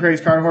out Gamer Craze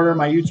Card Hoarder,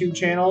 my YouTube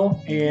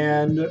channel,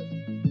 and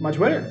my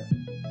Twitter.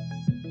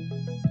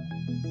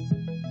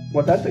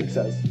 What that thing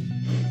says.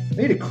 I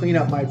need to clean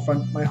up my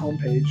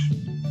homepage.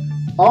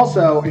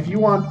 Also, if you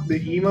want the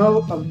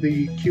emote of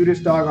the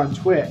cutest dog on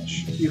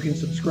Twitch, you can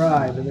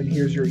subscribe, and then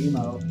here's your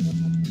emote.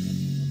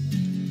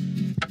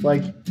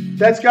 Like,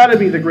 that's got to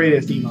be the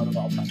greatest emote of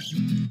all time.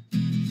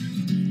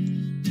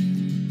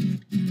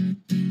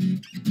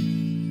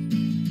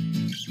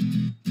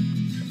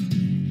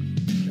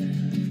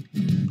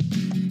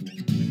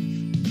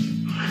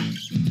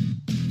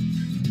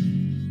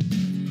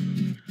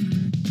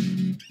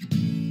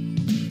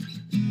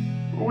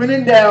 When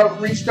in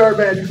doubt, restart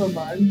Magic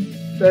Online.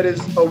 That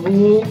is a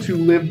rule to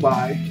live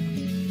by.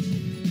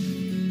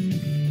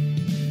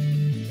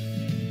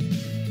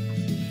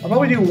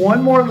 probably do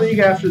one more league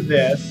after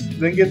this,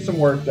 then get some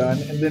work done,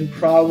 and then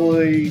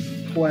probably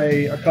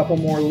play a couple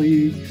more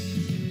leagues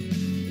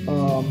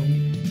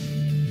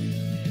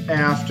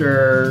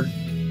after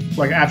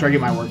I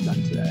get my work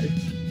done today.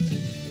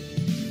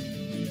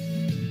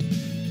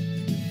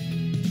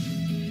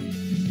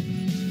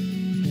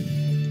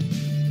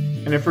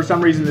 And if for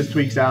some reason this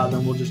tweaks out,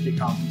 then we'll just get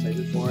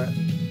compensated for it.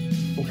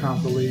 We'll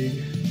comp the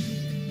league.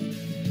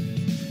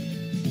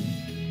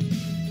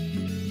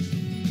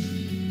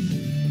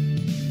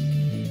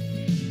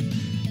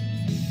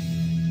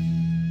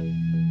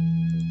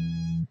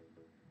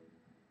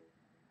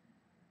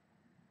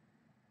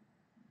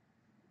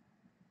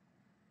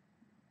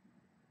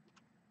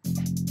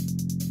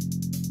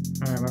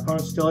 Alright, my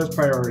opponent still has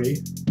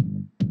priority.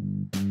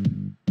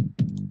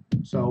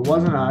 So it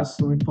wasn't us.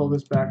 Let me pull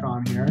this back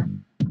on here.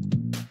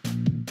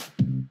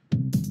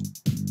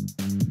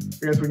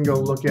 I guess we can go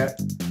look at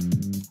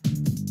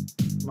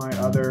my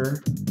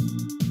other...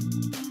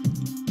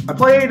 I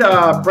played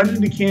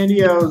Brendan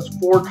DeCandio's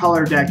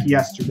 4-color deck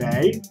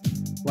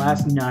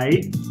last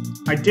night.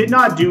 I did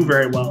not do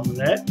very well with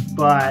it,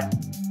 but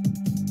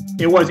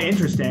it was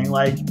interesting.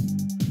 Like,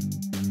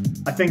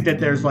 I think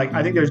there's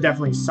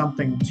definitely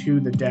something to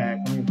the deck.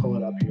 Let me pull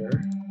it up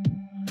here.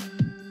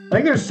 I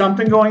think there's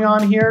something going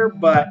on here,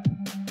 but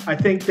I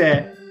think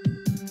that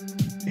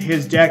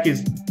his deck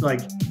is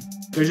like,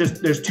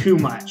 there's too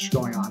much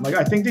going on. Like,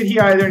 I think that he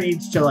either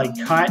needs to like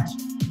cut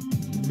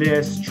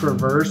this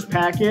Traverse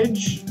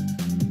package,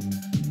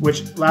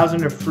 which allows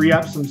him to free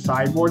up some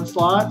sideboard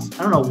slots.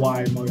 I don't know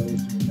why Moto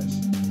is doing this.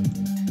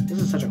 This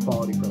is such a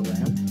quality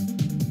program.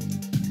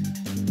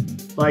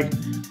 Like,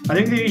 I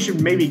think that he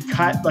should maybe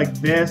cut like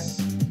this,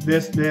 and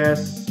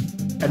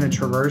then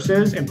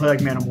Traverses and play like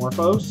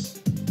Manamorphose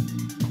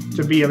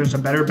to be just a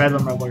better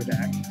Bedlam Reveler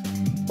deck.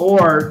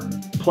 Or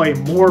play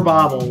more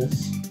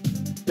Baubles.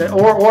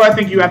 Or I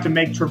think you have to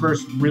make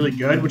Traverse really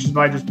good, which is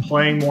by just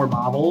playing more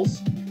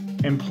Baubles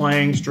and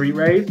playing Street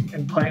Wraith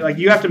and playing, like,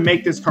 you have to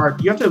make this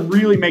card, you have to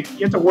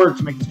work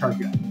to make this card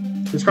good.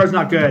 If this card's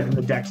not good, and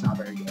the deck's not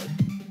very good.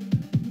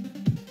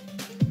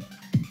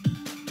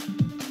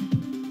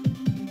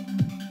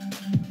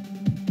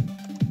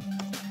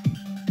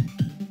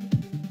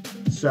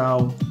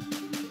 So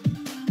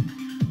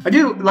I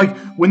do like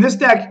when this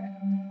deck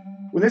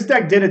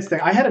did its thing.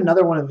 I had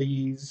another one of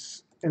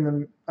these in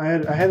the I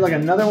had like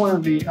another one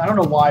of the, I don't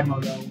know why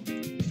Moto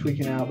is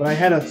tweaking out, but I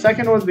had a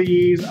second one of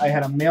these. I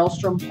had a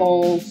Maelstrom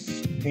Pulse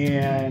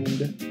and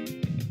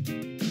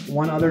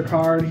one other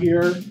card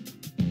here.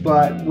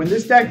 But when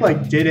this deck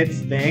like did its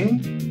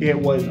thing, it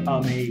was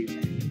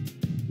amazing.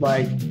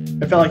 Like,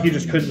 I felt like you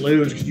just couldn't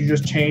lose because you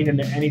just chained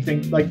into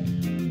anything. Like,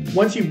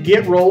 once you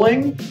get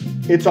rolling,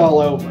 it's all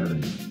over.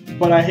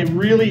 But I had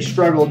really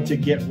struggled to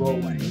get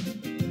rolling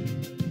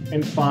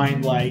and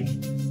find, like,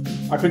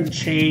 I couldn't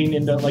chain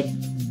into, like,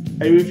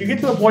 if you get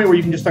to the point where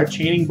you can just start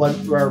chaining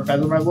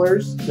Bedlam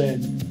Revelers,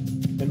 then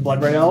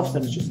Bloodbraid Elf,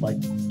 then it's just, like,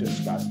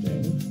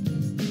 disgusting.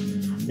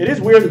 It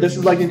is weird that this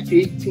is, like, an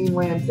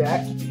 18-land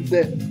deck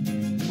that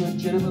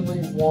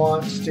legitimately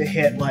wants to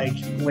hit, like,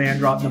 land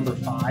drop number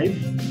 5.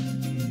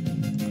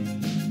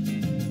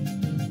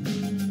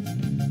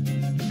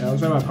 Yeah,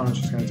 looks like my opponent's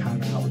just going to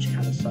time out, which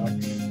kind of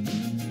sucks.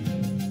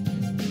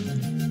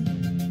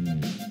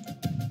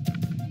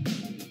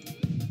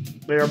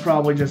 They are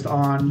probably just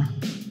on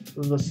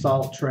the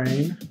salt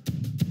train.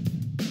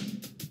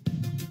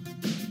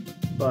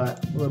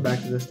 But we'll go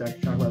back to this deck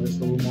and talk about this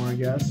a little more, I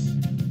guess.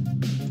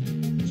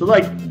 So,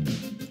 like,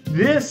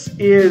 this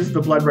is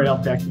the Bloodbraid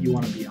Elf deck that you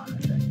want to be on, I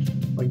think.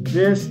 Like,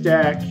 this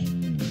deck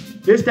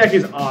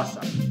is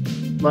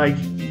awesome. Like,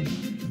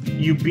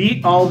 you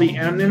beat all the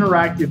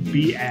uninteractive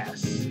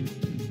BS.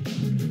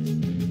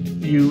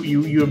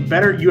 You have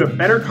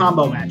better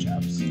combo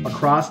matchups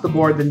across the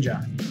board than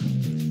Jun.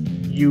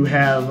 You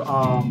have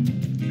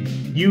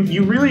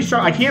you really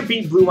struggle. I can't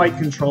beat blue-white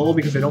control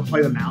because they don't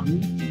play the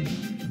mountain.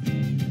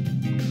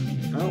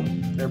 Oh,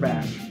 they're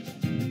back.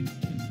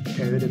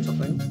 Okay, they did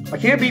something. I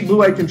can't beat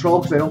blue-white control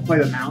because they don't play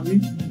the mountain,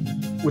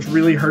 which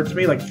really hurts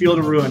me. Like, Field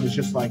of Ruin is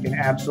just like an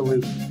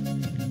absolute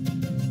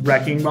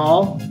wrecking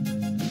ball.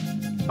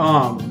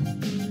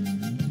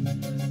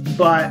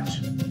 But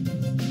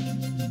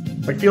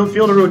like Field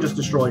of Ruin just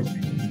destroys me.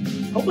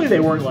 Hopefully they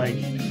weren't like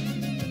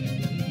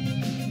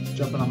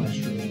jumping on my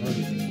stream.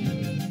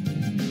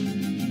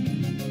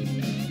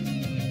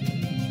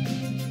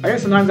 I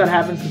guess sometimes that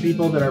happens to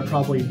people that are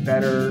probably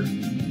better,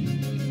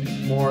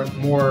 more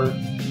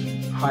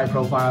high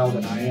profile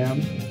than I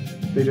am.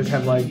 They just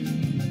have like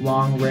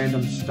long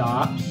random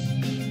stops,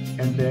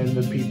 and then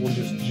the people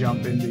just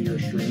jump into your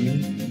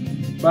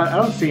stream. But I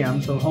don't see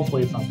them, so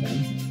hopefully it's not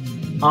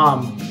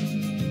them.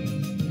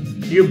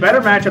 You have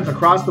better matchups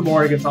across the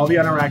board against all the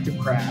interactive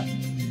crap,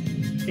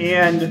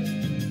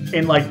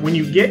 and like when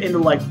you get into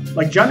like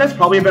Jun has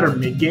probably a better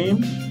mid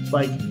game.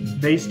 Like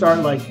they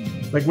start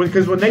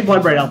because when they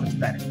Bloodbraid Elf, it's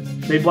better.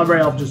 They Bloodbraid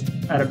Elf just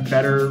at a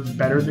better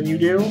than you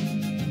do.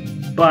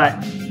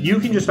 But you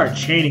can just start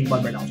chaining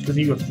Bloodbraid Elves because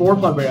you have 4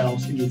 Bloodbraid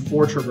Elves and you have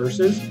 4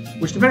 Traverses,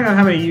 which depending on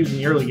how many you use in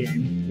the early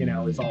game, you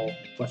know, it's all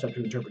left up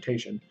to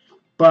interpretation.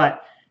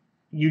 But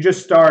you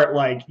just start,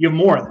 like, you have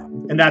more of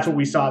them. And that's what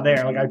we saw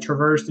there. Like, I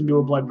traversed into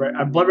a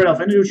Bloodbraid Elf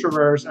into a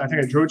Traverse. I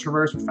think I drew a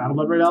Traverse but found a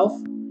Bloodbraid Elf.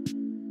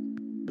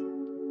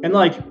 And,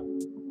 like,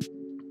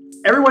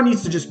 everyone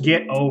needs to just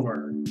get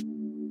over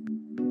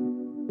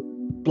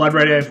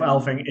Bloodbraid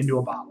Elfing into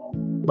a Bauble.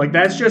 Like,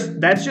 that's just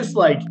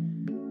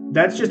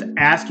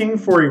asking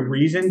for a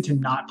reason to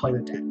not play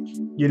the deck.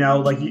 You know,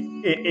 like,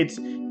 it's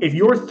if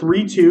your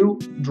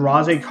 3/2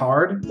 draws a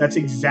card, that's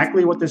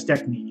exactly what this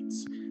deck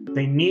needs.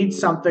 They need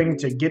something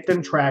to get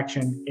them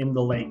traction in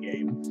the late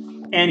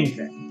game.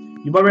 Anything.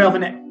 You Bloodbraid Elf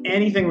into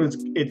anything,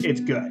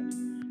 it's good.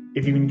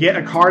 If you can get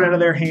a card out of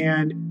their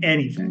hand,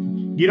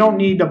 anything. You don't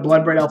need to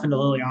Bloodbraid Elf into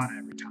Liliana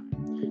every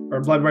time.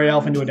 Or Bloodbraid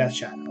Elf into a Death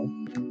Shadow.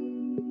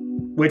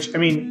 Which, I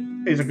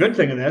mean, is a good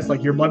thing of this.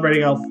 Like, your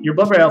Bloodbraid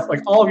Elf,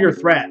 like, all of your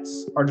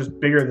threats are just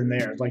bigger than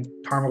theirs. Like,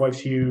 Tarmogoyf's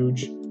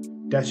huge.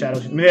 Death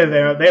Shadows. I mean, they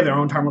have their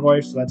own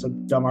Tarmogoyf, so that's a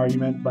dumb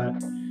argument, but,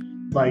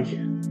 like...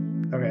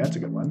 Okay, that's a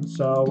good one.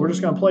 So we're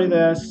just gonna play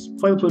this,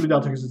 play the Polluted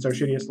Delta because it's our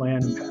shittiest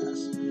land, and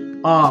pass.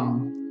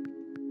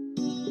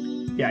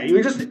 Yeah,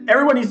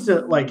 everyone needs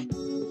to, like,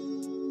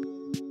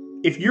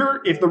 if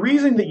the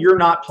reason that you're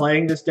not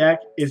playing this deck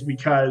is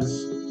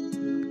because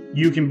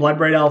you can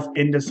Bloodbraid Elf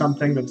into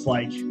something that's,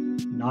 like,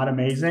 not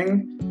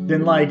amazing,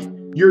 then, like,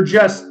 you're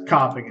just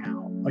copping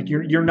out. Like,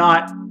 you're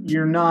not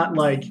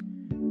like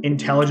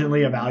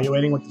intelligently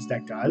evaluating what this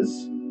deck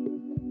does.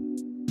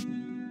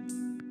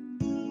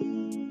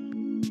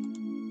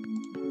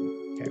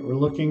 We're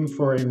looking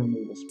for a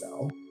removal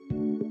spell.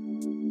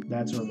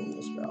 That's a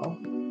removal spell.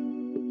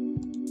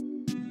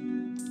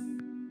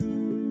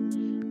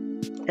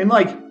 And,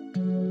 like,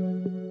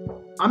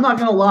 I'm not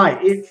gonna lie,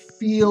 it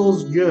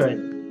feels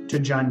good to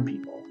Jund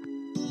people.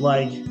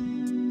 Like,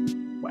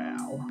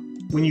 wow.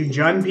 When you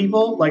Jund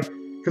people, like,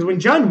 because when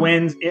Jund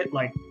wins, it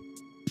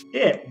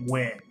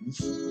wins.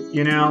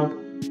 You know?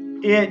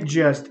 It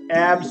just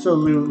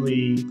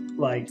absolutely,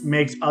 like,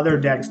 makes other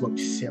decks look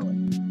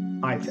silly,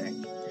 I think.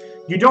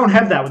 You don't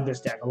have that with this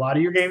deck. A lot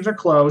of your games are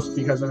close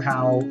because of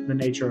how the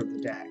nature of the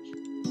deck.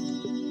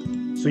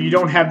 So you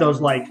don't have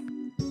those, like,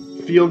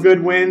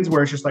 feel-good wins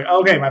where it's just like,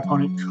 okay, my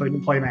opponent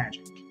couldn't play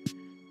Magic.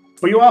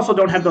 But you also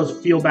don't have those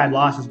feel-bad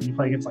losses when you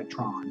play against, like,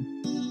 Tron.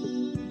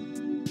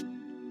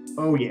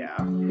 Oh, yeah.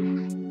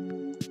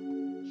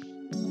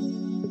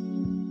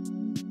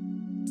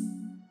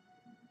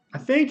 I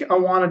think I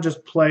want to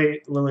just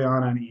play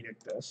Liliana and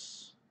Edict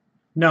this.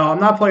 No, I'm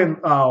not playing...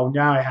 Oh,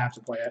 now I have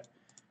to play it.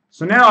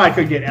 So now I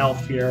could get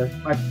Elf here.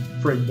 I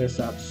frigged this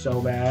up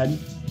so bad.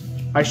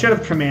 I should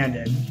have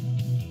commanded.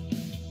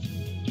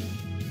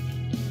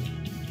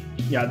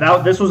 Yeah,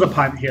 this was a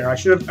punt here. I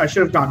should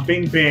have gone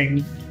Bing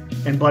Bing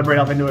and Bloodbraid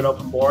Elf into an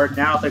open board.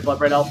 Now if they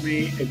Bloodbraid Elf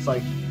me, it's,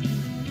 like,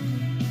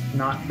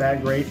 not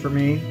that great for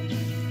me.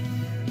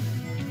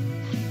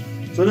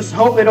 So just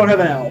hope they don't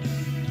have an Elf.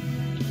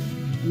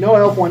 No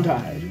Elf one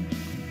time.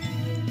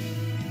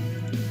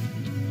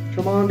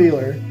 Come on,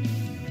 dealer.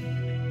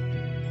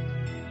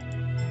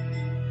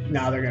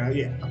 No, they're gonna,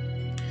 yeah.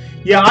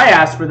 Yeah, I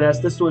asked for this.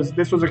 This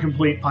was a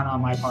complete punt on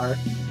my part.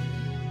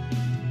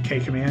 Okay,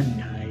 command,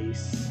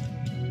 nice.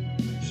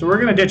 So we're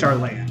gonna ditch our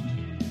land.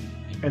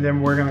 And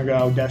then we're gonna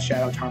go Death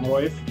Shadow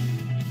Tarmogoyf.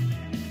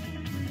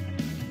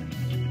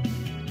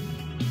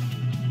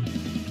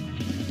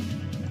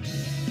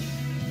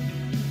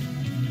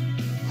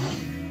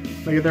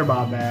 They get their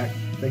Bob back.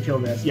 They kill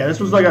this. Yeah,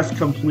 this was like a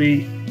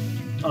complete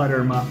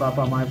utter muff up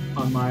on my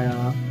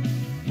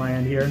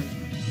end here.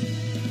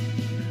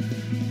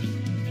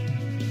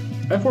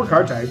 I have 4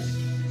 card types,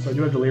 so I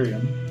do have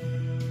Delirium.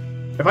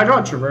 If I draw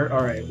a Traverse,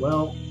 alright,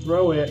 well,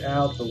 throw it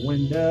out the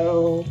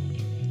window.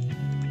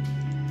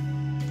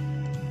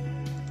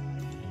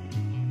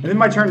 And then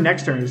my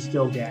next turn is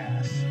still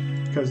gas.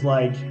 Because,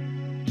 like...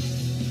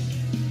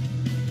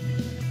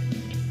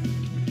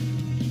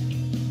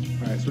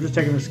 Alright, so we're just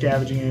taking the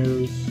Scavenging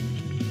Ooze.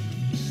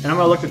 And I'm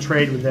going to look to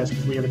trade with this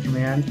because we have a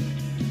command.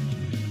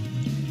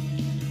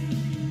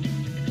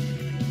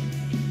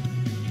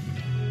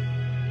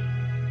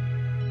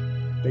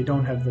 They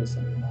don't have this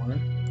anymore.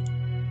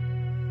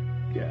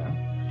 Yeah.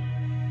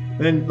 And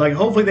then, like,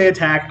 hopefully they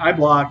attack, I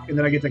block, and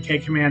then I get the K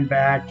command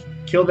back,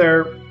 kill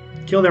their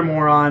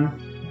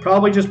Moron,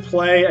 probably just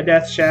play a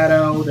Death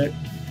Shadow that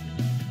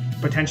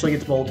potentially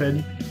gets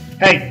bolted.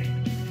 Hey!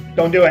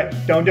 Don't do it.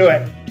 Don't do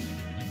it.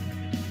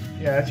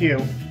 Yeah, that's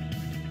you.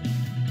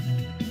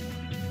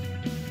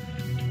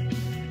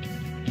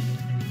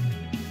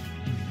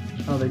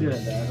 Oh, they did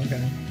have that.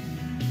 Okay.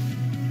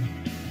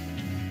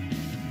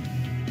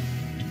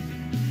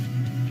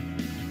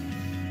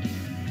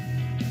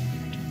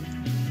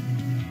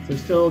 So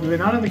still, do they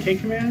not have the K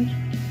command?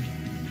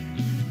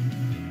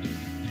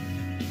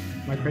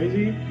 Am I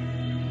crazy?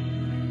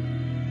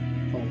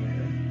 Oh,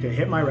 man. Okay,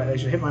 hit my red. They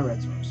should hit my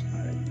red source. All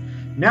right.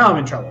 Now I'm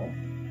in trouble.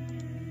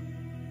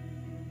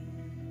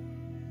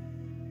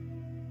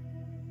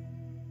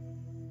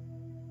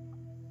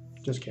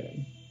 Just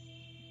kidding.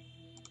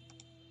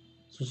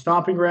 So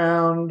Stomping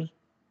Ground.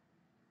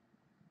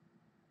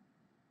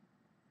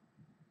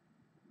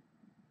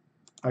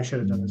 I should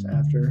have done this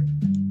after.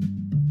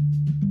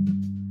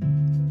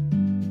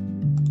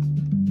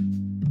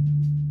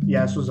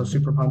 Yeah, this was a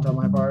super punt on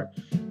my part.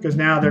 Because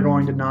now they're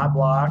going to not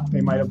block.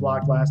 They might have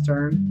blocked last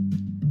turn.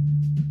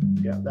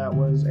 Yeah, that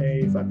was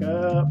a fuck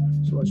up.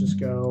 So let's just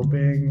go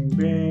bing,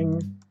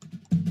 bing.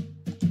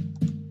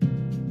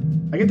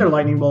 I get their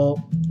lightning bolt,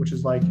 which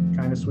is like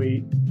kind of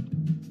sweet.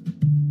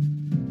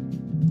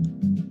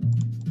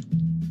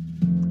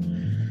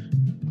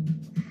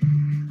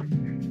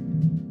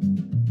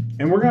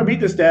 And we're going to beat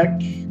this deck.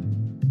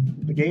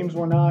 The games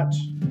were not.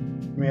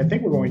 I mean, I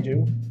think we're going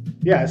to.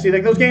 Yeah, see,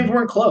 like those games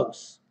weren't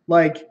close.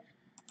 Like,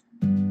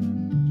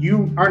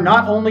 you are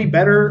not only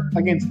better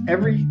against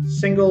every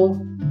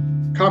single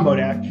combo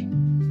deck,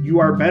 you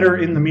are better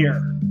in the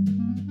mirror.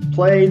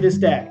 Play this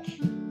deck.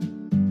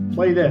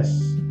 Play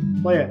this.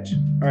 Play it.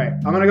 All right,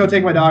 I'm going to go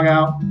take my dog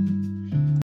out.